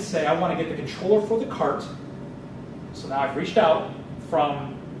I can say I want to get the controller for the cart. So now I've reached out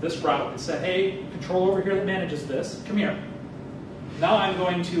from this route and said, hey, controller over here that manages this, come here. Now I'm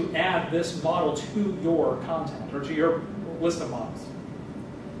going to add this model to your content, or to your list of models.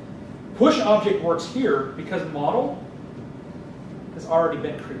 Push object works here because model has already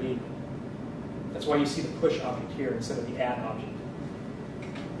been created. That's why you see the push object here instead of the add object.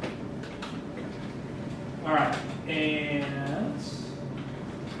 All right, and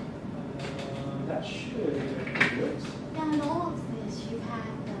that should do it. Now in all of this, you have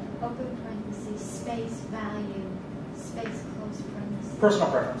the open parentheses, space, value, space, close parentheses.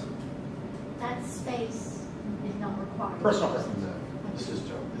 Personal preference. That space is not required. Personal preference. This is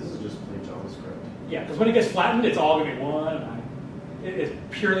just plain JavaScript. Yeah, because when it gets flattened, it's all going to be one. It's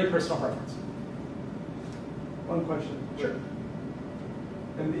purely personal preference. One question. Sure.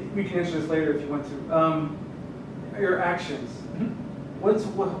 And we can answer this later if you want to. Your actions. Mm-hmm.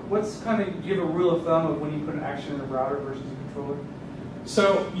 What's kind of, give a rule of thumb of when you put an action in a router versus a controller?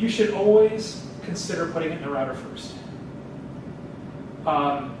 So you should always consider putting it in the router first.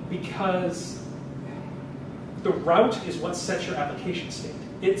 Because the route is what sets your application state.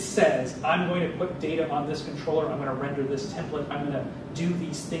 It says, I'm going to put data on this controller, I'm going to render this template, I'm going to do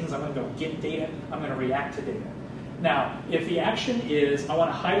these things, I'm going to go get data, I'm going to react to data. Now, if the action is, I want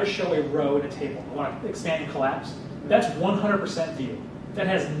to hide or show a row in a table, I want to expand and collapse, that's 100% view. That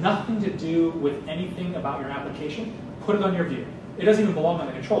has nothing to do with anything about your application. Put it on your view. It doesn't even belong on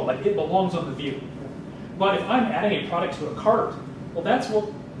the controller, like it belongs on the view. But if I'm adding a product to a cart, well, that's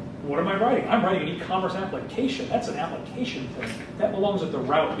what am I writing? I'm writing an e-commerce application. That's an application thing. That belongs at the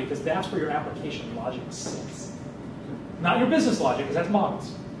route because that's where your application logic sits. Not your business logic, because that's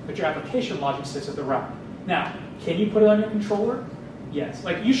models. But your application logic sits at the route. Now, can you put it on your controller? Yes.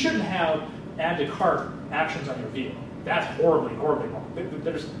 Like, you shouldn't have add to cart actions on your view. That's horribly, horribly wrong.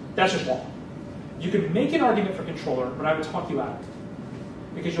 That's just wrong. You can make an argument for controller, but I would talk you out of it.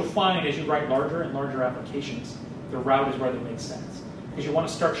 Because you'll find as you write larger and larger applications, the route is where that makes sense. Because you want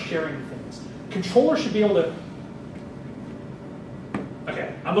to start sharing things. Controller should be able to,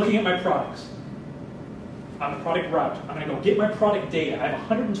 okay, I'm looking at my products. On the product route, I'm going to go get my product data. I have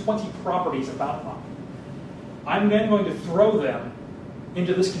 120 properties about mine. I'm then going to throw them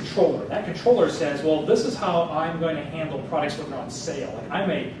into this controller. That controller says, well, this is how I'm going to handle products when they're on sale. Like I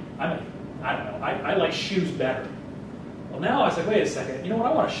don't know, I like shoes better. Well, now I said, wait a second, you know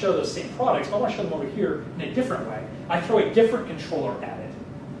what, I want to show those same products, but I want to show them over here in a different way. I throw a different controller at it.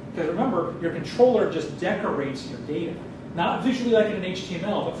 Because remember, your controller just decorates your data. Not visually like in an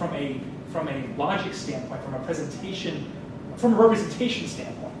HTML, but from a logic standpoint, from a representation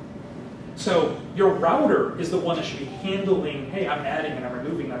standpoint. So your router is the one that should be handling, hey, I'm adding and I'm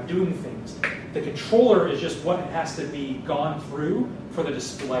removing, I'm doing things. The controller is just what has to be gone through for the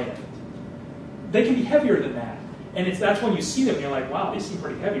display of it. They can be heavier than that. And that's when you see them and you're like, wow, these seem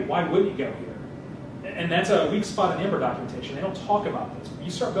pretty heavy. Why wouldn't you go here? And that's a weak spot in Ember documentation. They don't talk about this. When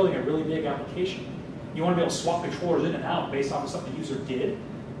you start building a really big application, you want to be able to swap controllers in and out based off of something the user did.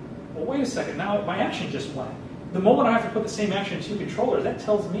 Well, wait a second, now my action just went. The moment I have to put the same action in two controllers, that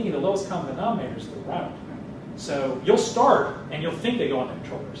tells me the lowest common denominator is the route. So you'll start and you'll think they go on the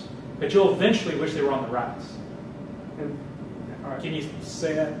controllers, but you'll eventually wish they were on the routes. Can you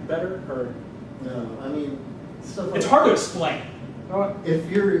say that better? Or? No, I mean, stuff like it's hard to explain. If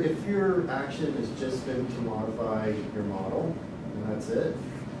your action has just been to modify your model, and that's it,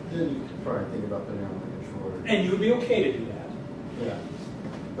 then you could probably think about putting it on the controller. And you would be okay to do that. Yeah.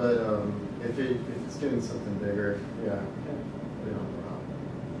 But if it's doing something bigger, yeah, put it on the route.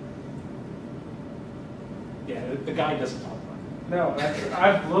 Yeah, the guide doesn't talk about it. No,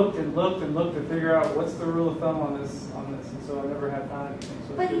 I've looked and looked and looked to figure out what's the rule of thumb on this, and so I never have found anything.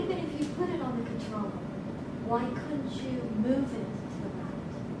 So But even if you put it on the controller, why couldn't you move it to the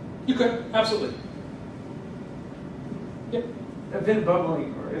right? You could, absolutely. Yep. Event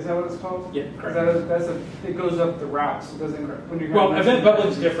bubbling, or is that what it's called? Yeah, correct. It goes up the routes. It doesn't when you're well, event bubbling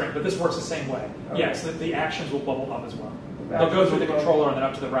is different, but this works the same way. Okay. Yes, the actions will bubble up as well. They'll go through the controller and then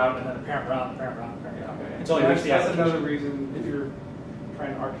up to the route, and then the parent route, and the parent route, and the parent route, Okay. until you reach the That's application. another reason if you're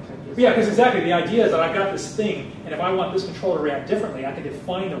trying to architect this. Yeah, because exactly, the idea is that I've got this thing, and if I want this controller to react differently, I can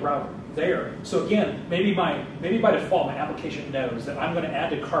define the route there. So again, maybe by default, my application knows that I'm going to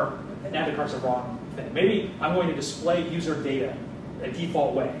add to cart, and add to cart's the wrong thing. Maybe I'm going to display user data a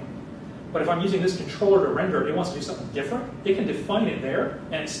default way. But if I'm using this controller to render it, it wants to do something different, it can define it there,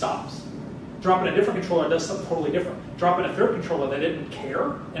 and it stops. Drop in a different controller, it does something totally different. Drop in a third controller that didn't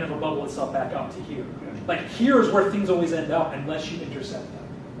care, and it'll bubble itself back up to here. Like, here's where things always end up unless you intercept them.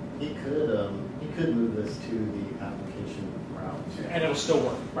 He could move this to the application route. And it'll still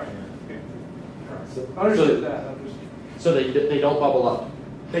work, right? Understood that. So they don't bubble up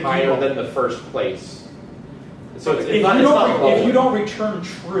They higher don't. than the first place. So it's If not you bubbling. don't return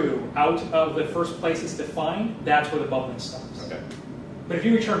true out of the first place it's defined, that's where the bubbling stops. Okay. But if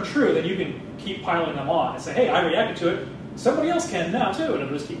you return true, then you can keep piling them on and say, hey, I reacted to it. Somebody else can now too, and it'll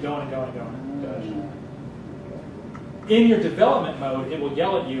just keep going and going and going. In your development mode, it will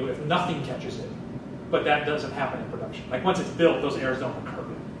yell at you if nothing catches it. But that doesn't happen in production. Like once it's built, those errors don't occur.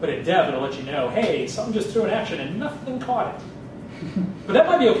 But in dev, it'll let you know, hey, something just threw an action and nothing caught it. But that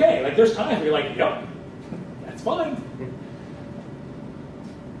might be okay. Like there's times where you're like, yep, that's fine.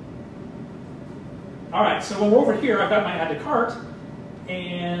 All right, so when we're over here, I've got my add to cart,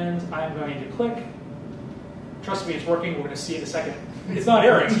 and I'm going to click. Trust me, it's working. We're going to see it in a second. It's not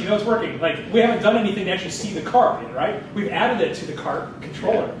erroring, so you know it's working. Like we haven't done anything to actually see the cart yet, right? We've added it to the cart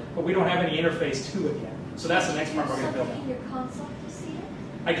controller, but we don't have any interface to it yet. So that's the next part we're going to build Something out. in your console to see it?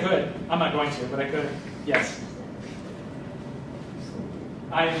 I could. I'm not going to, but I could. Yes.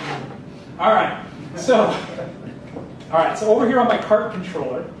 All right. So over here on my cart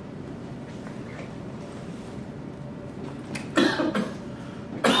controller,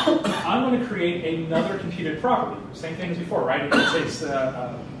 I'm going to create another computed property. Same thing as before, right?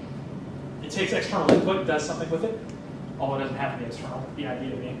 It takes external input, does something with it. Although it doesn't have to be external. The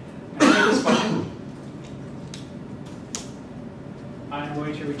idea being, I'm going to make this function. I'm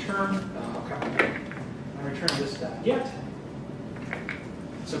going to return. Oh, come on. I'm going to return this .get.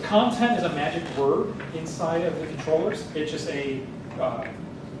 So content is a magic word inside of the controllers. It's just a,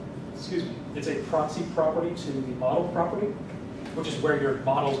 it's a proxy property to the model property, which is where your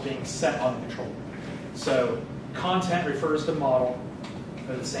model is being set on the controller. So content refers to model.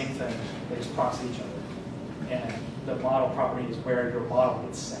 They're the same thing. They just proxy each other. And the model property is where your model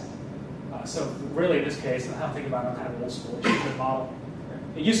gets set. So really in this case, and I'm thinking about it, I'm kind of old school. It's just a model.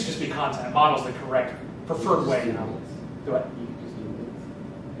 It used to just be content. Model's the correct, preferred way now. Do it.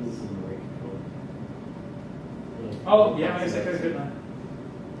 Oh, yeah, I guess that could be good one.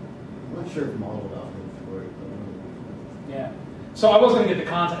 I'm not sure if model documents work, but Yeah. So I was going to get the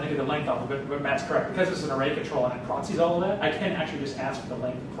content and get the length off of it, but Matt's correct. Because it's an array control and it proxies all of that, I can actually just ask for the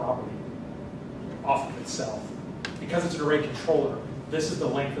length property off of itself. Because it's an array controller, this is the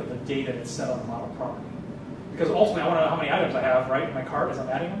length of the data that's set on the model property. Because ultimately, I want to know how many items I have, right, in my cart as I'm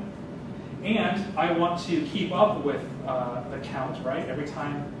adding them. And I want to keep up with the count, right, every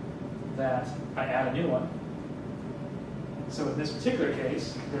time that I add a new one. So in this particular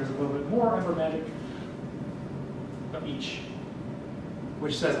case, there's a little bit more Ember magic of each,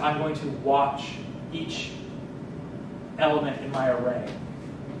 which says I'm going to watch each element in my array.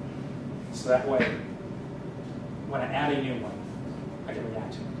 So that way, when I add a new one, I can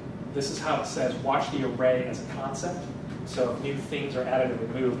react to it. This is how it says watch the array as a concept. So if new things are added or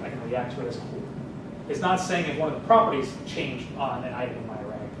removed, I can react to it as a whole. It's not saying if one of the properties changed on an item in my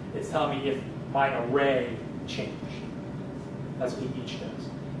array. It's telling me if my array changed. That's what each does.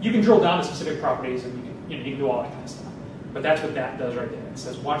 You can drill down to specific properties and you can do all that kind of stuff. But that's what that does right there. It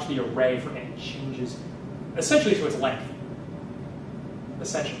says watch the array for any changes, essentially to its length.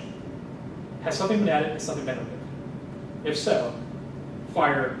 Essentially. Has something been added? Has something been removed? If so,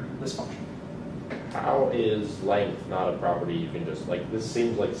 fire this function. How is length not a property you can just, like, this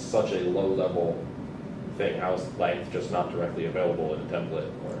seems like such a low-level thing. How is length just not directly available in a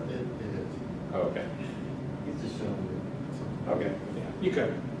template? Or? It is. Oh, okay. It's just showing you. Okay. Yeah, you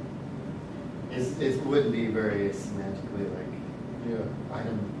could. It wouldn't be very semantically like,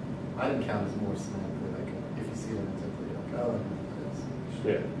 item count is more semantically like, if you see it in a template, you're like, oh,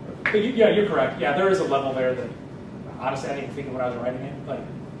 Yeah. But you're correct. Yeah, there is a level there that, honestly, I didn't even think of when I was writing it. Like,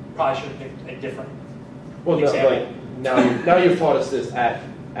 probably should have picked a different example. Like now you've taught us this at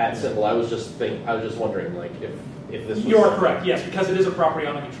symbol. I was just wondering, like, if this was... You are correct, yes, because it is a property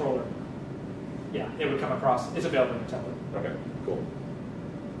on the controller. Yeah, it would come across. It's available in the template. Okay, cool.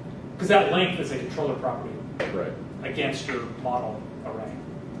 Because that length is a controller property Right. against your model array.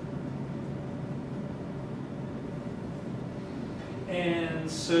 And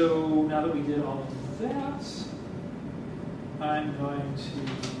so now that we did all of that, I'm going to...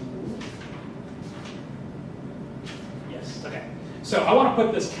 Yes, okay. So I want to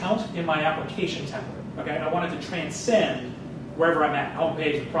put this count in my application template. Okay, I want it to transcend wherever I'm at,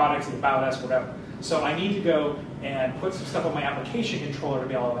 homepage, the products, the about us, whatever. So I need to go and put some stuff on my application controller to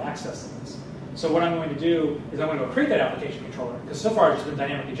be able to have access to this. So what I'm going to do is I'm going to go create that application controller, because so far it's just been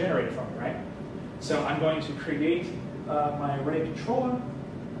dynamically generated from me, right? So I'm going to create my array controller,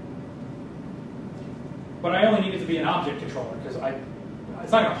 but I only need it to be an object controller, because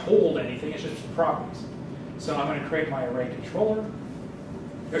it's not going to hold anything, it's just some properties. So I'm going to create my array controller,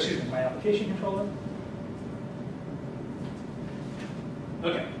 or excuse me, my application controller.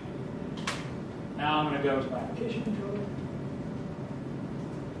 Okay. Now I'm going to go to my application controller.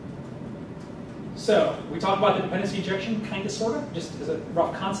 So we talked about the dependency injection, kind of, sort of, just as a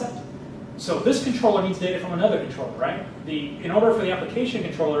rough concept. So this controller needs data from another controller, right? In order for the application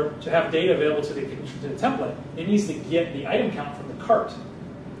controller to have data available to the template, it needs to get the item count from the cart.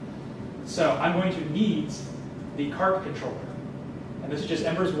 So I'm going to need the cart controller. And this is just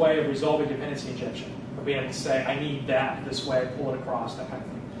Ember's way of resolving dependency injection, of being able to say, I need that this way, pull it across, that kind of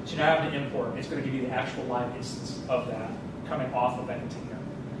thing. So you're not having to import. It's going to give you the actual live instance of that coming off of that container.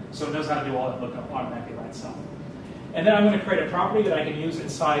 So it knows how to do all that lookup automatically by itself. And then I'm going to create a property that I can use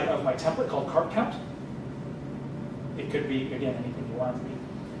inside of my template called cart count. It could be, again, anything you want it to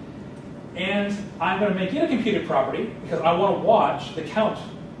be. And I'm going to make it a computed property because I want to watch the count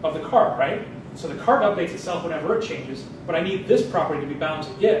of the cart, right? So the cart updates itself whenever it changes, but I need this property to be bound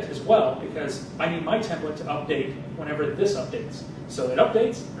to it as well because I need my template to update whenever this updates. So it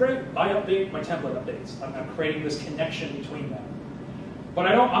updates, great, I update, my template updates. I'm creating this connection between them. But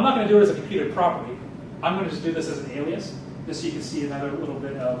I'm not going to do it as a computed property. I'm going to just do this as an alias, just so you can see another little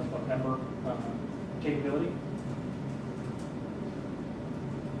bit of Ember capability.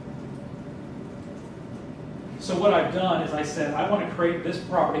 So what I've done is I said, I want to create this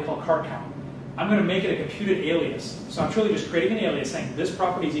property called cart count. I'm going to make it a computed alias. So I'm truly just creating an alias saying this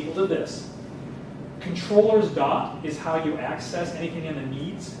property is equal to this. Controllers dot is how you access anything in the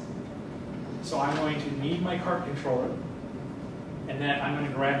needs. So I'm going to need my cart controller, and then I'm going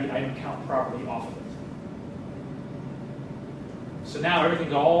to grab the item count property off of it. So now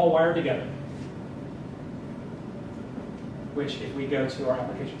everything's all wired together. Which, if we go to our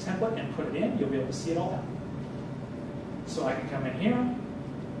application template and put it in, you'll be able to see it all happen. So I can come in here.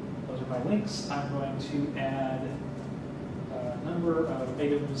 Those are my links. I'm going to add a number of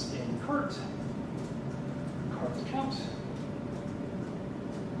items in cart. Cart count.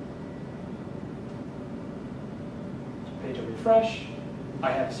 Page will refresh.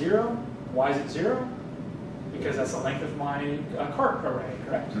 I have 0. Why is it 0? Because that's the length of my cart array,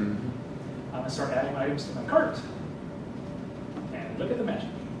 correct? Mm-hmm. I'm going to start adding items to my cart. And look at the magic.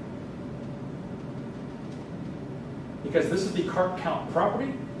 Because this is the cart count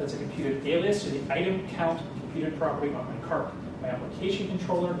property, that's a computed alias to the item count computed property on my cart. my application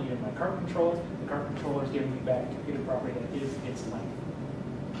controller needed my cart controller. The cart controller is giving me back a computed property that is its length.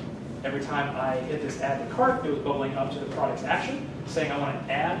 Every time I hit this add to cart, it was bubbling up to the product's action, saying I want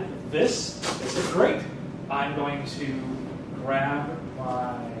to add this. This is great. I'm going to grab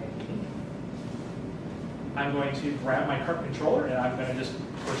my cart controller, and I'm going to just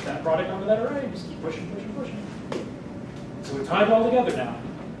push that product onto that array and just keep pushing, pushing, pushing. So we've tied it all together now.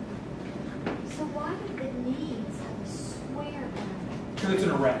 So why do the needs have a square bracket? Because it's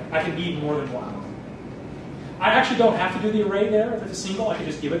an array. I can need more than one. I actually don't have to do the array there. If it's a single, I can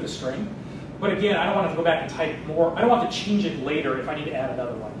just give it the string. But again, I don't want to go back and type more. I don't want to change it later if I need to add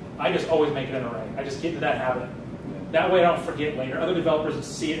another one. I just always make it an array. I just get into that habit. That way I don't forget later. Other developers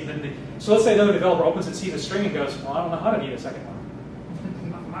see it, and then so let's say the other developer opens and sees a string and goes, well, I don't know how to need a second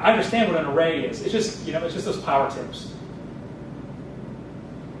one. I understand what an array is. It's just, it's just those power tips.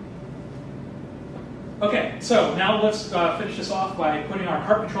 Okay, so now let's finish this off by putting our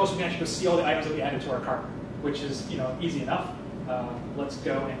cart control so we can actually see all the items that we added to our cart, which is easy enough. Let's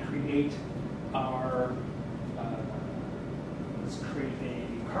go and create our let's create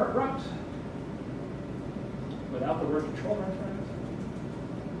a cart route without the word controller in front of it.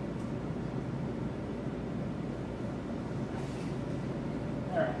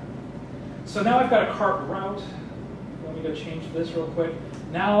 All right. So now I've got a cart route. Let me go change this real quick.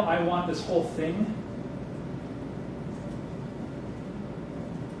 Now I want this whole thing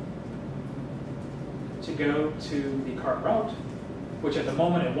to go to the cart route, which at the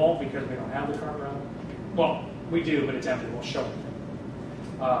moment it won't because we don't have the cart route. Well, we do, but it's empty. It won't show anything.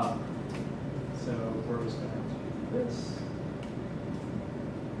 So we're just going to do this.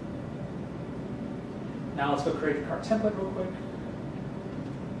 Now let's go create the cart template real quick.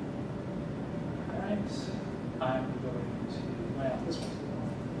 All right. I'm going to, well, this one's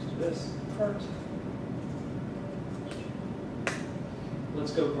let's do this, cart.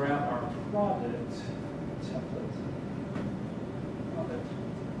 Let's go grab our product template.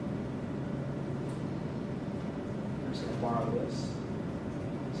 I'm just going to borrow this.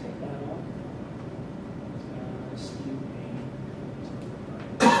 Take that off.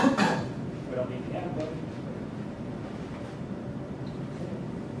 We don't need the add button.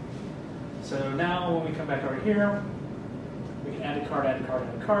 So now when we come back over here, we can add a cart, add a cart,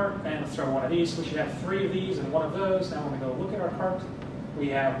 add a cart, and let's throw one of these. We should have 3 of these and 1 of those. Now when we go look at our cart, we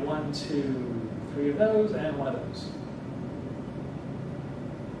have 1, 2, 3 of those and 1 of those.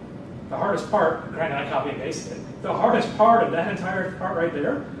 The hardest part, granted I copy and pasted it, the hardest part of that entire part right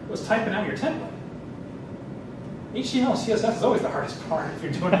there was typing out your template. HTML and CSS is always the hardest part if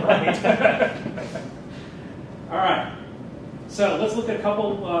you're doing it right. All right. So let's look at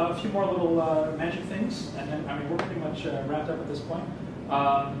a few more little magic things, and then we're pretty much wrapped up at this point.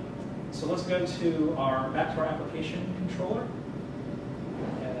 So let's go to back to our application controller.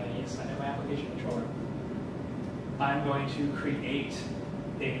 Yes, I know my application controller. I'm going to create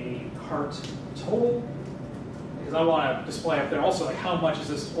a cart total because I want to display up there also like how much is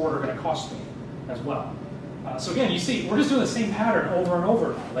this order going to cost me as well. So again, you see, we're just doing the same pattern over and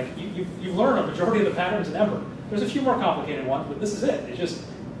over now. Like you've learned a majority of the patterns in Ember. There's a few more complicated ones, but this is it. It's just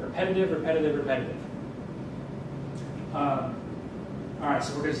repetitive, repetitive, repetitive. All right,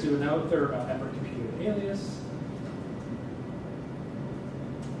 so we're going to do another Ember computed alias.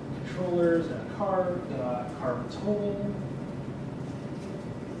 Controllers and a cart, cart total.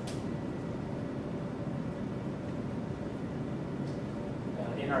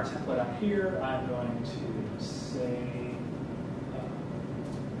 In our template up here, I'm going to say,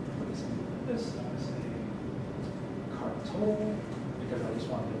 put this in this, I'm going to say cart total, because I just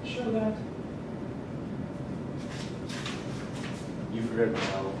wanted to show that. You forgot an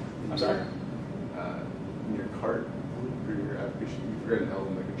L. I'm sorry? In your cart, for your application, you forgot an L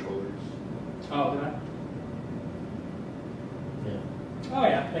in the controllers. Oh, did I? Yeah. Oh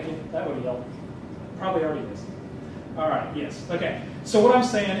yeah, thank you. That would help. Probably already is. All right, yes. Okay, so what I'm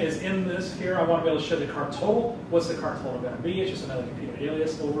saying is in this here, I want to be able to show the cart total. What's the cart total going to be? It's just another computed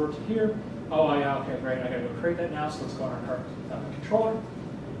alias over to here. Oh yeah, okay, great. I got to go create that now, so let's go on our cart controller.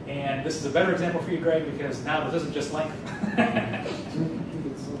 And this is a better example for you, Greg, because now this isn't just length.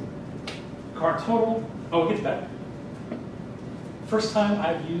 Cart total. Oh, it gets better. First time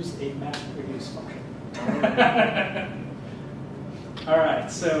I've used a map reduce function. All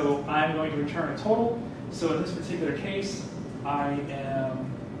right, so I'm going to return a total. So in this particular case, I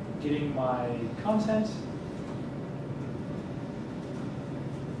am getting my content.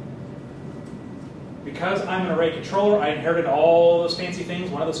 Because I'm an array controller, I inherited all those fancy things.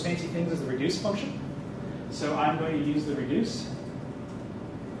 One of those fancy things is the reduce function. So I'm going to use the reduce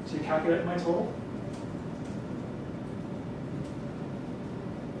to calculate my total.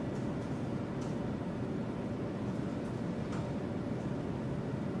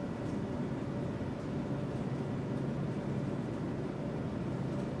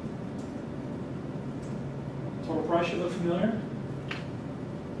 price should look familiar.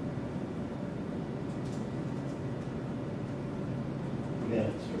 Yeah,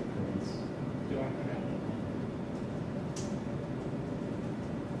 it's short currents. Do I? Okay.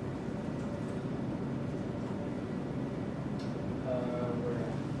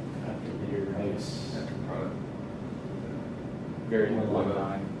 After your Nice. Product. Very long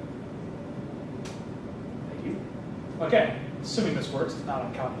line. Thank you. Okay, assuming this works. If not,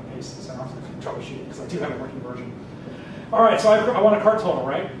 I'm copy and paste this. I don't have to troubleshoot it because I do have a working version. All right, so I want a cart total,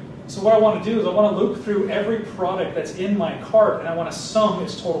 right? So what I want to do is I want to loop through every product that's in my cart, and I want to sum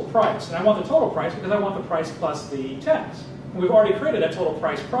its total price. And I want the total price because I want the price plus the tax. And we've already created that total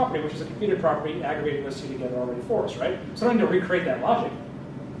price property, which is a computed property aggregating those two together already for us, right? So I don't need to recreate that logic.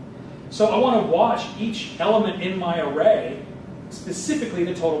 So I want to watch each element in my array, specifically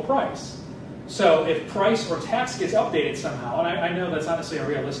the total price. So if price or tax gets updated somehow, and I know that's not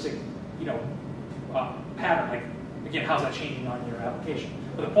necessarily a realistic, pattern. Like, again, how's that changing on your application?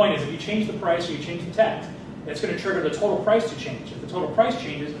 But the point is, if you change the price or you change the tax, it's going to trigger the total price to change. If the total price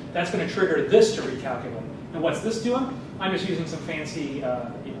changes, that's going to trigger this to recalculate. And what's this doing? I'm just using some fancy,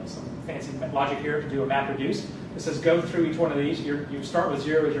 logic here to do a map reduce. It says go through each one of these. You start with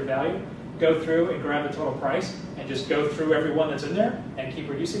 0 as your value. Go through and grab the total price, and just go through every one that's in there, and keep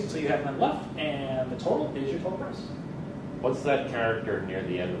reducing until you have none left, and the total is your total price. What's that character near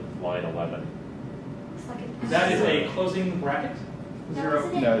the end of line 11? Looks like a- That is a closing bracket. No, 0.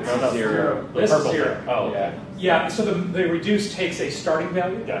 isn't it? No, it's No, zero. The This is purple 0. thing. Oh, okay. Yeah, so the reduce takes a starting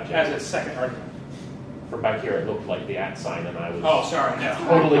value Gotcha. as a second argument. From back here, it looked like the @ sign, and I was Oh, sorry, no.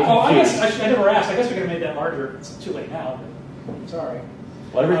 totally Oh, I guess confused. I never asked. I guess we could have made that larger. It's too late now, but sorry.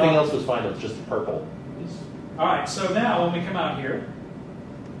 Well, everything else was fine. It's just the purple. All right, so now when we come out here,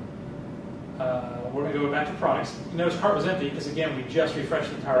 we're going to go back to products. You notice cart was empty because, again, we just refreshed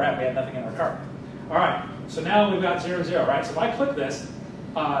the entire app. We had nothing in our cart. All right, so now we've got 0, 0, right? So if I click this,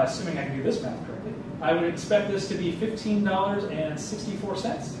 assuming I can do this math correctly, I would expect this to be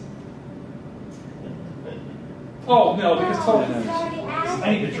 $15.64. Oh, no, because total. No, it's already added. I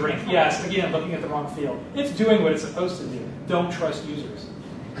need to drink. Yes, again, looking at the wrong field. It's doing what it's supposed to do. Don't trust users.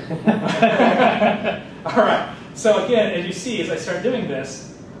 All right. So again, as you see, as I start doing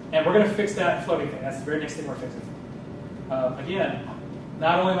this, and we're going to fix that floating thing. That's the very next thing we're fixing. Again,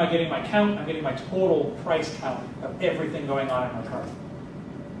 not only am I getting my count, I'm getting my total price count of everything going on in my cart.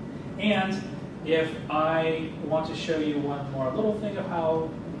 And if I want to show you one more little thing of how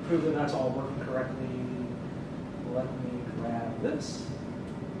to prove that that's all working correctly, let me grab this.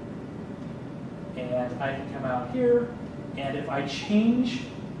 And I can come out here, and if I change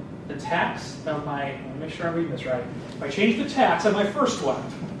the tax of my, let me make sure I'm reading this right. If I change the tax of my first one,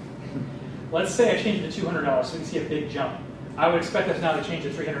 let's say I change it to $200, so you can see a big jump. I would expect us now to change to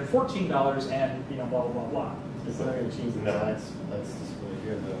 $314 and blah, blah, blah, blah. It's not going to change the No. tax. That's displayed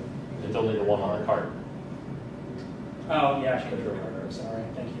here, though. It's only the one on the cart. Oh, yeah, I changed the order. Sorry,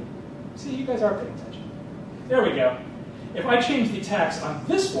 thank you. See, you guys are paying attention. There we go. If I change the tax on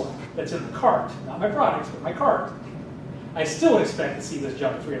this one that's in the cart, not my product, but my cart, I still would expect to see this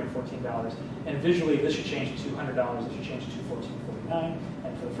jump to $314. And visually, this should change to $200. This should change to $214.49.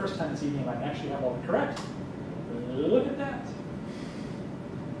 And for the first time this evening, I actually have all the correct. Look at that.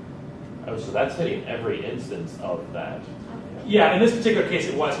 Oh, so that's hitting every instance of that. Yeah, in this particular case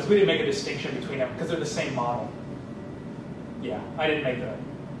it was, because we didn't make a distinction between them, because they're the same model. Yeah, I didn't make the,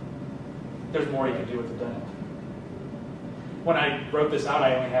 there's more you can do with the donut. When I wrote this out,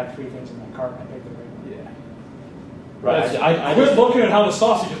 I only had 3 things in my cart, and I picked the right one. Yeah. Right. I Quit just, looking at how the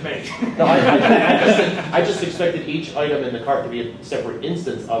sausage is made. no, I just expected each item in the cart to be a separate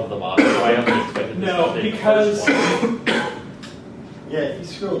instance of the model. So I only expected this No, to be the because first one. Yeah, if you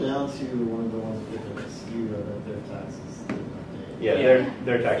scroll down to one of the ones with the SKU of their taxes, didn't update. Yeah, Yeah.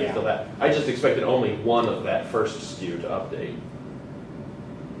 their tag is Yeah. still that. I just expected only one of that first SKU to update.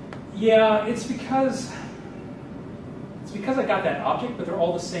 Yeah, it's because I got that object, but they're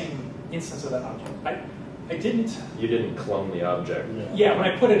all the same instance of that object. I didn't. You didn't clone the object. Yeah, when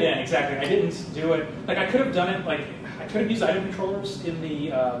I put it in, exactly. I didn't do it. Like I could have done it. Like I could have used item controllers in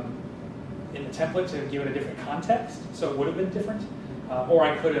the template to give it a different context, so it would have been different. Or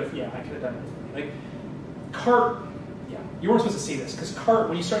I could have. Yeah, I could have done it differently. Like cart. Yeah, you weren't supposed to see this because cart.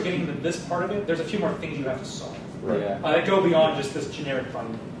 When you start getting into this part of it, there's a few more things you have to solve. Right. Yeah. That go beyond just this generic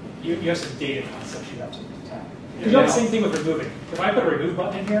button. You have some data concepts you have to tackle. Because you have the same thing with removing. If I put a remove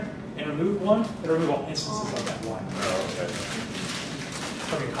button in here and remove one, it'll remove all instances of that one Oh, okay.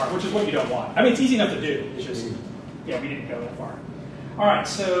 from your cart, which is what you don't want. I mean, it's easy enough to do. It's just, yeah, we didn't go that far. All right,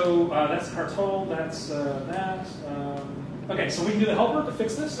 so that's cart total. That's that. Okay, so we can do the helper to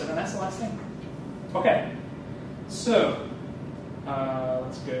fix this, and then that's the last thing. Okay, So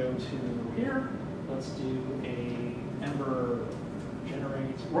let's go to here. Let's do a Ember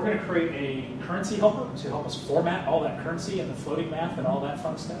generate. We're going to create a currency helper to help us format all that currency and the floating math and all that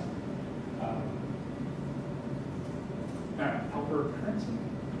fun stuff. All right, helper currency.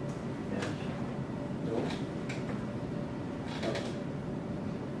 We'll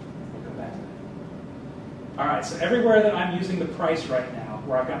come back to that. All right, so everywhere that I'm using the price right now,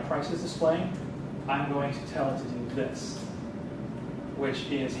 where I've got prices displaying, I'm going to tell it to do this, which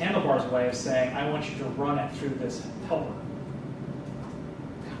is Handlebar's way of saying, I want you to run it through this helper.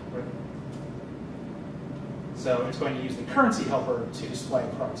 So it's going to use the currency helper to display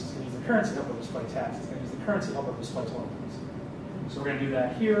price. It's going to use the currency helper to display tax. It's going to use the currency helper to display total price. So we're going to do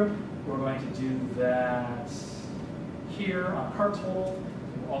that here. We're going to do that here on cart total.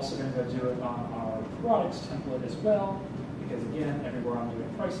 We're also going to go do it on our products template as well, because again, everywhere I'm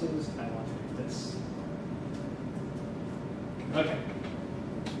doing prices, I want to do this. Okay.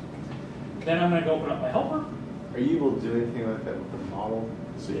 Then I'm going to go open up my helper. Are you able to do anything like that with the model,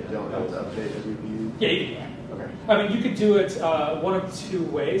 so you don't have to update every view? Yeah, you can do that. Okay. I mean, you could do it one of two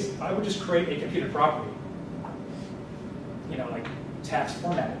ways. I would just create a computer property. You know, like tax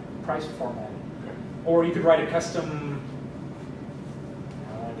formatted, price formatted. Okay. Or you could write a custom,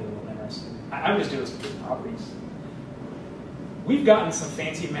 I want to get a little interesting. I would just do this with properties. We've gotten some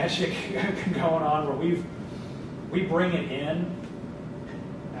fancy magic going on where we bring it in.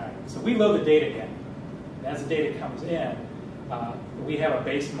 All right, so we load the data in. And as the data comes in, we have a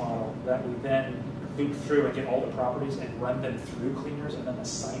base model that we then loop through and get all the properties and run them through cleaners and then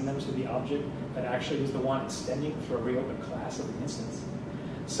assign them to the object that actually is the one extending through a reopened class of the instance.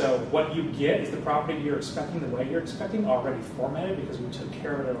 So what you get is the property you're expecting, the way you're expecting, already formatted because we took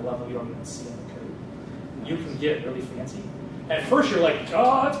care of it at a level you don't even see in the code. You can get really fancy. At first you're like,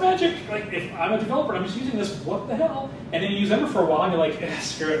 oh, it's magic. Like, if I'm a developer and I'm just using this, what the hell? And then you use Ember for a while and you're like,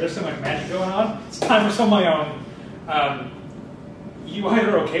 screw it, there's so much magic going on. It's time for some of my own. You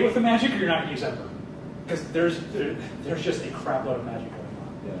either are okay with the magic or you're not going to use Ember. Because there's just a crap load of magic going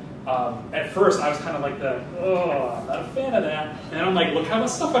on. Yeah. At first I was kind of like I'm not a fan of that. And I'm like, look how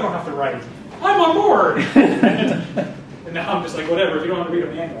much stuff I don't have to write. I'm on board. And now I'm just like, whatever, if you don't want to read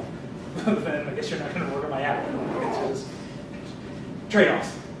a manual, then I guess you're not going to work on my app. It's just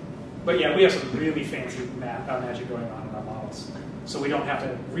trade-offs. But yeah, we have some really fancy magic going on in our models. So we don't have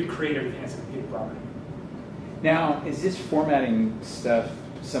to recreate everything as a computer property. Now, is this formatting stuff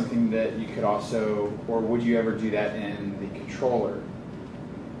something that you could also, or would you ever do that in the controller?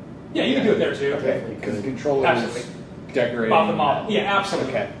 Yeah, you can do it there too. Okay, because the controller is decorating. Off the model. Yeah,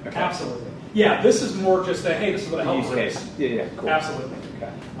 absolutely. Okay. Absolutely. Yeah, this is more just a, hey, this is what a helper is. Yeah, cool. Absolutely.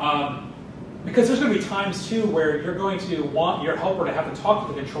 Okay. Because there's going to be times too where you're going to want your helper to have to talk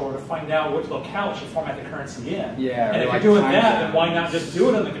to the controller to find out which locale it should format the currency in. Yeah. And if like you're doing that, then why not just do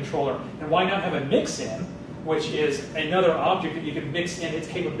it on the controller? And why not have a mix in, which is another object that you can mix in its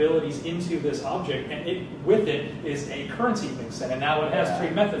capabilities into this object, and with it is a currency mix in. And now it has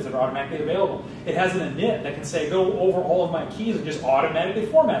 3 methods that are automatically available. It has an init that can say, go over all of my keys and just automatically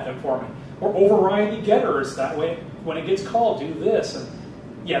format them for me. Or override the getters, that way when it gets called, do this. And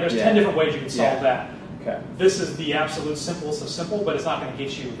yeah, there's 10 different ways you can solve that. Okay. This is the absolute simplest of simple, but it's not going to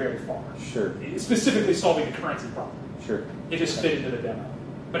get you very far. Sure. It's specifically solving a currency problem. Sure. It just fit into the demo.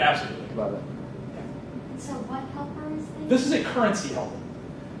 But absolutely. Love it. So what helper is this? This is a currency helper.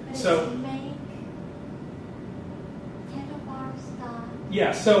 But So it's make handlebars dot.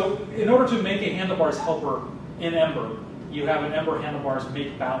 yeah, so in order to make a handlebars helper in Ember, you have an Ember handlebars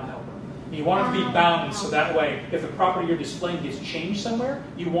make bound helper. And you want it to be bound so that way, if the property you're displaying gets changed somewhere,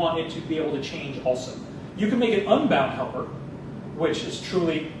 you want it to be able to change also. You can make an unbound helper, which is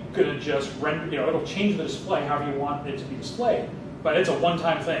truly going to just render, it'll change the display however you want it to be displayed, but it's a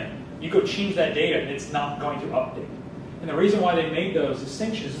one-time thing. You go change that data and it's not going to update. And the reason why they made those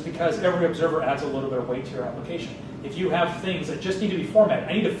distinctions is because every observer adds a little bit of weight to your application. If you have things that just need to be formatted,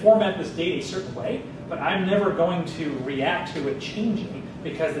 I need to format this data a certain way, but I'm never going to react to it changing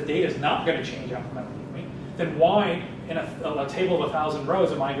because the data is not going to change incrementally, then why in a table of 1,000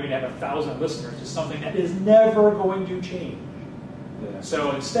 rows am I going to have 1,000 listeners to something that is never going to change? Yeah.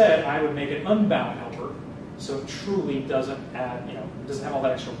 So instead, I would make an unbound helper so it truly doesn't add, doesn't have all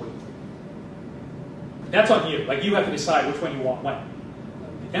that extra weight. That's on you. Like, you have to decide which one you want when.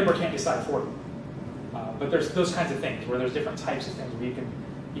 Ember can't decide for you. But there's those kinds of things where there's different types of things where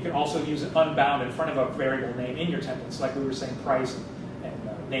you can also use an unbound in front of a variable name in your templates. Like we were saying, price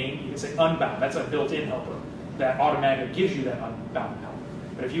and name. You can say unbound. That's a built-in helper that automatically gives you that unbound helper.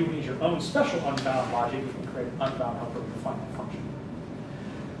 But if you need your own special unbound logic, you can create an unbound helper to define that function.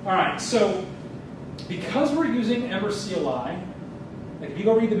 All right, so because we're using Ember CLI, like if you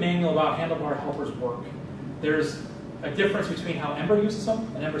go read the manual about handlebar helpers work, there's a difference between how Ember uses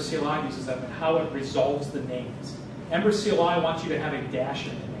them and Ember CLI uses them and how it resolves the names. Ember CLI wants you to have a dash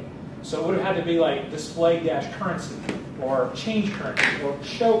in the name. So it would have had to be like display dash currency or change currency or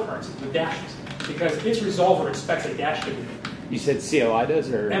show currency with dashes because its resolver expects a dash to be there. You said CLI does,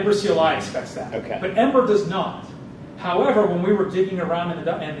 or? Ember CLI expects that. Okay. But Ember does not. However, when we were digging around in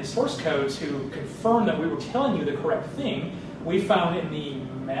the source code to confirm that we were telling you the correct thing, we found in the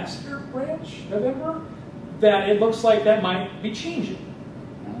master branch of Ember that it looks like that might be changing.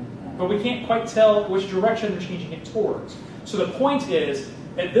 But we can't quite tell which direction they're changing it towards. So the point is,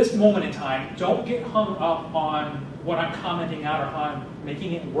 at this moment in time, don't get hung up on what I'm commenting out or how I'm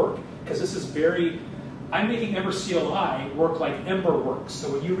making it work, because this is I'm making Ember CLI work like Ember works.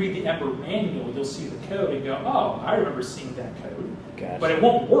 So when you read the Ember manual, you'll see the code and go, oh, I remember seeing that code. Gotcha. But it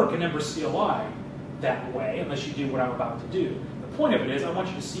won't work in Ember CLI that way unless you do what I'm about to do. The point of it is I want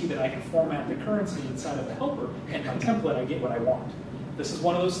you to see that I can format the currency inside of the helper, and my template, I get what I want. This is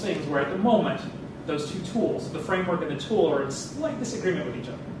one of those things where at the moment, those two tools, the framework and the tool, are in slight disagreement with each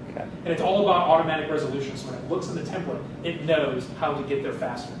other. Okay. And it's all about automatic resolution. So when it looks in the template, it knows how to get there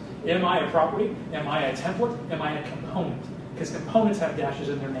faster. Am I a property? Am I a template? Am I a component? Because components have dashes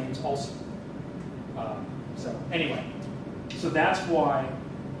in their names also. So anyway, so that's why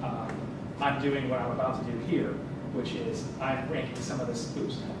I'm doing what I'm about to do here, which is I'm yanking some of this.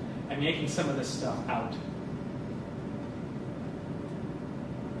 I'm yanking some of this stuff out.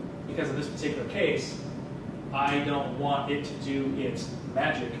 Because in this particular case, I don't want it to do its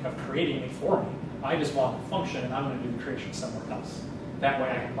magic of creating it for me. I just want the function, and I'm going to do the creation somewhere else. That way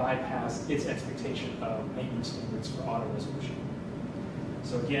I can bypass its expectation of maintenance standards for auto resolution.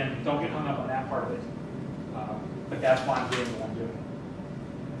 So again, don't get hung up on that part of it. But that's why I'm doing what I'm doing.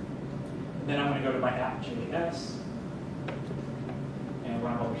 And then I'm going to go to my app.js. And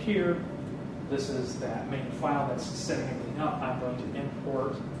when I'm over here, this is that main file that's setting everything up. I'm going to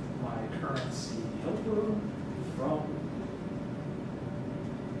import my currency helper from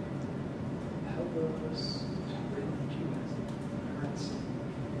helpers currency.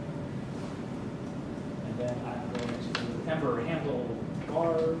 And then I'm going to do Ember handle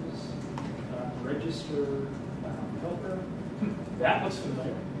bars, register helper. That looks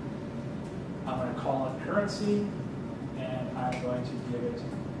familiar. I'm going to call it currency, and I'm going to give it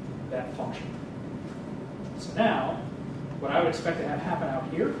that function. So now, what I would expect to have happen out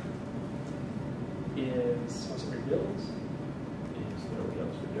here is, once it rebuilds,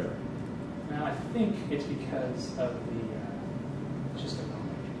 now I think it's because of the, just a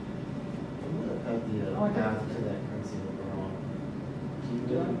moment. You would have had the path to that currency look wrong. Do you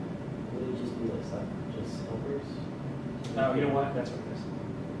would it just be like just helpers? No, you know what? That's what it is.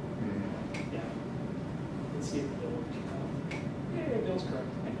 Yeah. Let's see if the build. Yeah, the build's correct.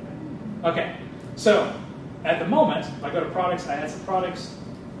 Okay. So, at the moment, if I go to products, I add some products.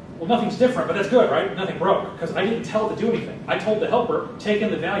 Well, nothing's different, but that's good, right? Nothing broke, because I didn't tell it to do anything. I told the helper, take in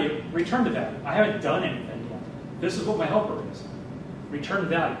the value, return the value. I haven't done anything yet. This is what my helper is. Return the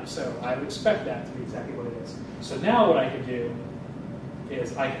value. So I would expect that to be exactly what it is. So now what I can do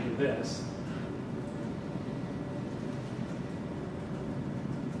is I can do this.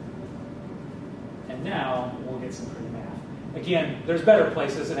 And now we'll get some pretty math. Again, there's better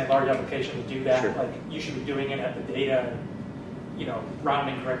places in a large application to do that. Sure. Like you should be doing it at the data,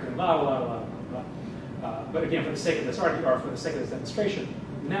 rounding correctly, blah, blah, blah, blah, blah. But again, for the sake of this argument, or for the sake of this demonstration,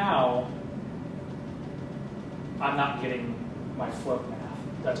 now I'm not getting my float math.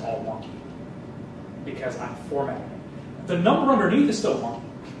 That's all wonky because I'm formatting it. The number underneath is still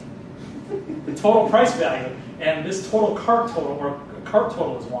wonky. The total price value and this total cart total or cart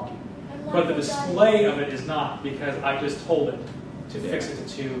total is wonky. But the display of it is not because I just told it to fix it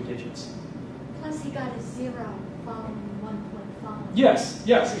to 2 digits. Plus he got a 0 following 1.5. Yes,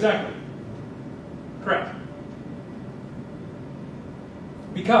 exactly. Correct.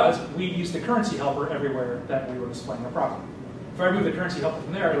 Because we use the currency helper everywhere that we were displaying our property. If I remove the currency helper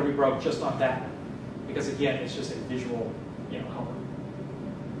from there, it'll be broke just on that. Because again, it's just a visual helper.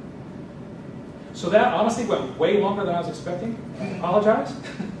 So that honestly went way longer than I was expecting. I apologize.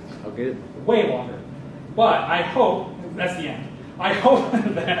 Oh, good. Way longer. But I hope, that's the end. I hope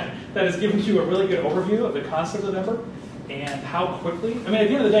that has given you a really good overview of the concept of Ember and how quickly, at the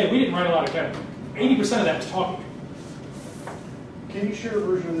end of the day, we didn't write a lot of code. 80% of that was talking. Can you share a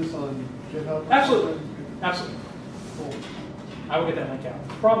version of this on GitHub? Absolutely. Absolutely. Cool. I will get that link out.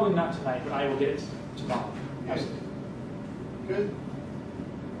 Probably not tonight, but I will get it tomorrow. Absolutely. Good.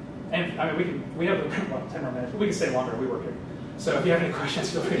 And we have 10 more minutes. We can stay longer. We work here. So if you have any questions,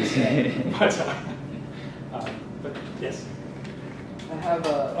 feel free to say. But But yes. I have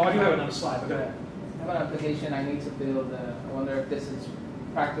a. Oh, I do have another slide, but go ahead. I have an application I need to build. I wonder if this is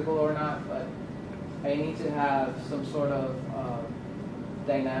practical or not, but I need to have some sort of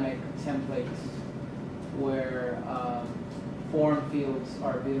dynamic templates where form fields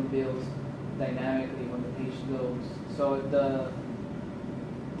are being built dynamically when the page loads. So if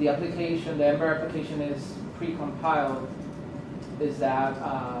the application, the Ember application is pre-compiled, is that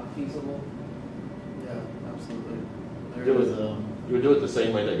feasible? Yeah, absolutely. You would do it the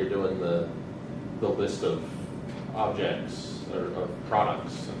same way that you're doing the list of objects or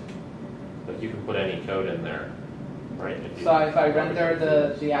products. Like you can put any code in there, right? So if I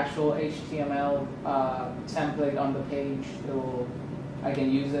render the actual HTML template on the page, I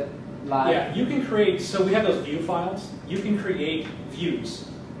can use it live? Yeah, you can create, so we have those view files. You can create views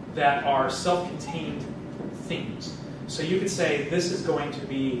that are self-contained things. So you could say, this is going to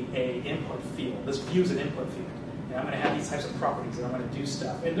be an input field. This view is an input field. And I'm going to have these types of properties, and I'm going to do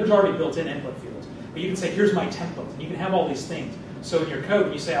stuff. And there's already built-in input fields. But you can say, here's my template. And you can have all these things. So in your code,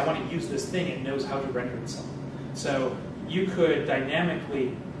 when you say, I want to use this thing, it knows how to render itself. So you could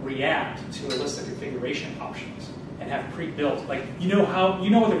dynamically react to a list of configuration options and have pre-built, like you know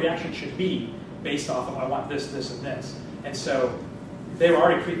what the reaction should be based off of I want this, this, and this. And so they were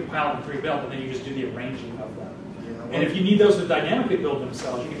already pre-compiled and pre-built, and then you just do the arranging of them. Yeah, and if you need those to dynamically build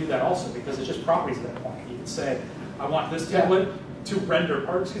themselves, you can do that also because it's just properties at that point. You can say, I want this template to render,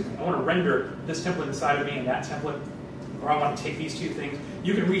 or excuse me, I want to render this template inside of me and that template, or I want to take these two things.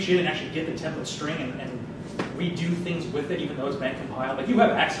 You can reach in and actually get the template string and redo things with it, even though it's been compiled. Like you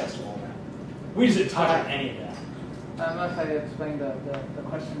have access to all that. We just didn't touch on any of that. I don't know if I explained the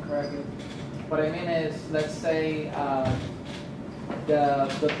question correctly. What I mean is, let's say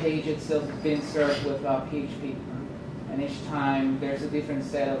the page itself is being served with PHP, and each time there's a different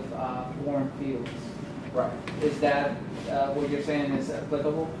set of form fields. Right. Is that what you're saying is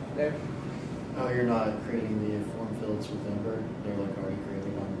applicable there? Oh, you're not creating the form fields with Ember. They're like already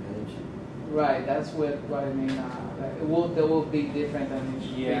created on the page. Right. That's what I mean. They will be different than each.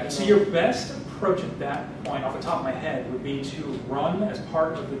 Yeah. So your best approach at that point, off the top of my head, would be to run as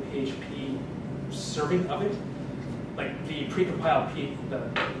part of the PHP serving of it, like the precompiled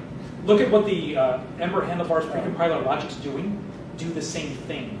look at what the Ember handlebars precompiler logic's doing. Do the same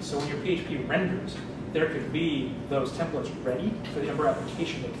thing. So when your PHP renders, there could be those templates ready for the Ember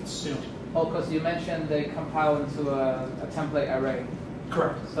application to consume. Oh, because you mentioned they compile into a template array.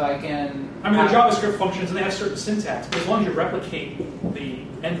 Correct. So I can. I mean, the JavaScript functions and they have certain syntax, but as long as you replicate the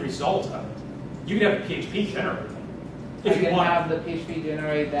end result of it, you can have the PHP generate it. If you want. Have the PHP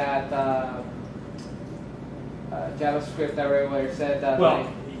generate that JavaScript array where it said that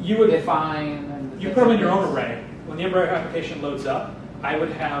you would define. And you put them in your own array. When the Ember application loads up, I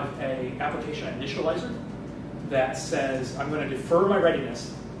would have an application initializer that says, I'm going to defer my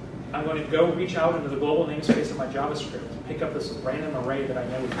readiness. I'm going to go reach out into the global namespace of my JavaScript, pick up this random array that I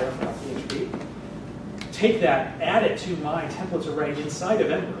know is there from my PHP, take that, add it to my templates array inside of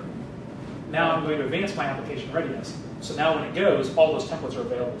Ember. Now I'm going to advance my application readiness. So now when it goes, all those templates are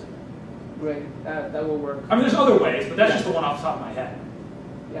available to me. Great, that will work. I mean, there's other ways, but that's just the one off the top of my head.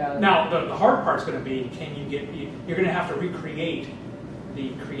 Yeah. Now, the hard part's going to be, you're going to have to recreate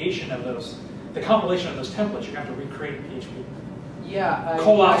the creation of those, the compilation of those templates. You're going to have to recreate in PHP. Yeah.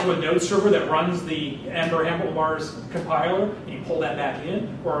 Call out to a node server that runs the Ember handlebars compiler, and you pull that back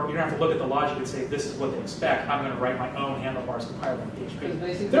in, or you're going to have to look at the logic and say, this is what they expect. I'm going to write my own handlebars compiler in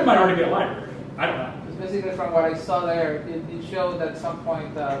PHP. There might already be a library. I don't know. Because basically from what I saw there, it showed at some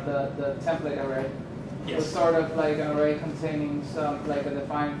point the template array. Yes. Was sort of like an array containing some, like a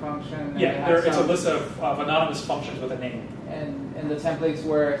defined function. Yeah, it's a list of anonymous functions with a name. And the templates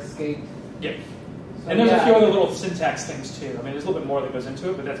were escaped. Yep. So and there's a few other little syntax things too. I mean, there's a little bit more that goes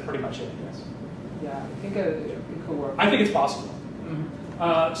into it, but that's pretty much it, yes. Yeah, I think it could work. I think it's possible.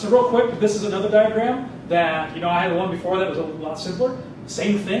 Mm-hmm. So real quick, this is another diagram that, I had the one before that was a lot simpler.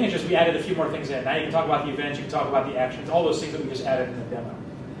 Same thing, it's just we added a few more things in. Now you can talk about the events, you can talk about the actions, all those things that we just added in the demo.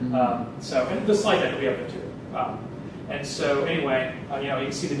 Mm-hmm. And the slide deck will be up there too. And so anyway, you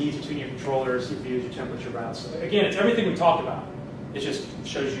can see the needs between your controllers, your views, your templates, your routes. So again, it's everything we talked about. It just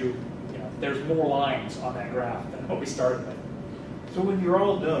shows you, there's more lines on that graph than what we started with. So when you're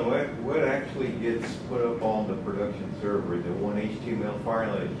all done, what actually gets put up on the production server? Is it one HTML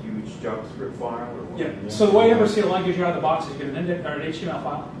file and a huge JavaScript file? Or what? Yeah. So the way Ember.js gives you out of the box is you get an HTML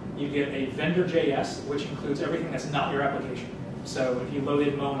file, you get a Ember.js, which includes everything that's not your application. So if you load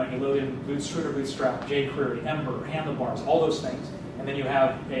in Moment, you load in Bootstrap, jQuery, Ember, handlebars, all those things, and then you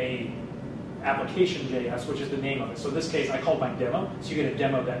have a application.js, which is the name of it. So in this case, I called my demo, so you get a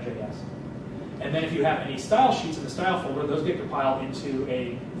demo.js. And then if you have any style sheets in the style folder, those get compiled into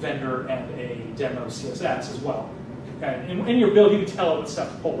a vendor and a demo CSS as well. Okay? In your build, you can tell it what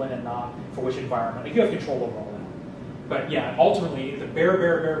stuff to pull in and not for which environment. Like, you have control over all that. But yeah, ultimately, the bare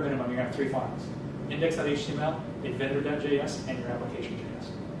minimum, you're going to have 3 files. Index.html, a vendor.js, and your application.js.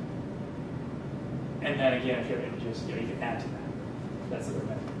 And then again, if you have images, you can add to that. That's the bare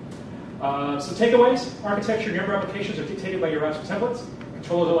minimum. So takeaways: architecture and Ember applications are dictated by your routes and templates.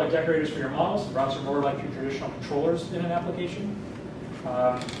 Controllers are like decorators for your models. Routes are more like your traditional controllers in an application.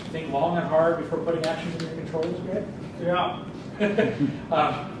 Think long and hard before putting actions in your controllers, right? Yeah.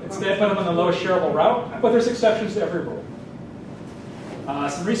 Instead, put them on the lowest shareable route, but there's exceptions to every rule.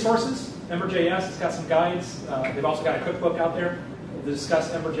 Some resources: Ember.js has got some guides. They've also got a cookbook out there. To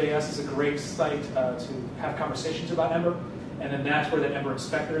discuss Ember.js is a great site to have conversations about Ember. And then that's where the Ember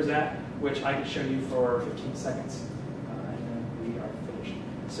inspector is at, which I can show you for 15 seconds. And then we are finished.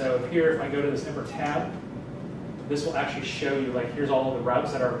 So here, if I go to this Ember tab, this will actually show you, like, here's all of the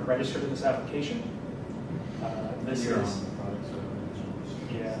routes that are registered in this application. This You're is... on the product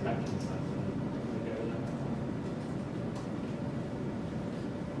server. Yeah, I can,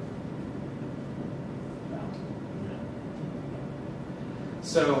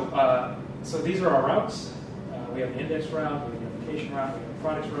 So these are our routes. We have the index route, we have the application route, we have the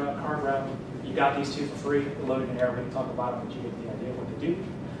products route, card route. You got these 2 for free. The loading and error, we can talk about them, but you get the idea of what they do.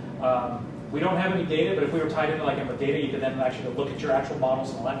 We don't have any data, but if we were tied into like Ember data, you could then actually look at your actual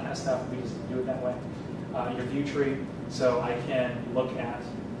models and all that kind of stuff. We just do it that way. Your view tree, so I can look at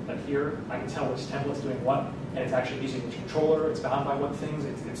here. I can tell which template's doing what, and it's actually using the controller. It's bound by what things.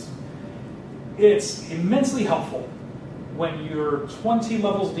 It's immensely helpful. When you're 20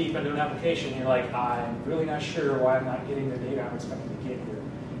 levels deep into an application, you're like, I'm really not sure why I'm not getting the data I'm expecting to get here.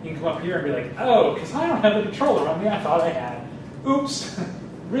 You can come up here and be like, oh, because I don't have the controller on me, I thought I had. Oops.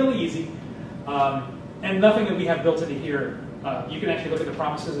 Really easy. And nothing that we have built into here, you can actually look at the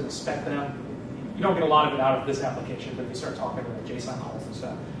promises and inspect them. You don't get a lot of it out of this application, but if you start talking about JSON calls and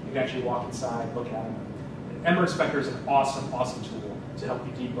stuff, you can actually walk inside, look at them. Ember Inspector is an awesome tool to help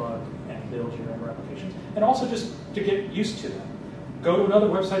you debug and build your Ember applications, and also just to get used to them. Go to another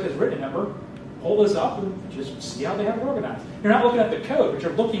website that's written in Ember, pull this up, and just see how they have it organized. You're not looking at the code, but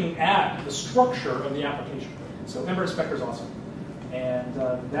you're looking at the structure of the application. So Ember Inspector is awesome. And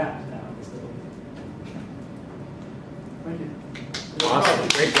that now is the... Thank you. Awesome.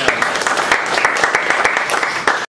 Great job.